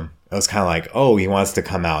then, it was kind of like, oh, he wants to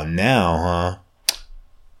come out now, huh?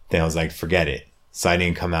 Then I was like, forget it. So I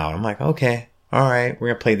didn't come out. I'm like, okay, all right, we're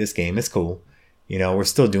going to play this game. It's cool. You know, we're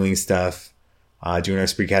still doing stuff, doing our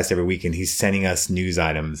Spreecast every week. And he's sending us news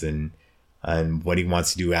items and what he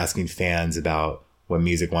wants to do, asking fans about what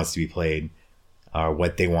music wants to be played or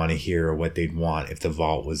what they want to hear or what they'd want if the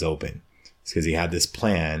vault was open. It's because he had this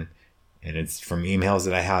plan and it's from emails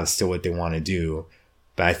that I have still what they want to do.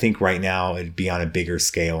 But I think right now it'd be on a bigger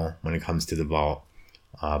scale when it comes to the vault.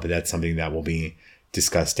 But that's something that will be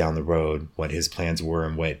discussed down the road, what his plans were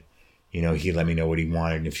and what, you know, he let me know what he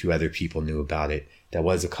wanted and a few other people knew about it. That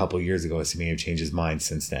was a couple years ago, so he may have changed his mind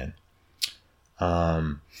since then.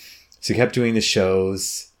 So he kept doing the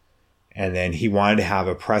shows and then he wanted to have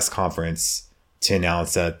a press conference to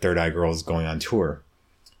announce that Third Eye Girl's going on tour.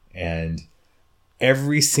 And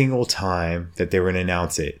every single time that they were going to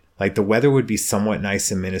announce it, like the weather would be somewhat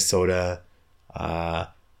nice in Minnesota.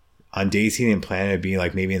 On days he didn't plan it, it'd be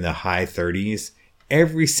like maybe in the high 30s.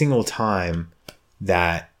 Every single time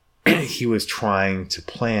that he was trying to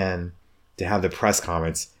plan to have the press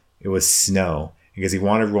conference, it was snow because he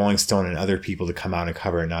wanted Rolling Stone and other people to come out and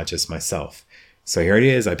cover it, not just myself. So here it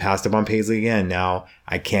is. I passed up on Paisley again. Now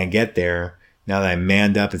I can't get there. Now that I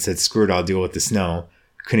manned up and said, screw it, I'll deal with the snow.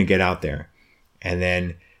 Couldn't get out there. And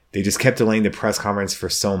then they just kept delaying the press conference for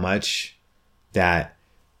so much that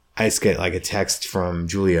I just get like a text from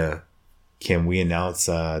Julia, can we announce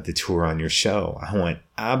the tour on your show? I went,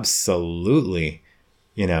 absolutely.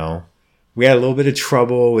 You know, we had a little bit of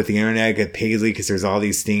trouble with the internet at Paisley because there's all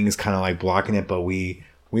these things kind of like blocking it, but we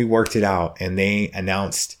worked it out and they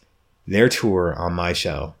announced their tour on my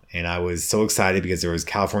show. And I was so excited because there was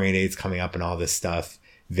California dates coming up and all this stuff.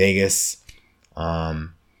 Vegas.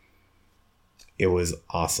 It was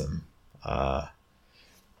awesome. At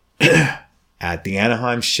the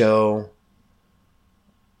Anaheim show,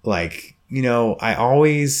 like, you know, I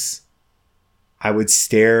would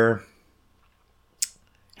stare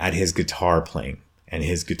at his guitar playing and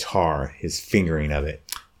his guitar, his fingering of it.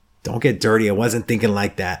 Don't get dirty. I wasn't thinking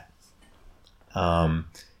like that. And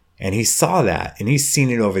he saw that and he's seen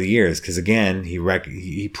it over the years. Cause again,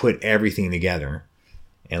 he put everything together.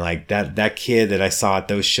 And like that kid that I saw at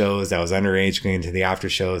those shows that was underage going into the after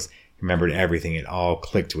shows, remembered everything. It all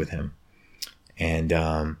clicked with him.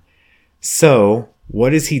 And, so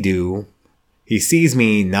what does he do? He sees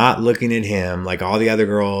me not looking at him like all the other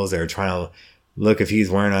girls that are trying to look if he's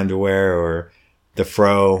wearing underwear or the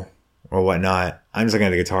fro or whatnot. I'm just looking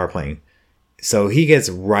at the guitar playing. So he gets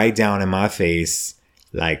right down in my face,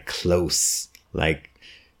 like close, like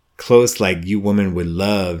you women would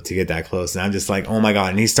love to get that close. And I'm just like, oh my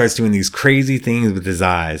God. And he starts doing these crazy things with his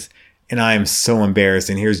eyes. And I am so embarrassed.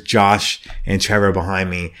 And here's Josh and Trevor behind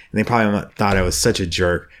me. And they probably thought I was such a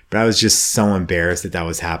jerk, but I was just so embarrassed that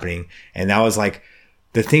was happening. And that was like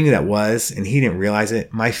the thing that was, and he didn't realize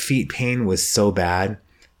it. My feet pain was so bad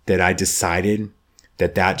that I decided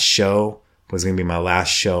that show was going to be my last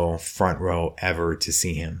show front row ever to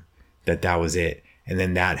see him. That was it. And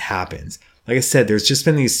then that happens. Like I said, there's just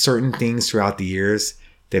been these certain things throughout the years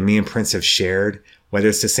that me and Prince have shared, whether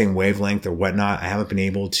it's the same wavelength or whatnot. I haven't been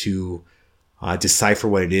able to decipher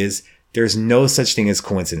what it is. There's no such thing as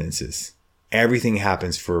coincidences. Everything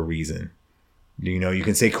happens for a reason. You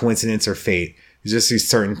can say coincidence or fate. There's just these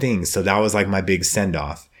certain things. So that was like my big send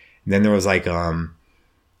off. And then there was like an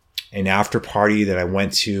after party that I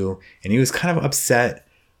went to, and he was kind of upset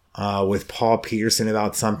with Paul Peterson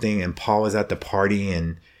about something, and Paul was at the party,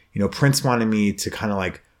 and Prince wanted me to kind of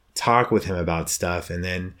like talk with him about stuff, and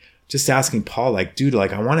then just asking Paul, like, dude,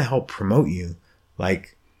 like, I want to help promote you.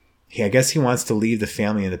 Like, I guess he wants to leave the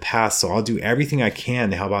family in the past, so I'll do everything I can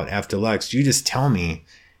to help out F Deluxe. You just tell me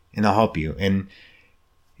and I'll help you. And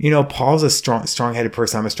Paul's a strong-headed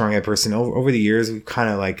person. I'm a strong-headed person. Over the years, we've kind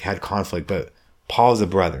of like had conflict, but Paul's a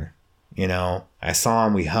brother. I saw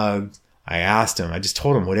him, we hugged, I asked him, I just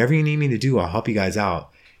told him, whatever you need me to do, I'll help you guys out.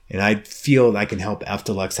 And I feel I can help F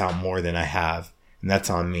Deluxe out more than I have, and that's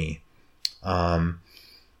on me.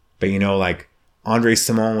 But like Andre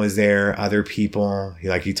Simone was there, other people.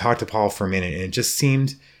 He talked to Paul for a minute, and it just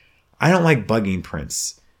seemed, I don't like bugging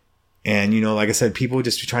Prince. And, like I said, people would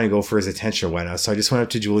just be trying to go for his attention or whatnot. So I just went up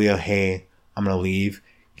to Julia, hey, I'm going to leave.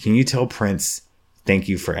 Can you tell Prince, thank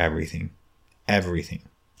you for everything? Everything.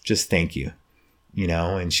 Just thank you.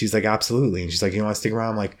 And she's like, absolutely. And she's like, you want to stick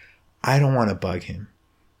around? I'm like, I don't want to bug him.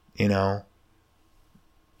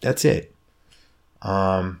 That's it.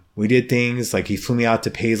 We did things like he flew me out to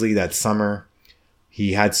Paisley that summer.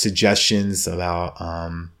 He had suggestions about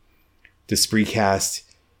the Spreecast.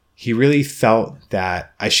 He really felt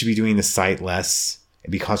that I should be doing the site less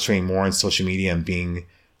and be concentrating more on social media and being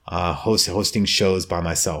hosting shows by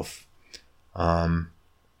myself. I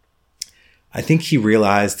think he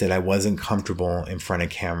realized that I wasn't comfortable in front of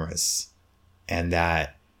cameras, and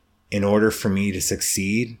that in order for me to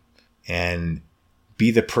succeed and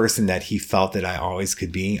be the person that he felt that I always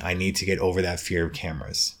could be, I need to get over that fear of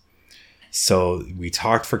cameras. So we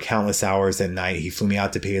talked for countless hours at night. He flew me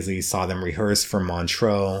out to Paisley, saw them rehearse for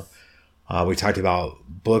Montreux. We talked about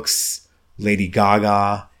books, Lady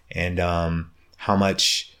Gaga, and how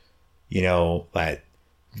much, like,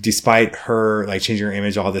 despite her like changing her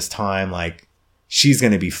image all this time, like, she's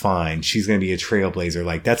going to be fine. She's going to be a trailblazer.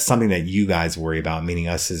 Like, that's something that you guys worry about, meaning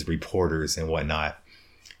us as reporters and whatnot.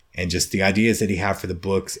 And just the ideas that he had for the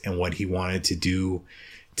books and what he wanted to do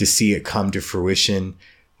to see it come to fruition.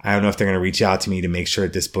 I don't know if they're going to reach out to me to make sure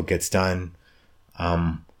that this book gets done.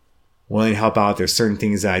 Willing to help out. There's certain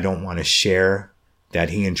things that I don't want to share that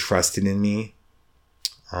he entrusted in me.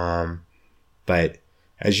 But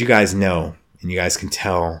as you guys know, and you guys can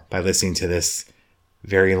tell by listening to this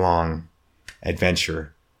very long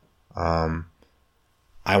adventure, I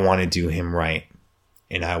want to do him right,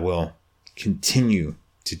 and I will continue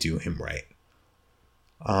to do him right.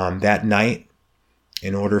 That night,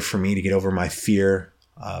 in order for me to get over my fear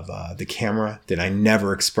of the camera that I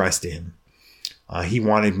never expressed to him, he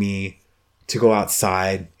wanted me to go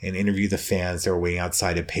outside and interview the fans that were waiting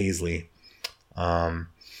outside at Paisley, and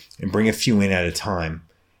bring a few in at a time.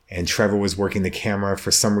 And Trevor was working the camera.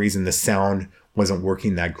 For some reason, the sound wasn't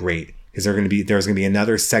working that great, because there's going to be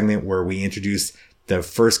another segment where we introduce the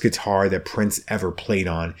first guitar that Prince ever played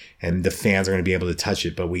on, and the fans are going to be able to touch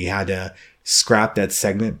it. But we had to scrap that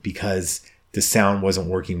segment because the sound wasn't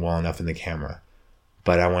working well enough in the camera.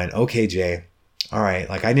 But I went, okay, Jay, all right.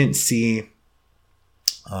 Like, I didn't see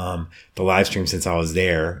the live stream since I was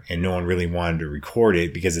there, and no one really wanted to record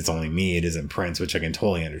it because it's only me. It isn't Prince, which I can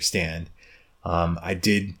totally understand. I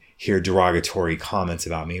did hear derogatory comments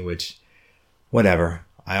about me, which, whatever.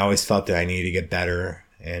 I always felt that I needed to get better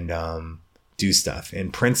and do stuff.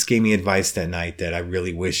 And Prince gave me advice that night that I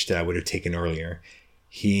really wish that I would have taken earlier.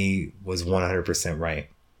 He was 100% right.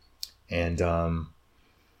 And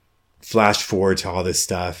flash forward to all this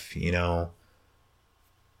stuff,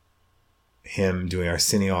 him doing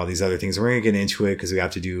Arsenio, all these other things. We're going to get into it because we're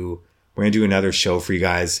going to do another show for you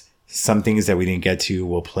guys. Some things that we didn't get to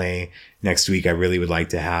will play next week. I really would like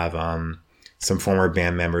to have some former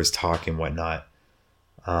band members talk and whatnot.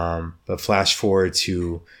 But flash forward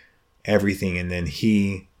to everything. And then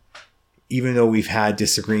even though we've had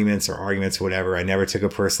disagreements or arguments or whatever, I never took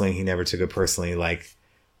it personally. He never took it personally. Like,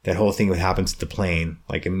 that whole thing would happen to the plane,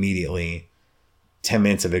 like, immediately, 10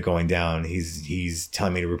 minutes of it going down, he's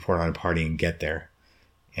telling me to report on a party and get there.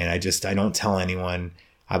 And I don't tell anyone.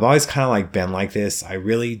 I've always kind of like been like this. I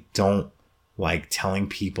really don't like telling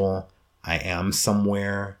people I am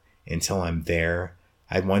somewhere until I'm there.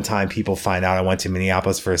 I had one time people find out I went to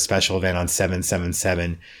Minneapolis for a special event on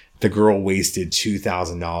 777. The girl wasted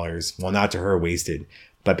 $2,000. Well, not to her wasted,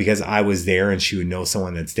 but because I was there and she would know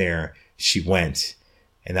someone that's there, she went.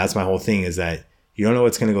 And that's my whole thing, is that you don't know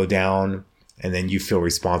what's going to go down, and then you feel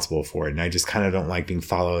responsible for it. And I just kind of don't like being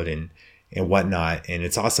followed and whatnot. And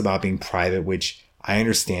it's also about being private, which I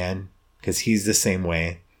understand because he's the same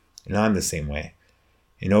way and I'm the same way.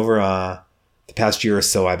 And over the past year or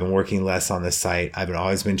so, I've been working less on the site. I've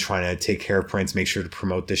always been trying to take care of Prince, make sure to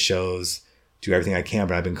promote the shows, do everything I can,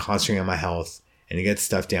 but I've been concentrating on my health and to get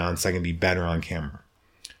stuff down so I can be better on camera.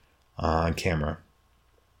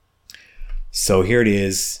 So here it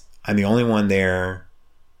is. I'm the only one there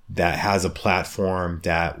that has a platform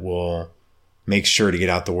that will make sure to get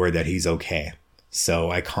out the word that he's okay.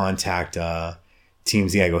 So I contact Team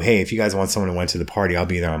Z. I go, hey, if you guys want someone who went to the party, I'll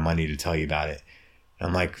be there on Monday to tell you about it. And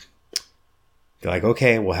I'm like, they're like,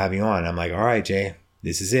 okay, we'll have you on. I'm like, all right, Jay,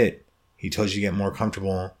 this is it. He told you to get more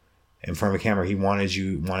comfortable in front of a camera. He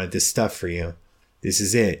wanted this stuff for you. This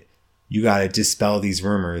is it. You got to dispel these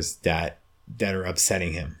rumors that are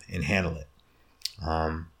upsetting him and handle it.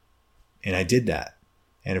 And I did that.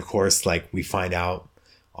 And of course, like, we find out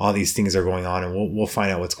all these things are going on, and we'll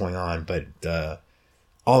find out what's going on. But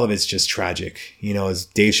all of it's just tragic. You know, as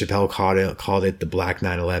Dave Chappelle called it the Black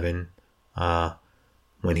 9/11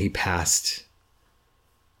 when he passed.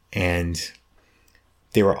 And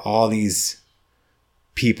there were all these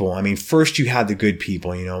people. I mean, first you had the good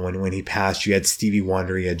people, you know, when he passed, you had Stevie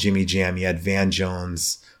Wonder, you had Jimmy Jam, you had Van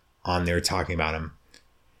Jones on there talking about him.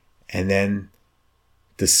 And then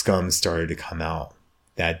the scum started to come out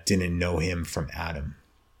that didn't know him from Adam,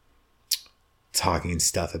 talking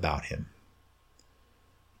stuff about him.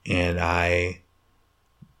 And I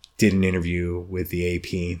did an interview with the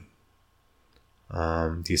AP,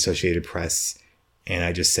 the Associated Press, and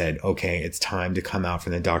I just said, okay, it's time to come out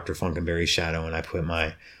from the Dr. Funkenberry shadow, and I put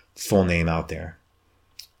my full name out there.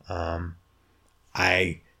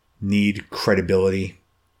 I need credibility.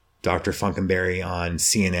 Dr. Funkenberry on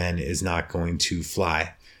CNN is not going to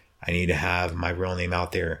fly. I need to have my real name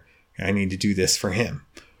out there, and I need to do this for him.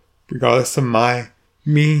 Regardless of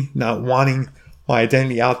me not wanting my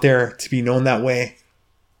identity out there to be known that way,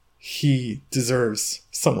 he deserves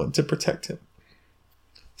someone to protect him.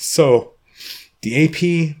 So the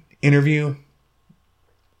AP interview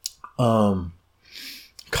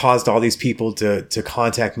caused all these people to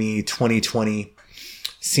contact me. 2020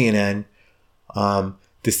 CNN.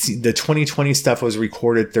 The 2020 stuff was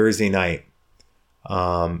recorded Thursday night,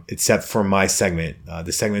 except for my segment.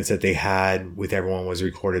 The segments that they had with everyone was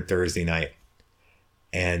recorded Thursday night,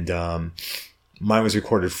 and mine was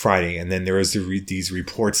recorded Friday. And then there was these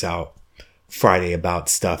reports out Friday about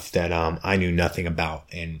stuff that I knew nothing about,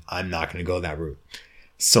 and I'm not going to go that route.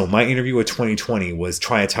 So my interview with 2020 was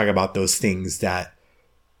trying to talk about those things that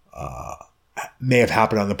may have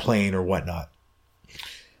happened on the plane or whatnot.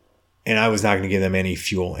 And I was not going to give them any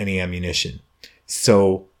fuel, any ammunition.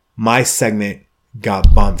 So my segment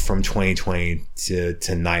got bumped from 2020 to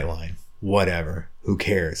Nightline. Whatever. Who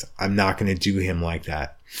cares? I'm not going to do him like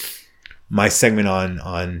that. My segment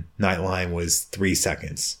on Nightline was 3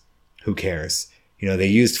 seconds. Who cares? You know, they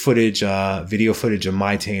used footage, video footage of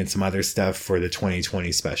my and some other stuff for the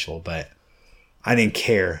 2020 special, but I didn't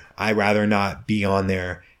care. I'd rather not be on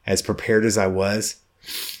there as prepared as I was.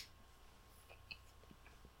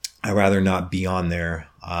 I'd rather not be on there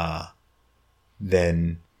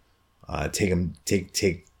than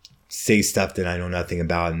say stuff that I know nothing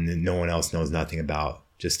about and that no one else knows nothing about.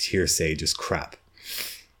 Just hearsay, just crap.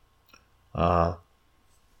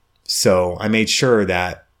 So I made sure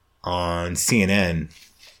that on CNN,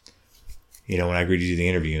 you know, when I agreed to do the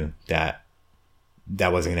interview, that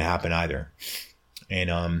wasn't going to happen either.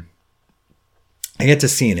 And I get to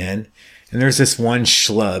CNN, and there's this one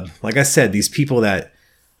schlub. Like I said, these people that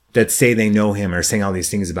say they know him are saying all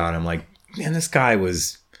these things about him. Like, man, this guy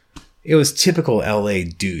it was typical LA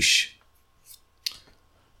douche.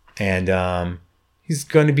 And he's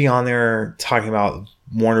going to be on there talking about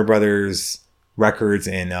Warner Brothers records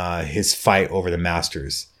and his fight over the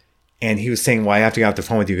masters. And he was saying, well, I have to get off the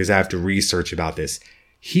phone with you because I have to research about this.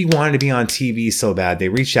 He wanted to be on TV so bad. They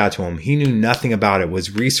reached out to him. He knew nothing about it,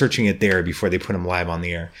 was researching it there before they put him live on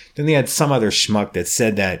the air. Then they had some other schmuck that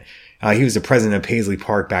said that he was the president of Paisley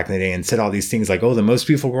Park back in the day and said all these things like, oh, the most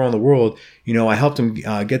beautiful girl in the world. You know, I helped him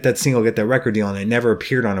get that single, get that record deal, and it never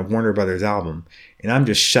appeared on a Warner Brothers album. And I'm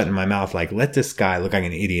just shutting my mouth like, let this guy look like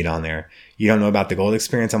an idiot on there. You don't know about the Gold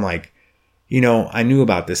Experience? I'm like, you know, I knew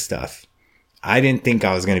about this stuff. I didn't think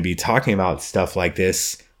I was going to be talking about stuff like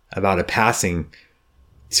this, about a passing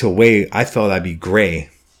to a way I felt I'd be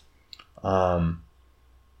gray. I'm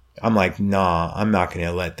like, nah, I'm not going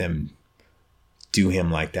to let them do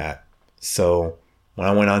him like that. So when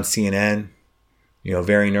I went on CNN, you know,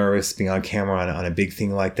 very nervous being on camera on a big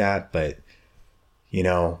thing like that. But, you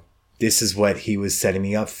know, this is what he was setting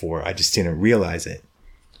me up for. I just didn't realize it,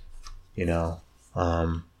 you know.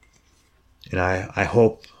 And I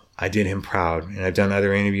hope I did him proud. And I've done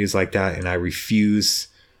other interviews like that, and I refuse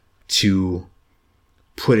to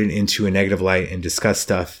put it into a negative light and discuss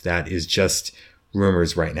stuff that is just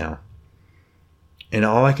rumors right now. And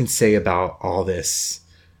all I can say about all this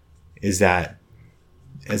is that,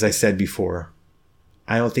 as I said before,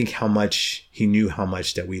 I don't think he knew how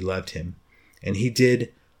much that we loved him. And he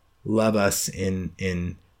did love us in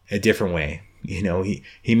a different way. You know,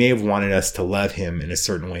 he may have wanted us to love him in a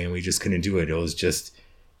certain way, and we just couldn't do it. It was just,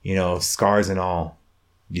 you know, scars and all.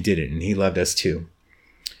 You did it, and he loved us too.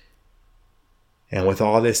 And with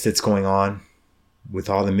all this that's going on, with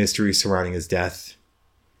all the mystery surrounding his death,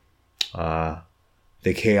 the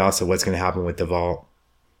chaos of what's going to happen with the vault,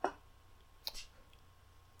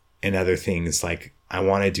 and other things, like, I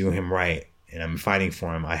want to do him right, and I'm fighting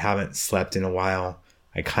for him. I haven't slept in a while.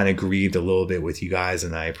 I kind of grieved a little bit with you guys,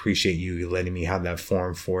 and I appreciate you letting me have that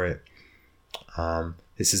forum for it.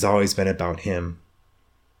 This has always been about him,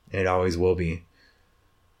 and it always will be.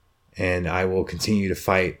 And I will continue to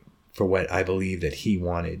fight for what I believe that he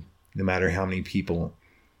wanted, no matter how many people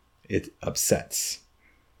it upsets.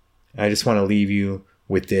 I just want to leave you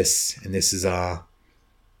with this, and this is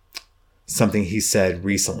something he said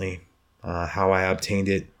recently. How I obtained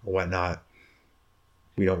it or whatnot,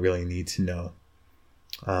 we don't really need to know.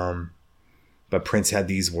 But Prince had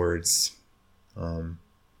these words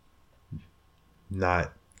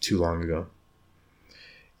not too long ago.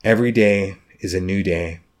 Every day is a new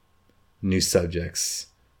day, new subjects,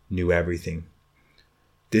 new everything.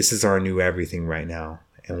 This is our new everything right now,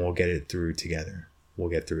 and we'll get it through together. We'll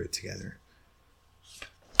get through it together.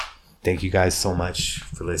 Thank you guys so much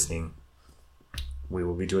for listening. We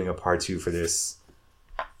will be doing a part 2 for this.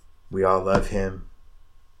 We all love him,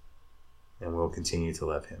 and we'll continue to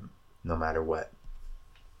love him no matter what.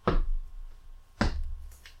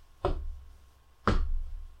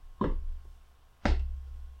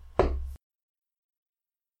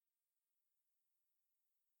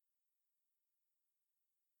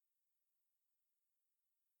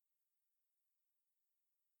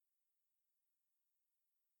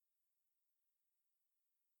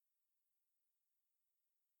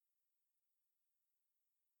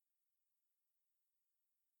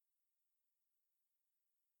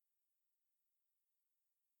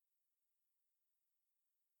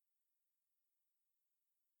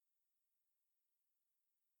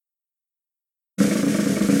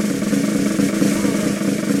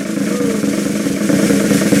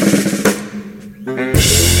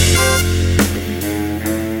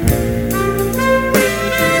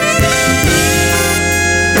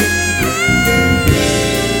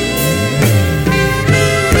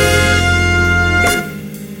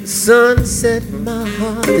 Sunset in my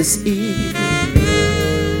heart this evening,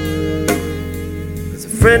 as a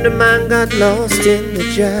friend of mine got lost in the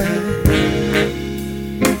drive.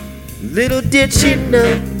 Little did she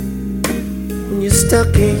know, when you're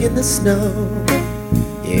stuck in the snow,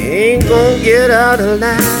 you ain't gonna get out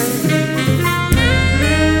alive.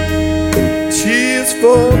 Tears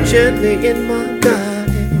fall gently in my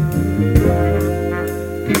garden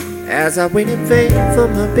as I wait in vain for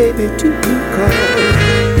my baby to call.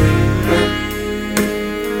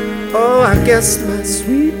 Oh, I guess my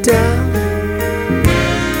sweet darling,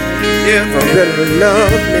 if I really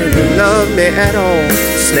love me at all.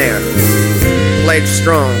 Snare, played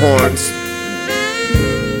strong horns.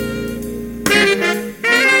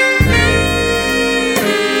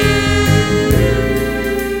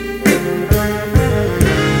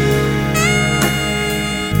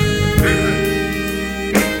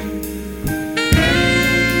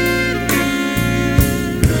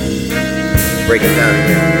 Break it down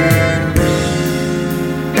again.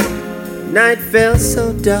 Night fell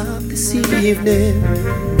so dark this evening,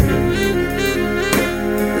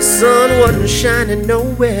 the sun wasn't shining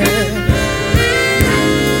nowhere.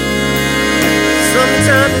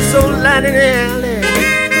 Sometimes it's so light in the alley,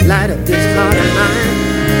 light up this heart of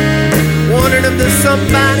mine, wondering if there's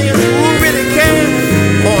somebody who really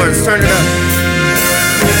cares. Horns, turn it up.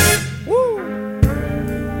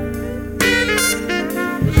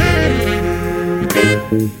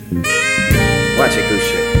 Watch it, goose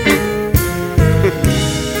shit.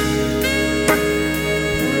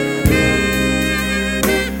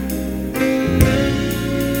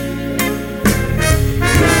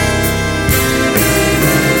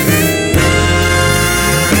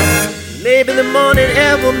 Maybe the morning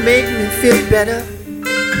air will make me feel better,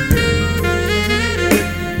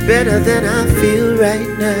 better than I feel right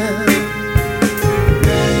now.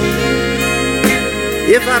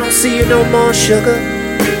 If I don't see you no more, sugar,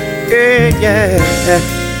 yeah,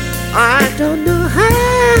 I don't know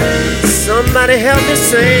how. Somebody help me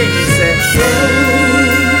sing. Say,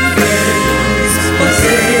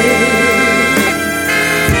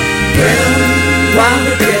 while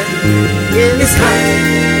the was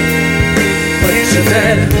hot, but you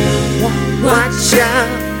better watch out.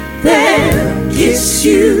 They'll kiss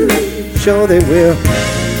you, Sure they will.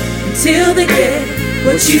 until they get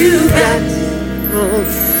what you got.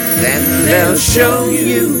 Then they'll show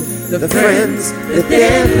you the friends that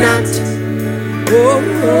they're not.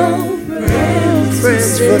 Oh,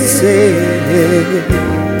 friends for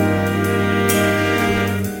sale.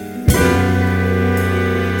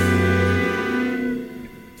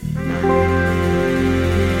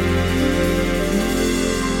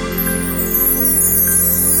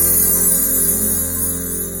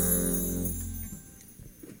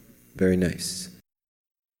 Very nice.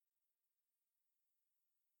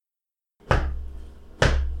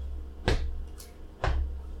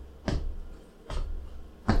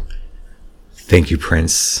 Thank you,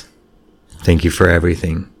 Prince. Thank you for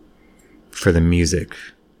everything. For the music,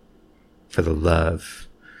 for the love,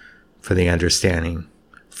 for the understanding,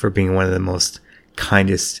 for being one of the most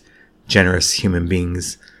kindest, generous human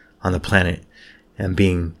beings on the planet, and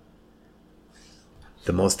being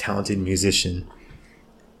the most talented musician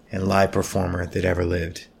and live performer that ever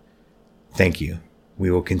lived. Thank you. We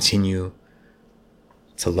will continue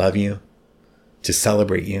to love you, to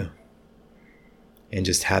celebrate you, and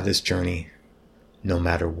just have this journey no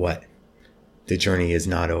matter what. The journey is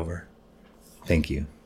not over. Thank you.